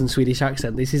a Southern Swedish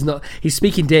accent. This is not. He's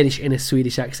speaking Danish in a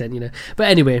Swedish accent, you know. But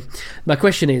anyway, my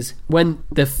question is: when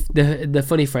the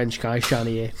funny French guy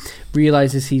Charnier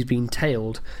realizes he's been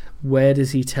tailed, where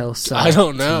does he tell Sam? I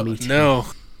don't know. To meet him? No.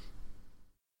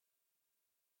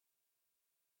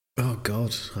 Oh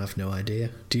God, I have no idea.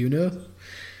 Do you know?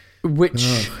 Which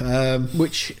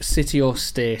city or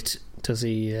state does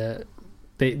he?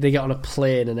 They get on a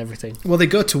plane and everything. Well, they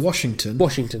go to Washington.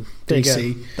 Washington. There you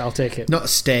DC. go. I'll take it. Not a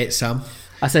state, Sam.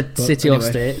 I said But city or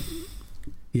anyway. state.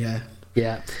 Yeah.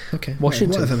 Yeah. Okay.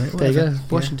 Washington. Whatever, mate. There you go. Whatever. Yeah.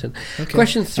 Washington. Okay.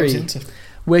 Question That was the 3. answer.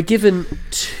 We're given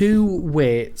 2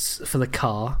 weights for the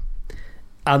car,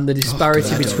 and the disparity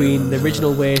God. between the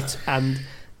original weight and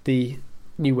the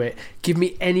new weight. Give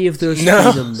me any of those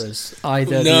No. 3 numbers.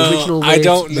 Either No, the original weight, I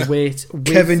don't the know. weight with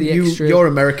Kevin, the extra. you're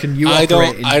American. You I operate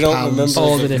don't- in I don't pounds remember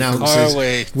all the and different ounces. car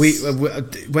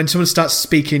weights. When someone starts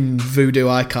speaking voodoo,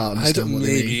 I can't I understand don't. what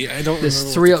they mean. Maybe I don't. There's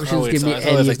remember 3 what the options, car give me weights are.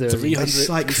 I thought it any was of those. 300, It's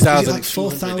like 3,000,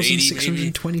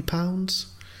 4,620 maybe. pounds.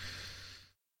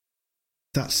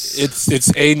 That's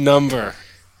It's a number.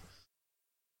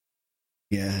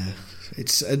 yeah.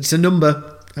 It's a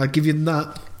number. I'll give you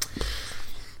that.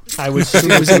 I would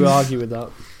seriously argue with that.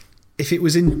 If it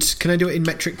was in, can I do it in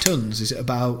metric tons? Is it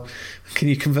about? Can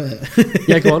you convert?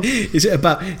 Yeah, go on. Is it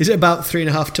about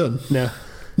 3.5 ton? No.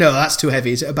 No, that's too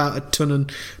heavy. Is it about a ton?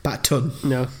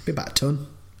 No. Be about a ton.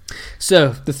 So,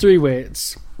 the three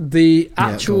weights. The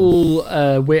actual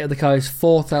weight of the car is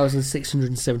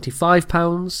 4,675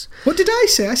 pounds. What did I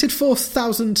say? I said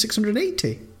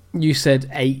 4,680. You said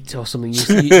 8 or something.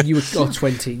 You were or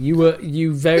 20.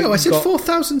 You very. No, I said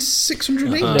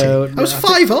 4,680. No, I was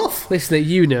 5 off. Listen,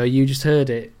 you just heard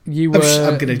it. You were.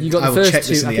 You got I the will first check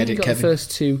this two. in the I think you edit, got Kevin. the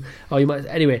first two. Oh, you might.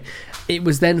 Anyway, it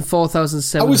was then I was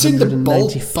in the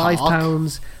 £4,795.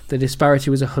 ballpark. The disparity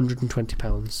was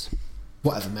 £120.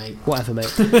 Whatever, mate. Whatever,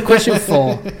 mate. Question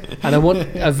 4, and I want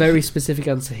a very specific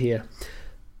answer here.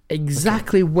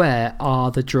 Exactly where are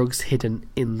the drugs hidden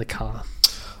in the car?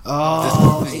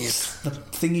 Oh, it's the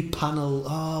thingy panel.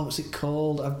 Oh, what's it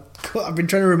called? I've been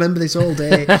trying to remember this all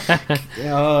day.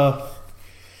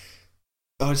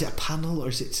 Is it a panel or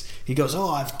is it? He goes,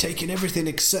 I've taken everything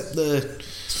except the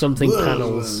Something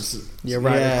panels. You're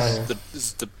right. Yeah.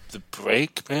 The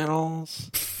brake panels.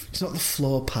 It's not the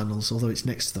floor panels, although it's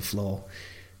next to the floor.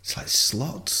 It's like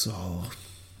slots or.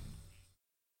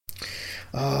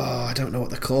 Oh, I don't know what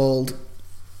they're called.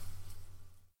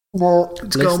 Well,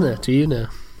 it's Listener, gone. do you know?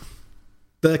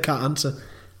 They can't answer.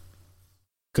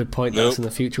 Good point. Nope. That's in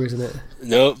the future, isn't it?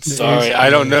 Nope, sorry, I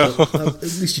don't know. At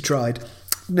least you tried.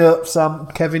 No, Sam,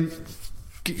 Kevin,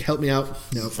 help me out.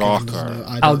 No, Kevin doesn't know.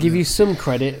 I don't I'll give know. you some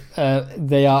credit.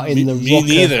 They are in the Me rocker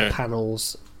neither.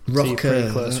 panels. So Rocker. you're pretty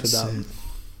close with That's that. it.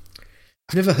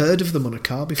 I've never heard of them on a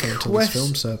car before until this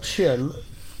film. So Question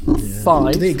yeah.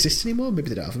 5. Do they exist anymore? Maybe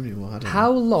they don't have them anymore. I don't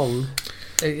How know. long?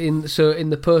 In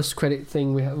the post credit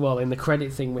thing in the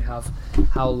credit thing we have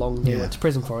how long they Yeah. went to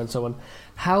prison for and so on.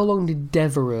 How long did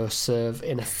Devereaux serve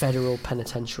in a federal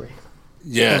penitentiary?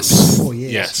 Yes. 4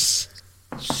 years. Yes.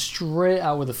 Straight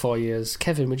out with the 4 years.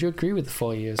 Kevin, would you agree with the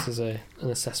 4 years as an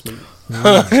assessment?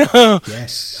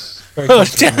 Yes. Very Oh,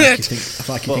 confident. damn it.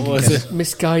 I like you What thinking, was Kevin. it?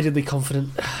 Misguidedly confident.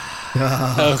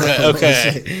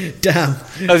 Okay. Damn.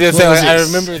 I was gonna What say, was I it?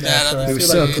 remember that. Sorry, I It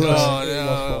was feel so like close. Oh, it was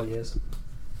no. 4 years.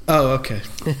 Oh, okay.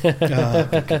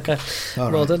 Okay.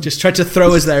 All Well right. done. Just tried to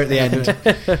throw us there at the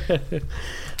end.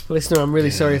 Listener, I'm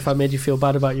really sorry if I made you feel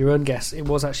bad about your own guess. It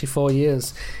was actually 4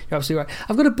 years. You're absolutely right.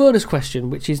 I've got a bonus question,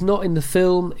 which is not in the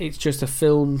film. It's just a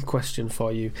film question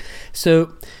for you.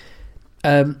 So,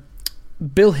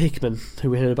 Bill Hickman,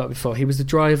 who we heard about before, he was the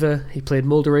driver. He played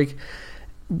Mulderig.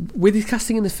 With his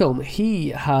casting in the film, he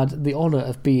had the honour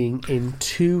of being in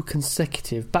 2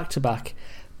 consecutive back-to-back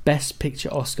Best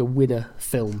Picture Oscar winner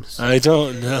films. I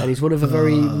don't know. And he's one of a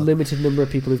very limited number of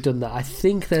people who've done that. I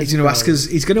think there's He's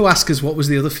going to ask us what was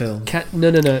the other film. No,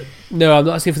 I'm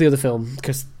not asking for the other film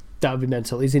because that would be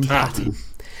mental. He's in Patton.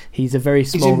 He's a very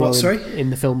small in what, role sorry?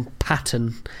 in the film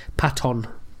Patton,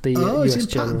 the He's US in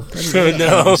general. Patton.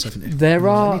 No.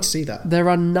 I need to see that. There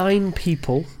are 9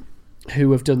 people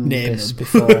who have done Name this them.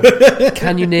 before.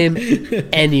 Can you name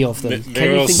any of them? Can you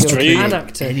Meryl think of Streep? an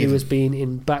actor who has been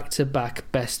in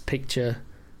back-to-back Best Picture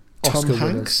Oscar Tom winners?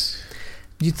 Hanks.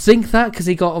 You'd think that because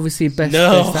he got obviously best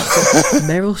No. actor.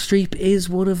 Meryl Streep is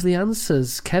one of the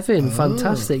answers. Kevin,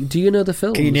 fantastic. Do you know the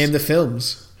films? Can you name the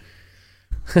films?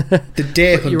 The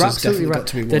Deer Hunter's You're absolutely definitely right. got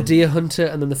to be The one. Deer Hunter,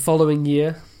 and then the following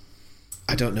year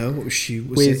I don't know. What was she?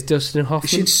 Was with it? Dustin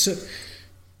Hoffman.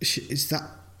 Is that?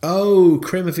 Oh,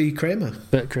 Kramer v. Kramer.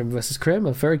 But Kramer versus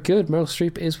Kramer, very good. Meryl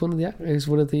Streep is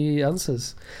one of the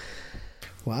answers.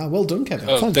 Wow, well done, Kevin.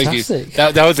 Oh, thank you. Fantastic.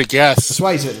 That was a guess. That's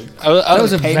why That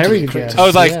was a very good guess. I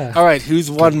was like, Yeah. all right,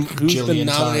 who's been Jillion nominated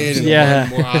times. and Yeah.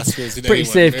 won more Oscars than Pretty anyone?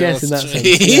 safe Meryl guess in that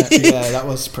Streep. sense. Yeah. Yeah, that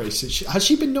was pretty. Has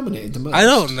she been nominated the most? I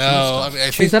don't know. I mean, I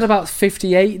She's think had about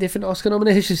 58 different Oscar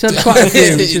nominations. She's had quite a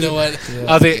few. you know what?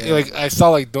 I saw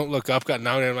like Don't Look Up got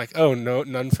nominated. I'm like, oh no,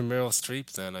 none for Meryl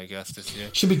Streep then. I guess this year.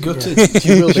 She'll be gutted.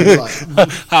 She will be like,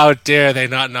 How dare they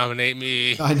not nominate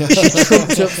me? I know.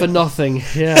 Trumped up for nothing.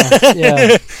 Yeah.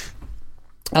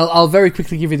 I'll very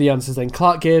quickly give you the answers then.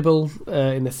 Clark Gable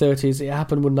in the 30s, It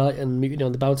Happened One Night and Mutiny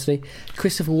on the Bounty.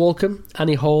 Christopher Walken,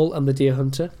 Annie Hall and The Deer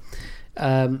Hunter.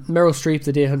 Meryl Streep,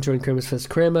 The Deer Hunter and Kramer's vs.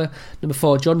 Kramer. Number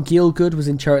 4, John Gielgud was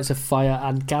in Chariots of Fire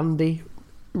and Gandhi.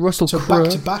 Russell So Crowe. back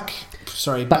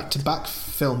to back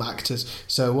film actors.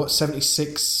 So what?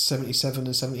 76, 77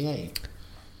 and 78.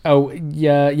 Oh,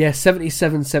 yeah,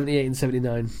 77, 78 and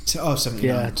 79. 79.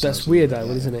 Yeah, that's weird, that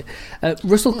one, isn't it?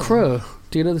 Russell Crowe.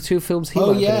 Do you know the two films he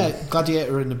might have been in?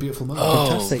 Gladiator and A Beautiful Mind.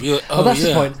 Fantastic. yeah. Oh, that's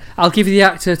the point. I'll give you the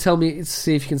actor. Tell me,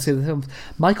 see if you can see the films.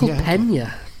 Michael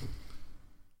Pena.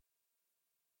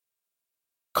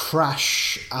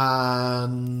 Crash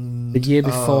and... The year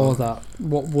before that.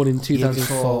 What one in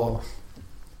 2004?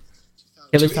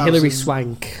 Hilary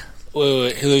Swank.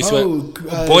 Wait, Hilary Swank.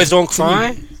 Boys Don't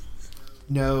Cry?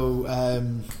 No,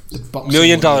 the boxing $1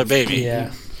 Million one. Baby.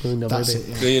 Yeah. That's Baby. it,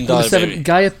 yeah. $1 Million Number 7,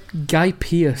 Baby. Guy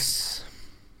Pearce.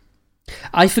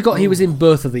 I forgot he was in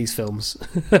both of these films.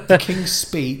 The King's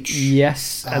Speech.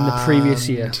 Yes, and the previous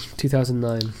year,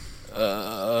 2009.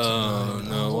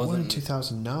 No, What one in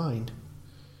 2009?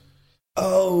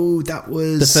 Oh, that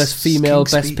was... The first female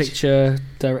King's Best Speech. Picture,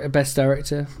 Best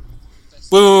Director.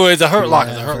 Wait, The Hurt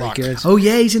Locker. The Hurt Very Locker. good. Oh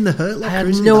yeah, he's in The Hurt Locker. I had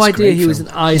isn't he? no That's a idea great he was film.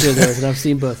 in either of those, and I've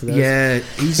seen both of those. Yeah,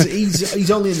 he's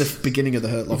only in the beginning of The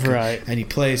Hurt Locker, Right. and he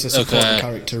plays a supporting Okay.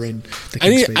 character in The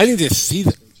King's Speech. I need to see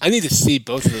I need to see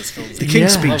both of those films. The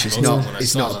King's Yeah. Speech is Both of them when I not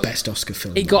saw a them. best Oscar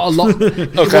film. It got a lot.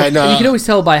 Okay, no. You can always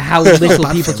tell by how little bad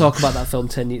people film. talk about that film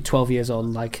 12 years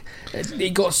on. Like,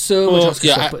 it got so much Oscar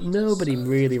stuff, but nobody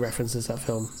really references that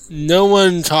film. No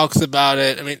one talks about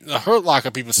it. I mean, The Hurt Locker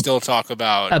people still talk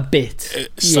about A bit. it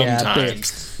Yeah, a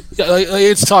sometimes. Yeah, like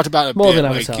it's talked about a More bit.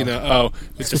 than Like, Avatar.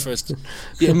 it's the first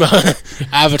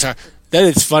Avatar. Then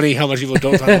it's funny how much people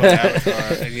don't talk about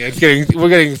Avatar. And we're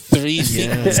getting 3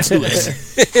 sequels to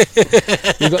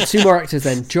it. We've got 2 more actors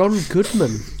then. John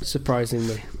Goodman,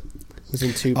 surprisingly, was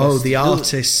in 2 Oh, Best- The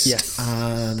Artist. Yes.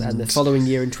 And the following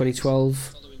year in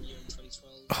 2012,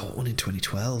 one in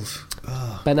 2012.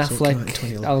 Oh, Ben so it came out in Affleck,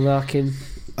 2011. Alan Arkin,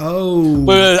 Oh.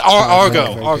 Wait, Argo.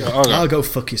 Very good. Argo. Argo,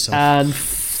 fuck yourself. and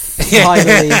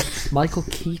finally Michael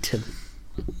Keaton.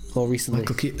 More recently.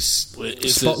 Michael Keaton. Wait,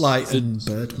 is Spotlight it- and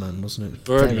Birdman, wasn't it?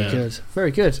 Very Birdman. good, very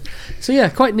good. So yeah,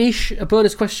 quite niche. A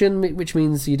bonus question, which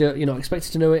means you're not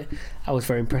expected to know it. I was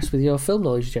very impressed with your film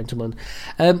knowledge, gentlemen.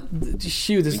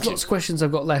 Hugh, there's lots of questions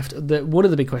I've got left. One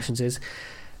of the big questions is,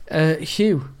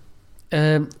 Hugh.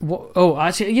 What? Oh,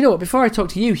 actually, you know what? Before I talk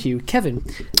to you, Hugh, Kevin,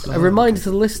 a reminder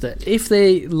to the listener: if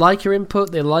they like your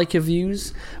input, they like your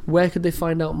views, where could they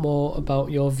find out more about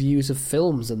your views of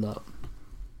films and that?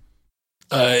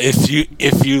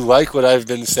 If you like what I've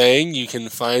been saying, you can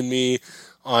find me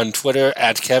on Twitter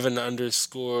at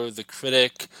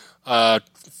Kevin_the_critic.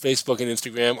 Facebook and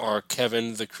Instagram are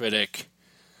Kevin the Critic.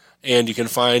 And you can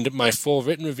find my full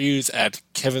written reviews at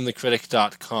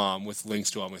kevinthecritic.com with links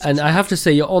to all my And I have to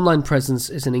say, your online presence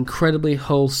is an incredibly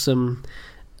wholesome,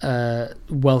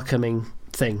 welcoming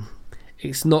thing.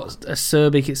 It's not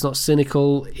acerbic, it's not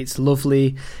cynical, it's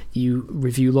lovely. You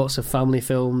review lots of family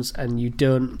films, and you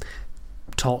don't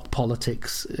talk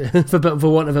politics, for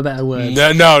want of a better word.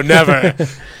 No, never.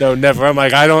 No, never. I'm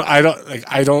like, I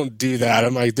don't do that.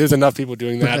 I'm like, there's enough people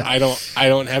doing that. I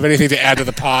don't have anything to add to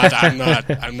the pod. I'm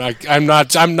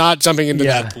not jumping into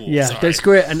that pool. Yeah, Sorry. that's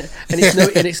great, and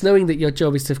it's knowing that your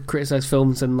job is to criticize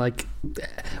films, and like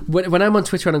when I'm on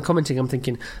Twitter and I'm commenting, I'm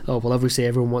thinking, oh well, obviously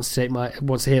everyone wants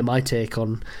to hear my take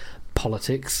on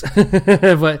politics,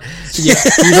 but yeah,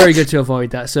 you're very good to avoid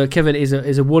that. So Kevin is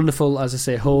a wonderful, as I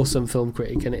say, wholesome film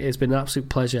critic, and it has been an absolute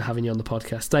pleasure having you on the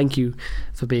podcast. Thank you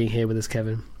for being here with us,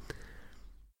 Kevin.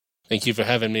 Thank you for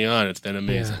having me on. It's been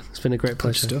amazing. Yeah, it's been a great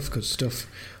pleasure. Good stuff.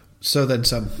 So then,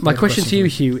 Sam. My question to you, for me?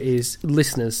 Hugh, is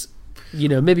listeners,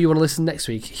 maybe you want to listen next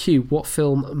week. Hugh, what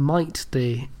film might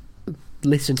they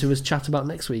listen to us chat about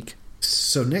next week?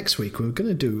 So next week we're going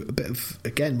to do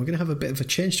we're going to have a bit of a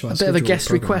change to our A bit of a schedule guest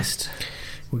programme. request.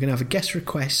 We're going to have a guest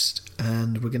request,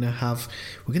 and we're going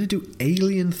to do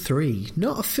Alien 3.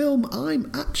 Not a film I'm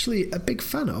actually a big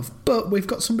fan of, but we've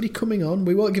got somebody coming on.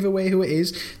 We won't give away who it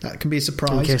is. That can be a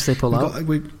surprise. In case they pull out.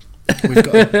 We've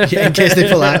got in case they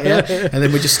pull out, yeah. And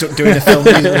then we're just stuck doing a film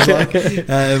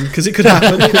because it could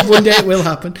happen. One day it will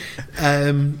happen.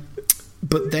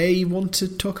 But they want to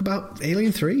talk about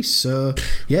Alien 3, so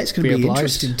yeah, it's going to be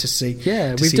interesting to see.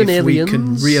 Yeah, to we've see done if Aliens. we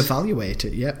can reevaluate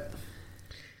it. Yep.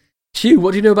 Hugh,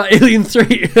 what do you know about Alien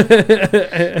 3?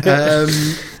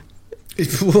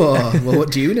 Well,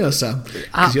 what do you know, Sam?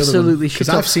 Absolutely because shit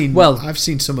up. I've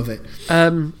seen some of it.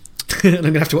 Um, and I'm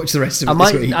going to have to watch the rest of it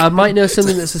this week. I might know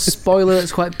something that's a spoiler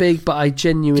that's quite big, but I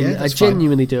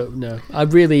genuinely don't know. I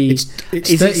really. It's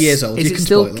 30 years old. Is You it can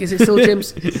still? spoil it. Is it still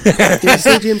James? Is it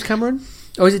still James Cameron?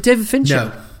 Or is it David Fincher?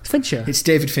 No. Fincher. It's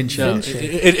David Fincher. No,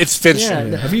 it's Fincher. Yeah.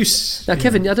 Yeah. Have you? Now,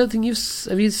 Kevin, I don't think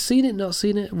have you seen it? Not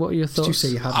seen it? What are your thoughts? Did you say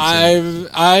you haven't seen it?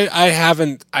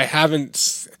 I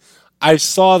haven't. I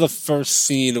saw the first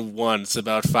scene once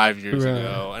about 5 years Right.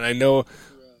 ago, and I know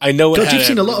I know. God, you've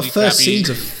seen a lot of first scenes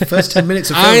of first 10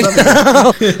 minutes of I films,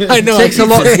 haven't you? know. I know. It takes a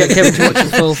lot to get Kevin to watch the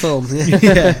full film.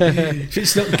 Yeah. If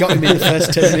it's not got him in the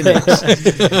first 10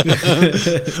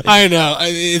 minutes. I know.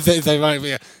 It's ironic.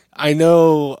 Yeah. I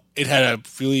know it had a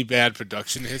really bad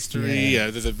production history.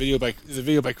 Yeah. There's a video by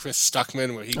Chris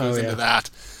Stuckman where he goes into that.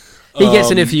 He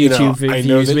gets enough YouTube I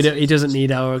know views. that- He doesn't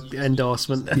need our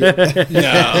endorsement. No.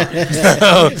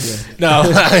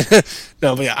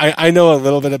 No, but yeah, I know a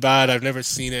little bit about it. I've never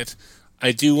seen it.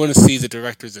 I do want to see the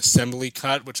director's assembly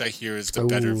cut, which I hear is the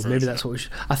better version. Maybe that's what we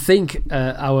should. I think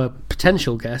our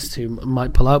potential guest, who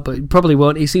might pull out, but he probably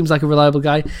won't. He seems like a reliable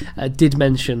guy. Did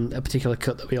mention a particular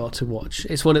cut that we ought to watch.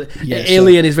 It's one of the, Yeah,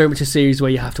 Alien is very much a series where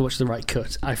you have to watch the right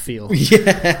cut. I feel.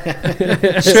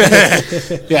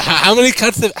 Yeah, how many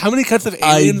cuts of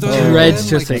Aliens are there? dread man?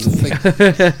 to Like, think.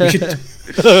 We should, I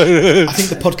think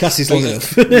the podcast is long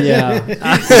enough. Yeah.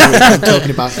 I'm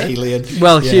talking about Alien.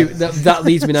 Well, Yeah. Hugh, that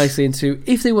leads me nicely into,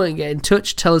 if they want to get in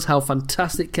touch, tell us how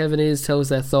fantastic Kevin is, tell us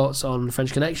their thoughts on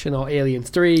French Connection or Alien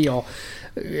 3, or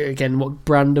again, what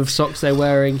brand of socks they're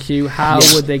wearing, Hugh. How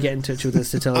would they get in touch with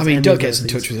us to tell us? I mean, any don't of get those us in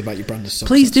things? touch with us about your brand of socks.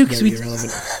 Please do, That's 'cause very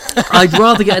irrelevant. I'd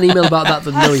rather get an email about that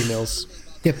than no emails.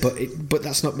 Yeah, but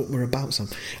that's not what we're about, Sam.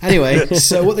 Anyway,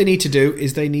 so what they need to do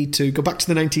is they need to go back to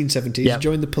the 1970s, Yep.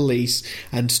 join the police,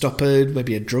 and stop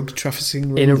maybe a drug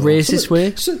trafficking ring In a or racist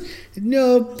something. way?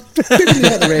 No, maybe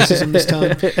about the racism this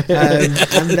time,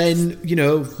 and then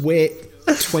wait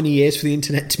 20 years for the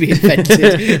internet to be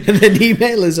invented, and then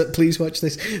email us at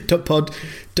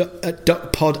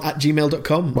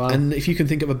pleasewatchthis.pod@gmail.com. Wow. And if you can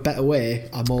think of a better way,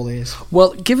 I'm all ears.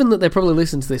 Well, given that they probably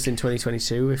listen to this in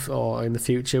 2022, or in the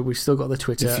future, we've still got the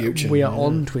Twitter. The future, we are yeah.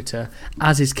 on Twitter,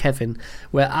 as is Kevin.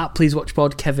 We're at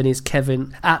PleaseWatchPod. Kevin is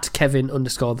Kevin at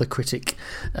Kevin_the_critic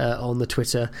on the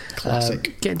Twitter.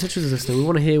 Classic. Get in touch with us, though. We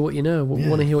want to hear what you know. We Yeah.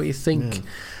 want to hear what you think. Yeah.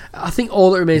 I think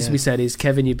all that remains to Yeah. be said is,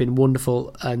 Kevin, you've been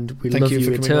wonderful, and we Thank love you you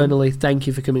for coming eternally. Thank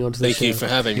you for coming on to the Thank show. you for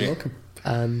having You're me. welcome.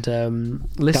 And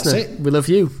listener, it. we love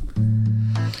you.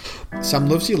 Sam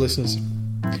loves you, listeners.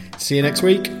 See you next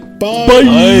week. Bye.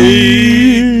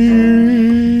 Bye.